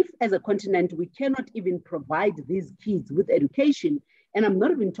 So if as a continent, we cannot even provide these kids with education, and I'm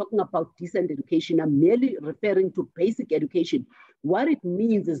not even talking about decent education, I'm merely referring to basic education. What it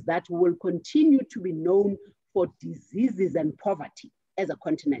means is that we will continue to be known for diseases and poverty as a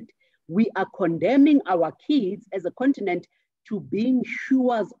continent. We are condemning our kids as a continent to being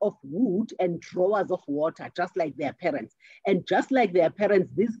hewers of wood and drawers of water, just like their parents. And just like their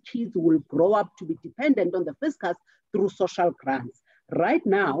parents, these kids will grow up to be dependent on the fiscus through social grants. Right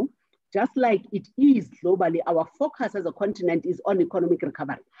now, just like it is globally, our focus as a continent is on economic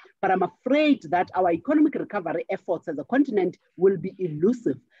recovery. But I'm afraid that our economic recovery efforts as a continent will be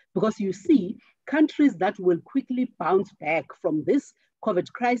elusive because you see, countries that will quickly bounce back from this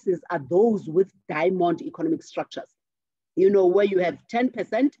COVID crisis are those with diamond economic structures. You know, where you have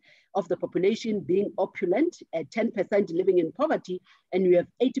 10% of the population being opulent, 10% living in poverty, and you have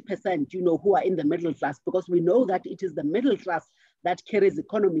 80%, you know, who are in the middle class, because we know that it is the middle class that carries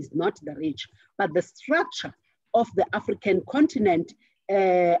economies, not the rich. But the structure of the African continent,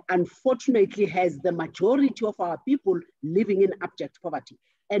 unfortunately, has the majority of our people living in abject poverty.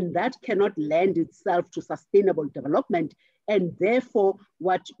 And that cannot lend itself to sustainable development. And therefore,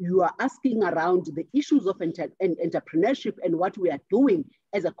 what you are asking around the issues of entrepreneurship and what we are doing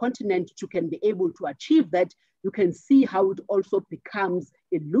as a continent to can be able to achieve that, you can see how it also becomes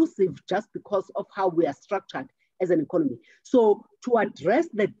elusive just because of how we are structured as an economy. So to address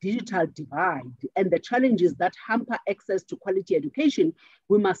the digital divide and the challenges that hamper access to quality education,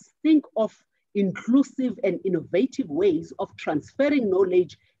 we must think of inclusive and innovative ways of transferring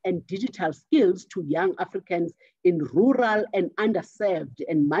knowledge and digital skills to young Africans in rural and underserved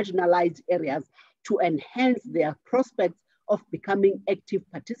and marginalized areas to enhance their prospects of becoming active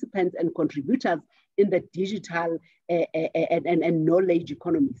participants and contributors in the digital and knowledge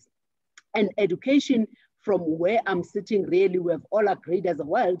economies. And education, from where I'm sitting, really, we have all agreed as a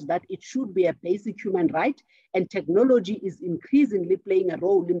world that it should be a basic human right, and technology is increasingly playing a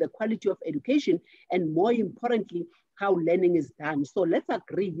role in the quality of education, and more importantly, how learning is done. So let's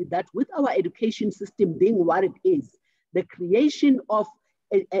agree that with our education system being what it is, the creation of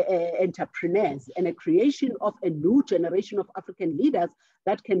entrepreneurs and a creation of a new generation of African leaders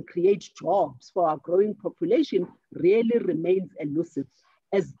that can create jobs for our growing population really remains elusive.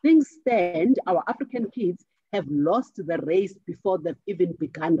 As things stand, our African kids have lost the race before they've even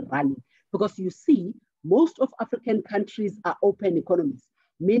begun running. Because you see, most of African countries are open economies,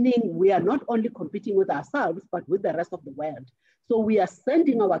 meaning we are not only competing with ourselves, but with the rest of the world. So we are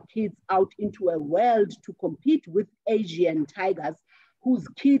sending our kids out into a world to compete with Asian tigers whose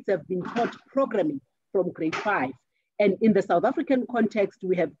kids have been taught programming from grade 5. And in the South African context,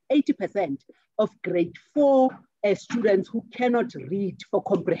 we have 80% of grade 4 students who cannot read for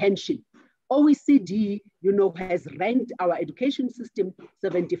comprehension. OECD, has ranked our education system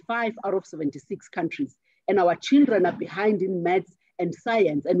 75 out of 76 countries. And our children are behind in maths and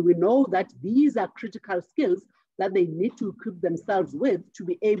science. And we know that these are critical skills that they need to equip themselves with to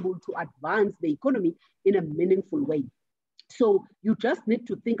be able to advance the economy in a meaningful way. So you just need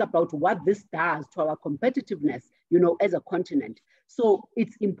to think about what this does to our competitiveness, as a continent. So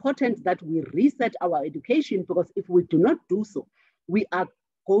it's important that we reset our education, because if we do not do so, we are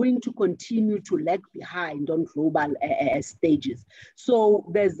going to continue to lag behind on global stages. So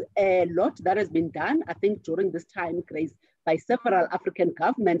there's a lot that has been done, I think, during this time, Grace, by several African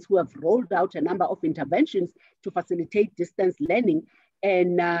governments who have rolled out a number of interventions to facilitate distance learning.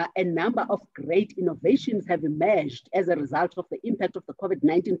 And a number of great innovations have emerged as a result of the impact of the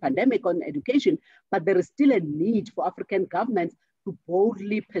COVID-19 pandemic on education, but there is still a need for African governments to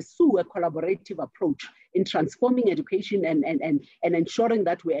boldly pursue a collaborative approach in transforming education and ensuring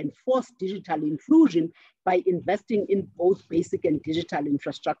that we enforce digital inclusion by investing in both basic and digital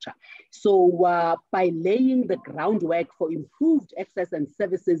infrastructure. So by laying the groundwork for improved access and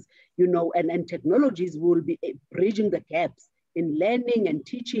services, and technologies, we will be bridging the gaps in learning and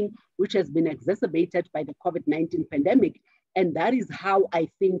teaching, which has been exacerbated by the COVID-19 pandemic. And that is how I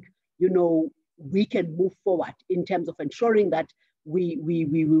think, we can move forward in terms of ensuring that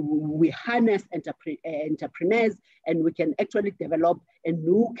we harness entrepreneurs, and we can actually develop a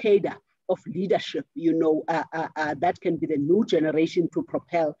new cadre of leadership, that can be the new generation to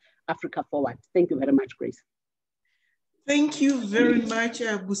propel Africa forward. Thank you very much, Grace. Thank you very much,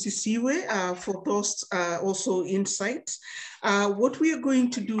 Busisiwe, for those also insights. What we are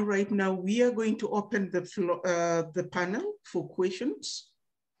going to do right now, we are going to open the panel for questions.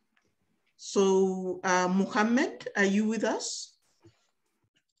 So, Mohammed, are you with us?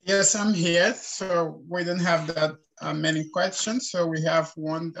 Yes, I'm here. So we don't have that many questions. So we have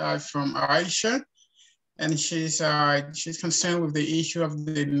one from Aisha, and she's concerned with the issue of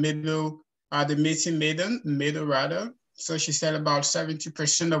the missing middle. So she said about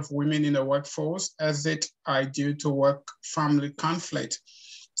 70% of women in the workforce exit due to work-family conflict.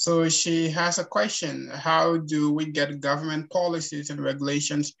 So she has a question: how do we get government policies and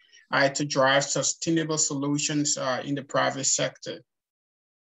regulations to drive sustainable solutions in the private sector?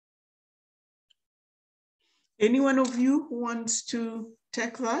 Any one of you who wants to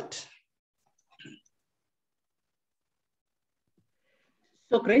take that?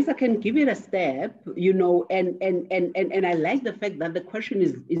 So Grace, I can give it a step, and I like the fact that the question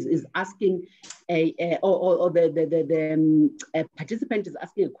is asking the participant is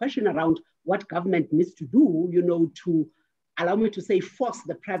asking a question around what government needs to do, to allow me to say, force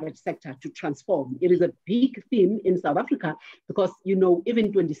the private sector to transform. It is a big theme in South Africa because,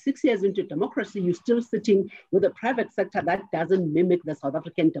 even 26 years into democracy, you're still sitting with a private sector that doesn't mimic the South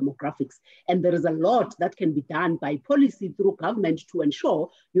African demographics. And there is a lot that can be done by policy through government to ensure,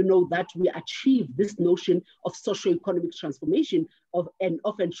 that we achieve this notion of socio-economic transformation of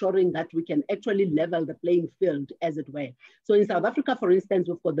ensuring that we can actually level the playing field, as it were. So in South Africa, for instance,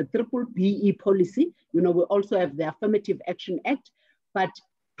 we've got the triple BE policy. We also have the Affirmative Action Act, but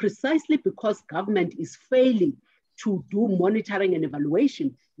precisely because government is failing to do monitoring and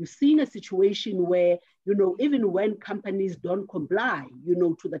evaluation, you're seeing a situation where, even when companies don't comply,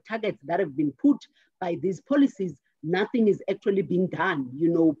 to the targets that have been put by these policies, nothing is actually being done,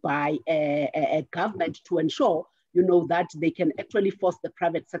 by a government to ensure that they can actually force the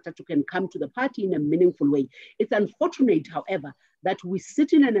private sector to come to the party in a meaningful way. It's unfortunate, however, that we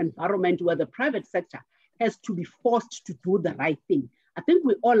sit in an environment where the private sector has to be forced to do the right thing. I think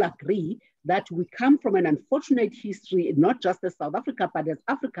we all agree that we come from an unfortunate history, not just as South Africa, but as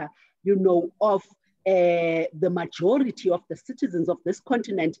Africa, you know, of the majority of the citizens of this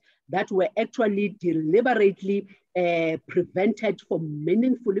continent that were actually deliberately prevented from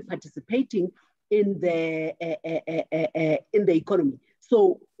meaningfully participating in the economy.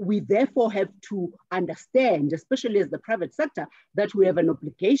 So we therefore have to understand, especially as the private sector, that we have an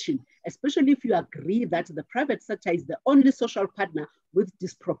obligation, especially if you agree that the private sector is the only social partner with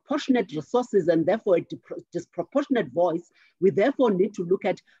disproportionate resources and therefore a disproportionate voice. We therefore need to look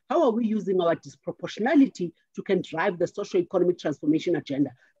at how are we using our disproportionality to can drive the socio-economic transformation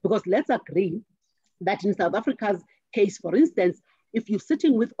agenda. Because let's agree that in South Africa's case, for instance, if you're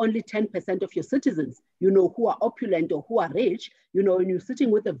sitting with only 10% of your citizens, you know, who are opulent or who are rich, you know, and you're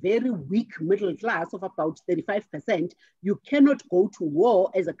sitting with a very weak middle class of about 35%, you cannot go to war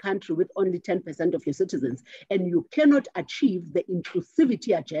as a country with only 10% of your citizens. And you cannot achieve the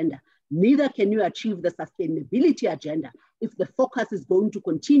inclusivity agenda. Neither can you achieve the sustainability agenda if the focus is going to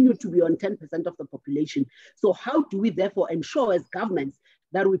continue to be on 10% of the population. So how do we therefore ensure as governments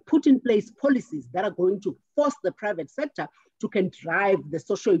that we put in place policies that are going to force the private sector to can drive the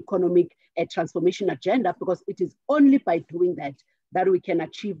socio-economic transformation agenda, because it is only by doing that that we can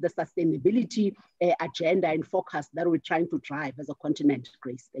achieve the sustainability agenda and focus that we're trying to drive as a continent.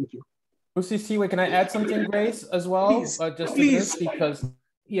 Grace, thank you. Busisiwe, can I add something, Grace, as well? Please, just please. To this, because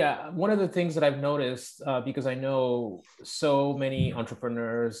yeah, one of the things that I've noticed, because I know so many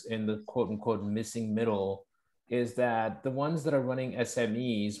entrepreneurs in the quote unquote missing middle, is that the ones that are running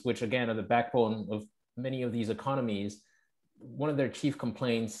SMEs, which again are the backbone of many of these economies, one of their chief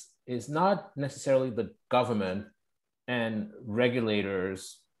complaints is not necessarily the government and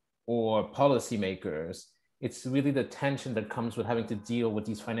regulators or policymakers. It's really the tension that comes with having to deal with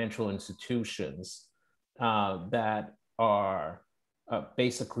these financial institutions that are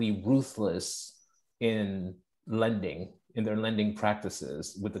basically ruthless in lending, in their lending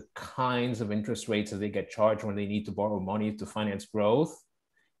practices, with the kinds of interest rates that they get charged when they need to borrow money to finance growth.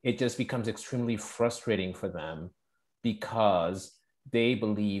 It just becomes extremely frustrating for them because they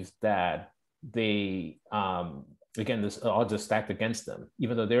believe that they, again, this odds are stacked against them,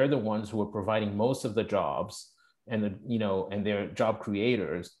 even though they're the ones who are providing most of the jobs and the, you know, and they're job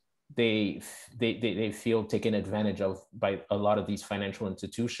creators. They feel taken advantage of by a lot of these financial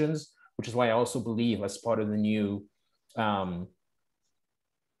institutions, which is why I also believe, as part of the new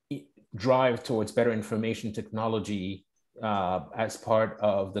drive towards better information technology, as part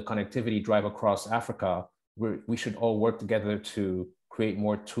of the connectivity drive across Africa, we should all work together to create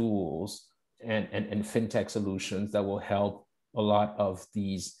more tools and fintech solutions that will help a lot of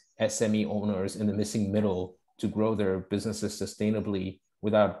these SME owners in the missing middle to grow their businesses sustainably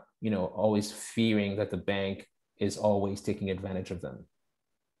without, you know, always fearing that the bank is always taking advantage of them.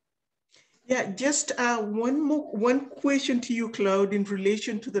 Yeah, just one question to you, Claude, in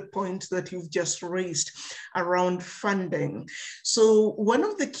relation to the points that you've just raised around funding. So one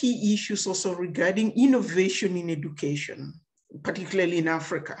of the key issues also regarding innovation in education, particularly in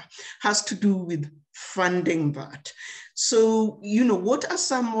Africa, has to do with funding that. So, you know, what are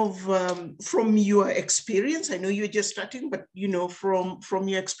some of, from your experience, I know you're just starting, but, you know, from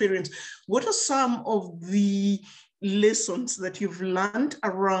your experience, what are some of the lessons that you've learned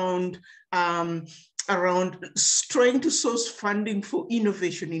around trying to source funding for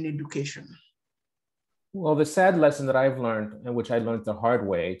innovation in education? Well, the sad lesson that I've learned, and which I learned the hard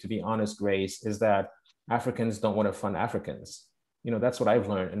way, to be honest, Grace, is that Africans don't want to fund Africans. You know, that's what I've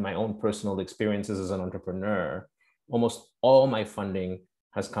learned in my own personal experiences as an entrepreneur. Almost all my funding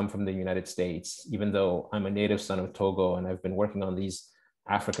has come from the United States, even though I'm a native son of Togo and I've been working on these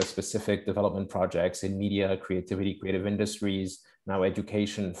Africa-specific development projects in media, creativity, creative industries, now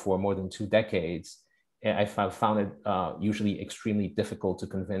education for more than 2 decades. And I found it usually extremely difficult to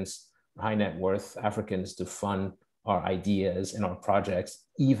convince high net worth Africans to fund our ideas and our projects,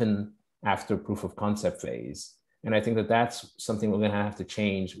 even after proof of concept phase. And I think that that's something we're going to have to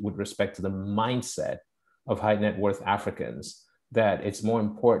change with respect to the mindset of high net worth Africans, that it's more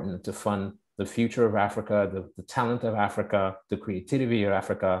important to fund the future of Africa, the talent of Africa, the creativity of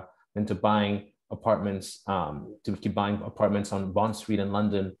Africa, than to buying apartments, to keep buying apartments on Bond Street in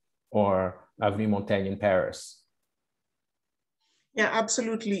London or Avenue Montaigne in Paris. Yeah,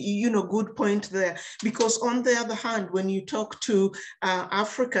 absolutely. You know, good point there. Because on the other hand, when you talk to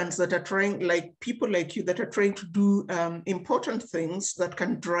Africans that are trying, like people like you that are trying to do important things that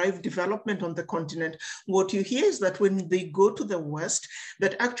can drive development on the continent, what you hear is that when they go to the West,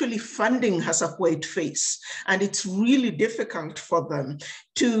 that actually funding has a white face, and it's really difficult for them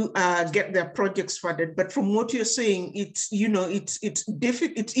to get their projects funded. But from what you're saying, it's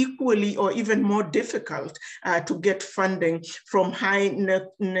it's equally or even more difficult to get funding from high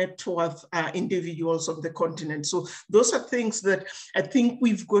net worth individuals on the continent. So those are things that I think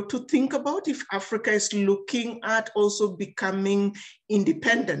we've got to think about if Africa is looking at also becoming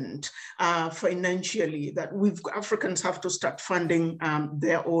independent financially, that Africans have to start funding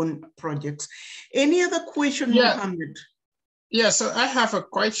their own projects. Any other question, Mohammed? Yeah, so I have a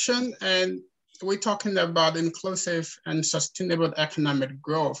question, and we're talking about inclusive and sustainable economic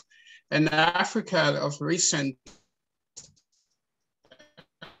growth. And Africa of recent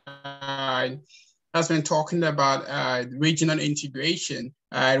has been talking about regional integration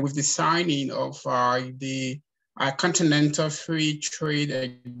with the signing of the Continental Free Trade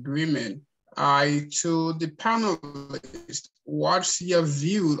Agreement. To the panelists, what's your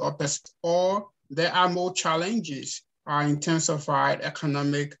view of this? Or there are more challenges in terms of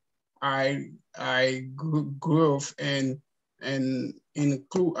economic growth and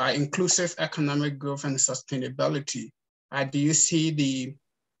inclusive economic growth and sustainability? Do you see the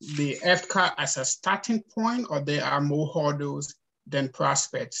EFCA as a starting point, or there are more hurdles than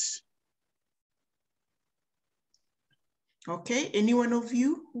prospects? Okay, any one of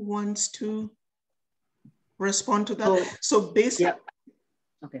you who wants to respond to that? So basically, yeah.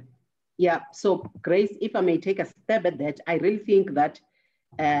 Okay. Yeah, so Grace, if I may take a stab at that, I really think that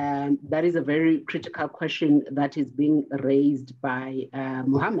that is a very critical question that is being raised by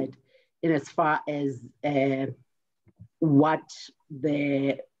Mohammed, in as far as what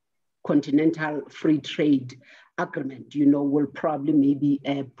the Continental Free Trade Agreement, will probably maybe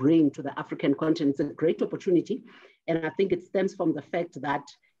bring to the African continent. It's a great opportunity. And I think it stems from the fact that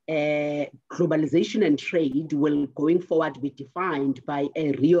globalization and trade will going forward be defined by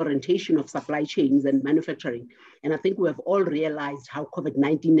a reorientation of supply chains and manufacturing. And I think we have all realized how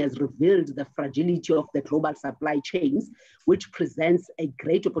COVID-19 has revealed the fragility of the global supply chains, which presents a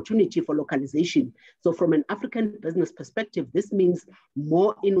great opportunity for localization. So from an African business perspective, this means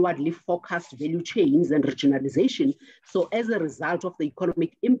more inwardly focused value chains and regionalization. So as a result of the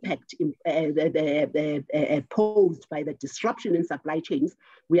economic impact posed by the disruption in supply chains,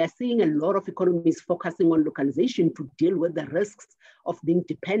 we are seeing a lot of economies focusing on localization to deal with the risks of being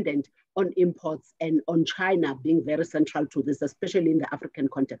dependent on imports and on China being very central to this, especially in the African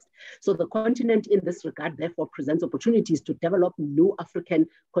context. So the continent in this regard, therefore, presents opportunities to develop new African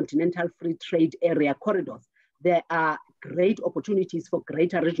continental free trade area corridors. There are great opportunities for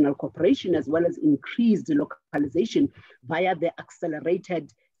greater regional cooperation as well as increased localization via the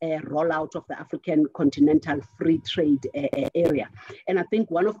accelerated rollout of the African continental free trade area. And I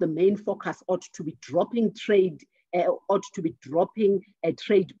think one of the main focus ought to be dropping trade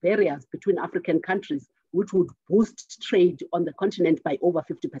barriers between African countries, which would boost trade on the continent by over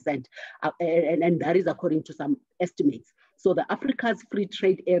 50%. And that is according to some estimates. So the Africa's free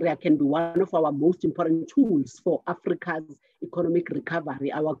trade area can be one of our most important tools for Africa's economic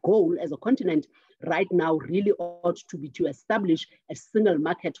recovery. Our goal as a continent right now really ought to be to establish a single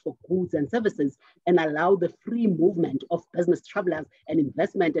market for goods and services and allow the free movement of business travelers and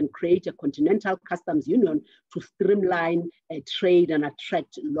investment, and create a continental customs union to streamline trade and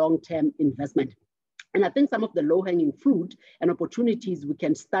attract long-term investment. And I think some of the low-hanging fruit and opportunities we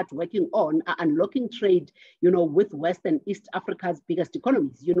can start working on are unlocking trade, with West and East Africa's biggest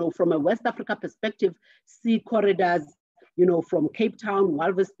economies. From a West Africa perspective, sea corridors, from Cape Town,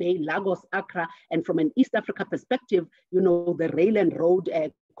 Walvis Bay, Lagos, Accra, and from an East Africa perspective, the rail and road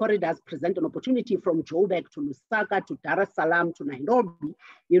corridors present an opportunity from Joburg to Lusaka to Dar es Salaam to Nairobi,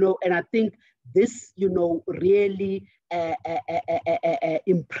 and I think this, really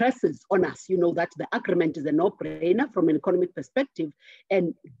impresses on us, that the agreement is a no-brainer from an economic perspective.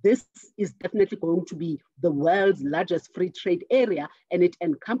 And this is definitely going to be the world's largest free trade area. And it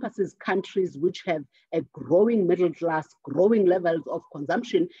encompasses countries which have a growing middle class, growing levels of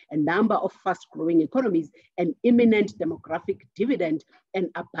consumption, a number of fast-growing economies, an imminent demographic dividend, and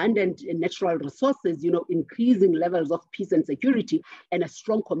abundant natural resources, increasing levels of peace and security, and a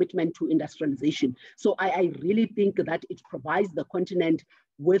strong commitment to industrialization. So I really think that it provides the continent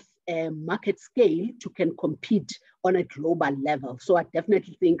with a market scale to can compete on a global level. So I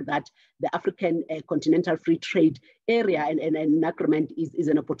definitely think that the African continental free trade area and an agreement is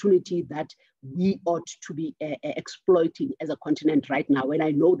an opportunity that we ought to be exploiting as a continent right now. And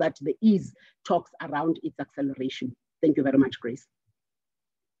I know that there is talks around its acceleration. Thank you very much, Grace.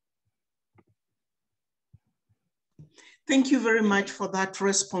 Thank you very much for that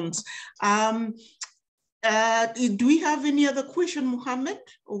response. Do we have any other question, Mohammed,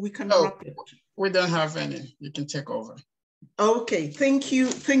 or we can wrap it? We don't have any. You can take over. Okay, thank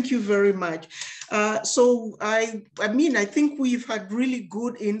you very much. So I think we've had really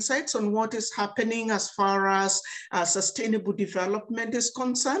good insights on what is happening as far as sustainable development is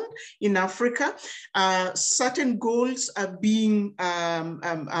concerned in Africa. Certain goals are being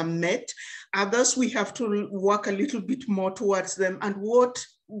met. Others, we have to work a little bit more towards them. And what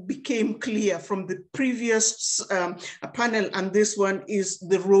became clear from the previous panel and this one is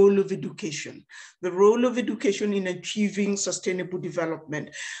the role of education. The role of education in achieving sustainable development,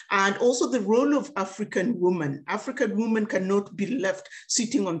 and also the role of African women. African women cannot be left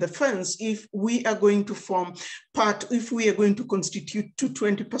sitting on the fence if we are going to form part, if we are going to constitute to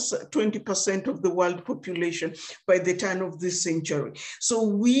 20% of the world population by the turn of this century. So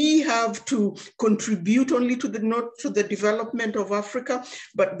we have to contribute only to not to the development of Africa,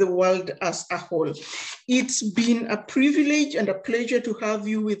 but the world as a whole. It's been a privilege and a pleasure to have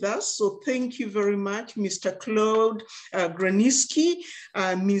you with us. So thank you very much, Mr. Claude Graniski,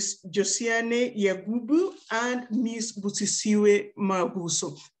 Ms. Josiane Yagubu, and Ms. Busisiwe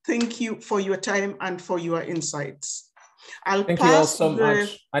Mabuso. Thank you for your time and for your insights. Thank you all so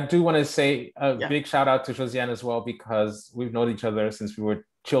much. I do want to say a big shout out to Josiane as well, because we've known each other since we were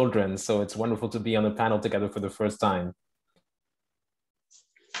children. So it's wonderful to be on the panel together for the first time.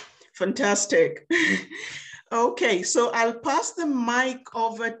 Fantastic. Okay, so I'll pass the mic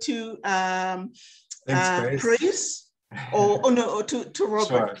over to Praise, to Robert.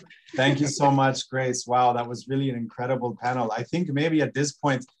 Sure. Thank you so much, Grace. Wow, that was really an incredible panel. I think maybe at this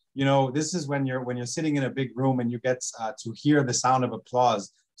point, you know, this is when you're sitting in a big room and you get to hear the sound of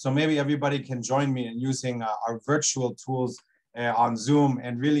applause. So maybe everybody can join me in using our virtual tools on Zoom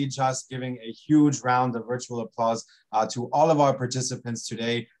and really just giving a huge round of virtual applause to all of our participants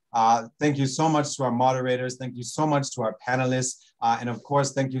today. Thank you so much to our moderators. Thank you so much to our panelists. And of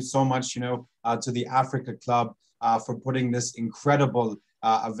course, thank you so much, to the Africa Club for putting this incredible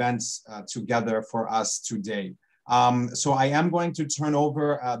event together for us today. So I am going to turn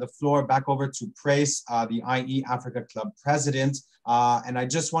over the floor back over to Praise, the IE Africa Club president. And I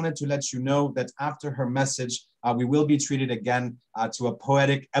just wanted to let you know that after her message, we will be treated again to a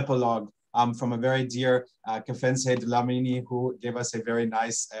poetic epilogue from a very dear Kefense Dlamini, who gave us a very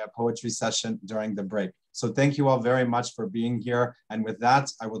nice poetry session during the break. So thank you all very much for being here. And with that,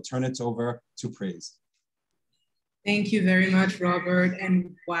 I will turn it over to Praise. Thank you very much, Robert.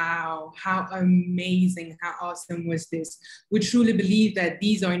 And wow, how amazing, how awesome was this? We truly believe that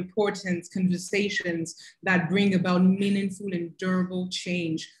these are important conversations that bring about meaningful and durable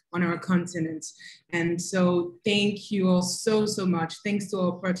change on our continent. And so thank you all so much. Thanks to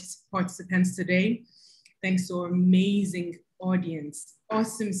our participants today. Thanks to our amazing audience,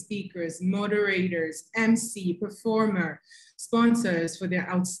 awesome speakers, moderators, MC, performer, sponsors for their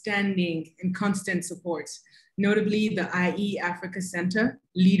outstanding and constant support. Notably the IE Africa Center,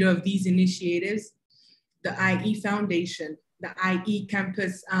 leader of these initiatives, the IE Foundation, the IE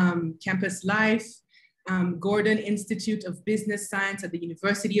Campus Life, Gordon Institute of Business Science at the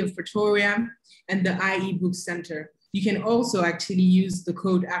University of Pretoria, and the IE Book Center. You can also actually use the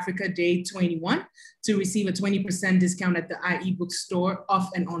code AfricaDay21 to receive a 20% discount at the IE bookstore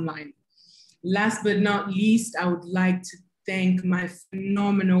off and online. Last but not least, I would like to thank my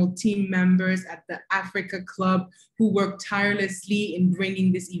phenomenal team members at the Africa Club who worked tirelessly in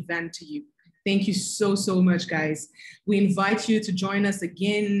bringing this event to you. Thank you so much, guys. We invite you to join us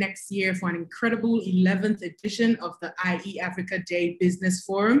again next year for an incredible 11th edition of the IE Africa Day Business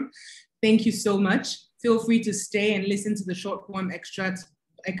Forum. Thank you so much. Feel free to stay and listen to the short form extract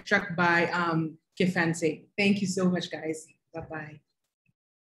by Kefense. Thank you so much, guys. Bye-bye.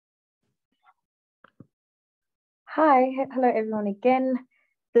 Hi, hello everyone again.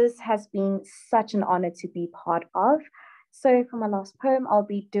 This has been such an honor to be part of. So for my last poem, I'll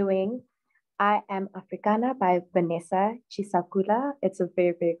be doing I Am Africana by Vanessa Chisakula. It's a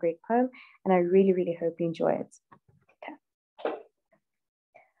very, very great poem, and I really, really hope you enjoy it. Okay.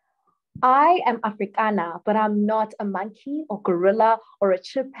 I am Africana, but I'm not a monkey or gorilla or a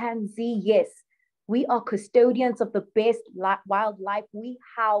chimpanzee. Yes, we are custodians of the best wildlife. We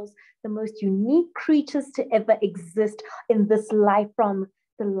house the most unique creatures to ever exist in this life, from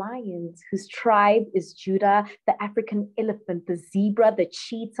the lions, whose tribe is Judah, the African elephant, the zebra, the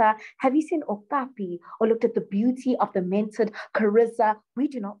cheetah. Have you seen Okapi or looked at the beauty of the mentored Carissa? We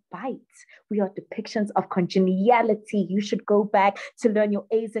do not bite. We are depictions of congeniality. You should go back to learn your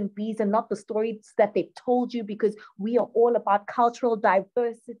A's and B's and not the stories that they've told you, because we are all about cultural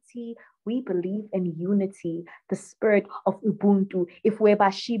diversity. We believe in unity, the spirit of Ubuntu. If we're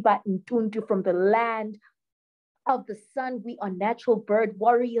Bashiba Ntuntu from the land of the sun. We are natural bird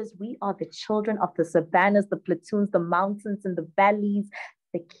warriors. We are the children of the savannas, the platoons, the mountains and the valleys,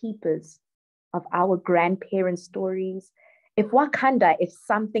 the keepers of our grandparents' stories. If Wakanda is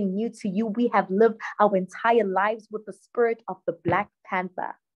something new to you, we have lived our entire lives with the spirit of the Black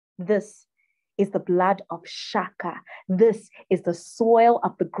Panther. This is the blood of Shaka. This is the soil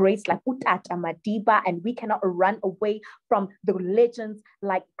of the greats like Utata Madiba, and we cannot run away from the legends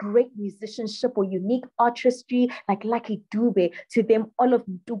like great musicianship or unique artistry like Lucky Dube. To them, all of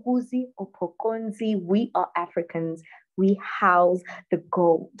Nduguzi or Pokonzi, we are Africans. We house the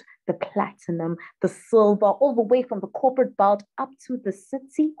gold, the platinum, the silver, all the way from the corporate belt up to the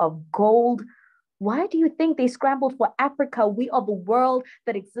city of gold. Why do you think they scrambled for Africa? We are the world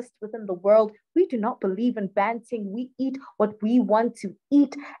that exists within the world. We do not believe in banting. We eat what we want to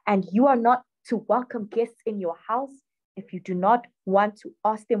eat, and you are not to welcome guests in your house if you do not want to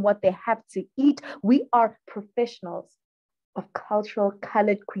ask them what they have to eat. We are professionals of cultural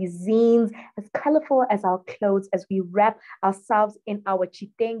colored cuisines, as colorful as our clothes, as we wrap ourselves in our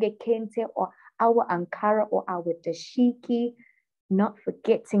chitenge kente or our Ankara or our dashiki, not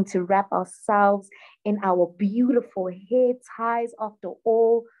forgetting to wrap ourselves in our beautiful hair ties. After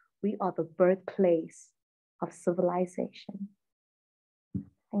all, we are the birthplace of civilization.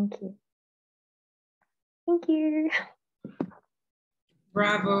 Thank you. Thank you.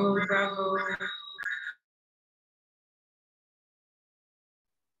 Bravo, bravo.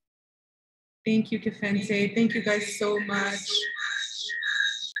 Thank you, Kefente. Thank you guys so much.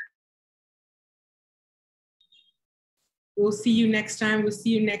 We'll see you next time. We'll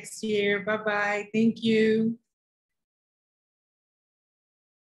see you next year. Bye-bye. Thank you.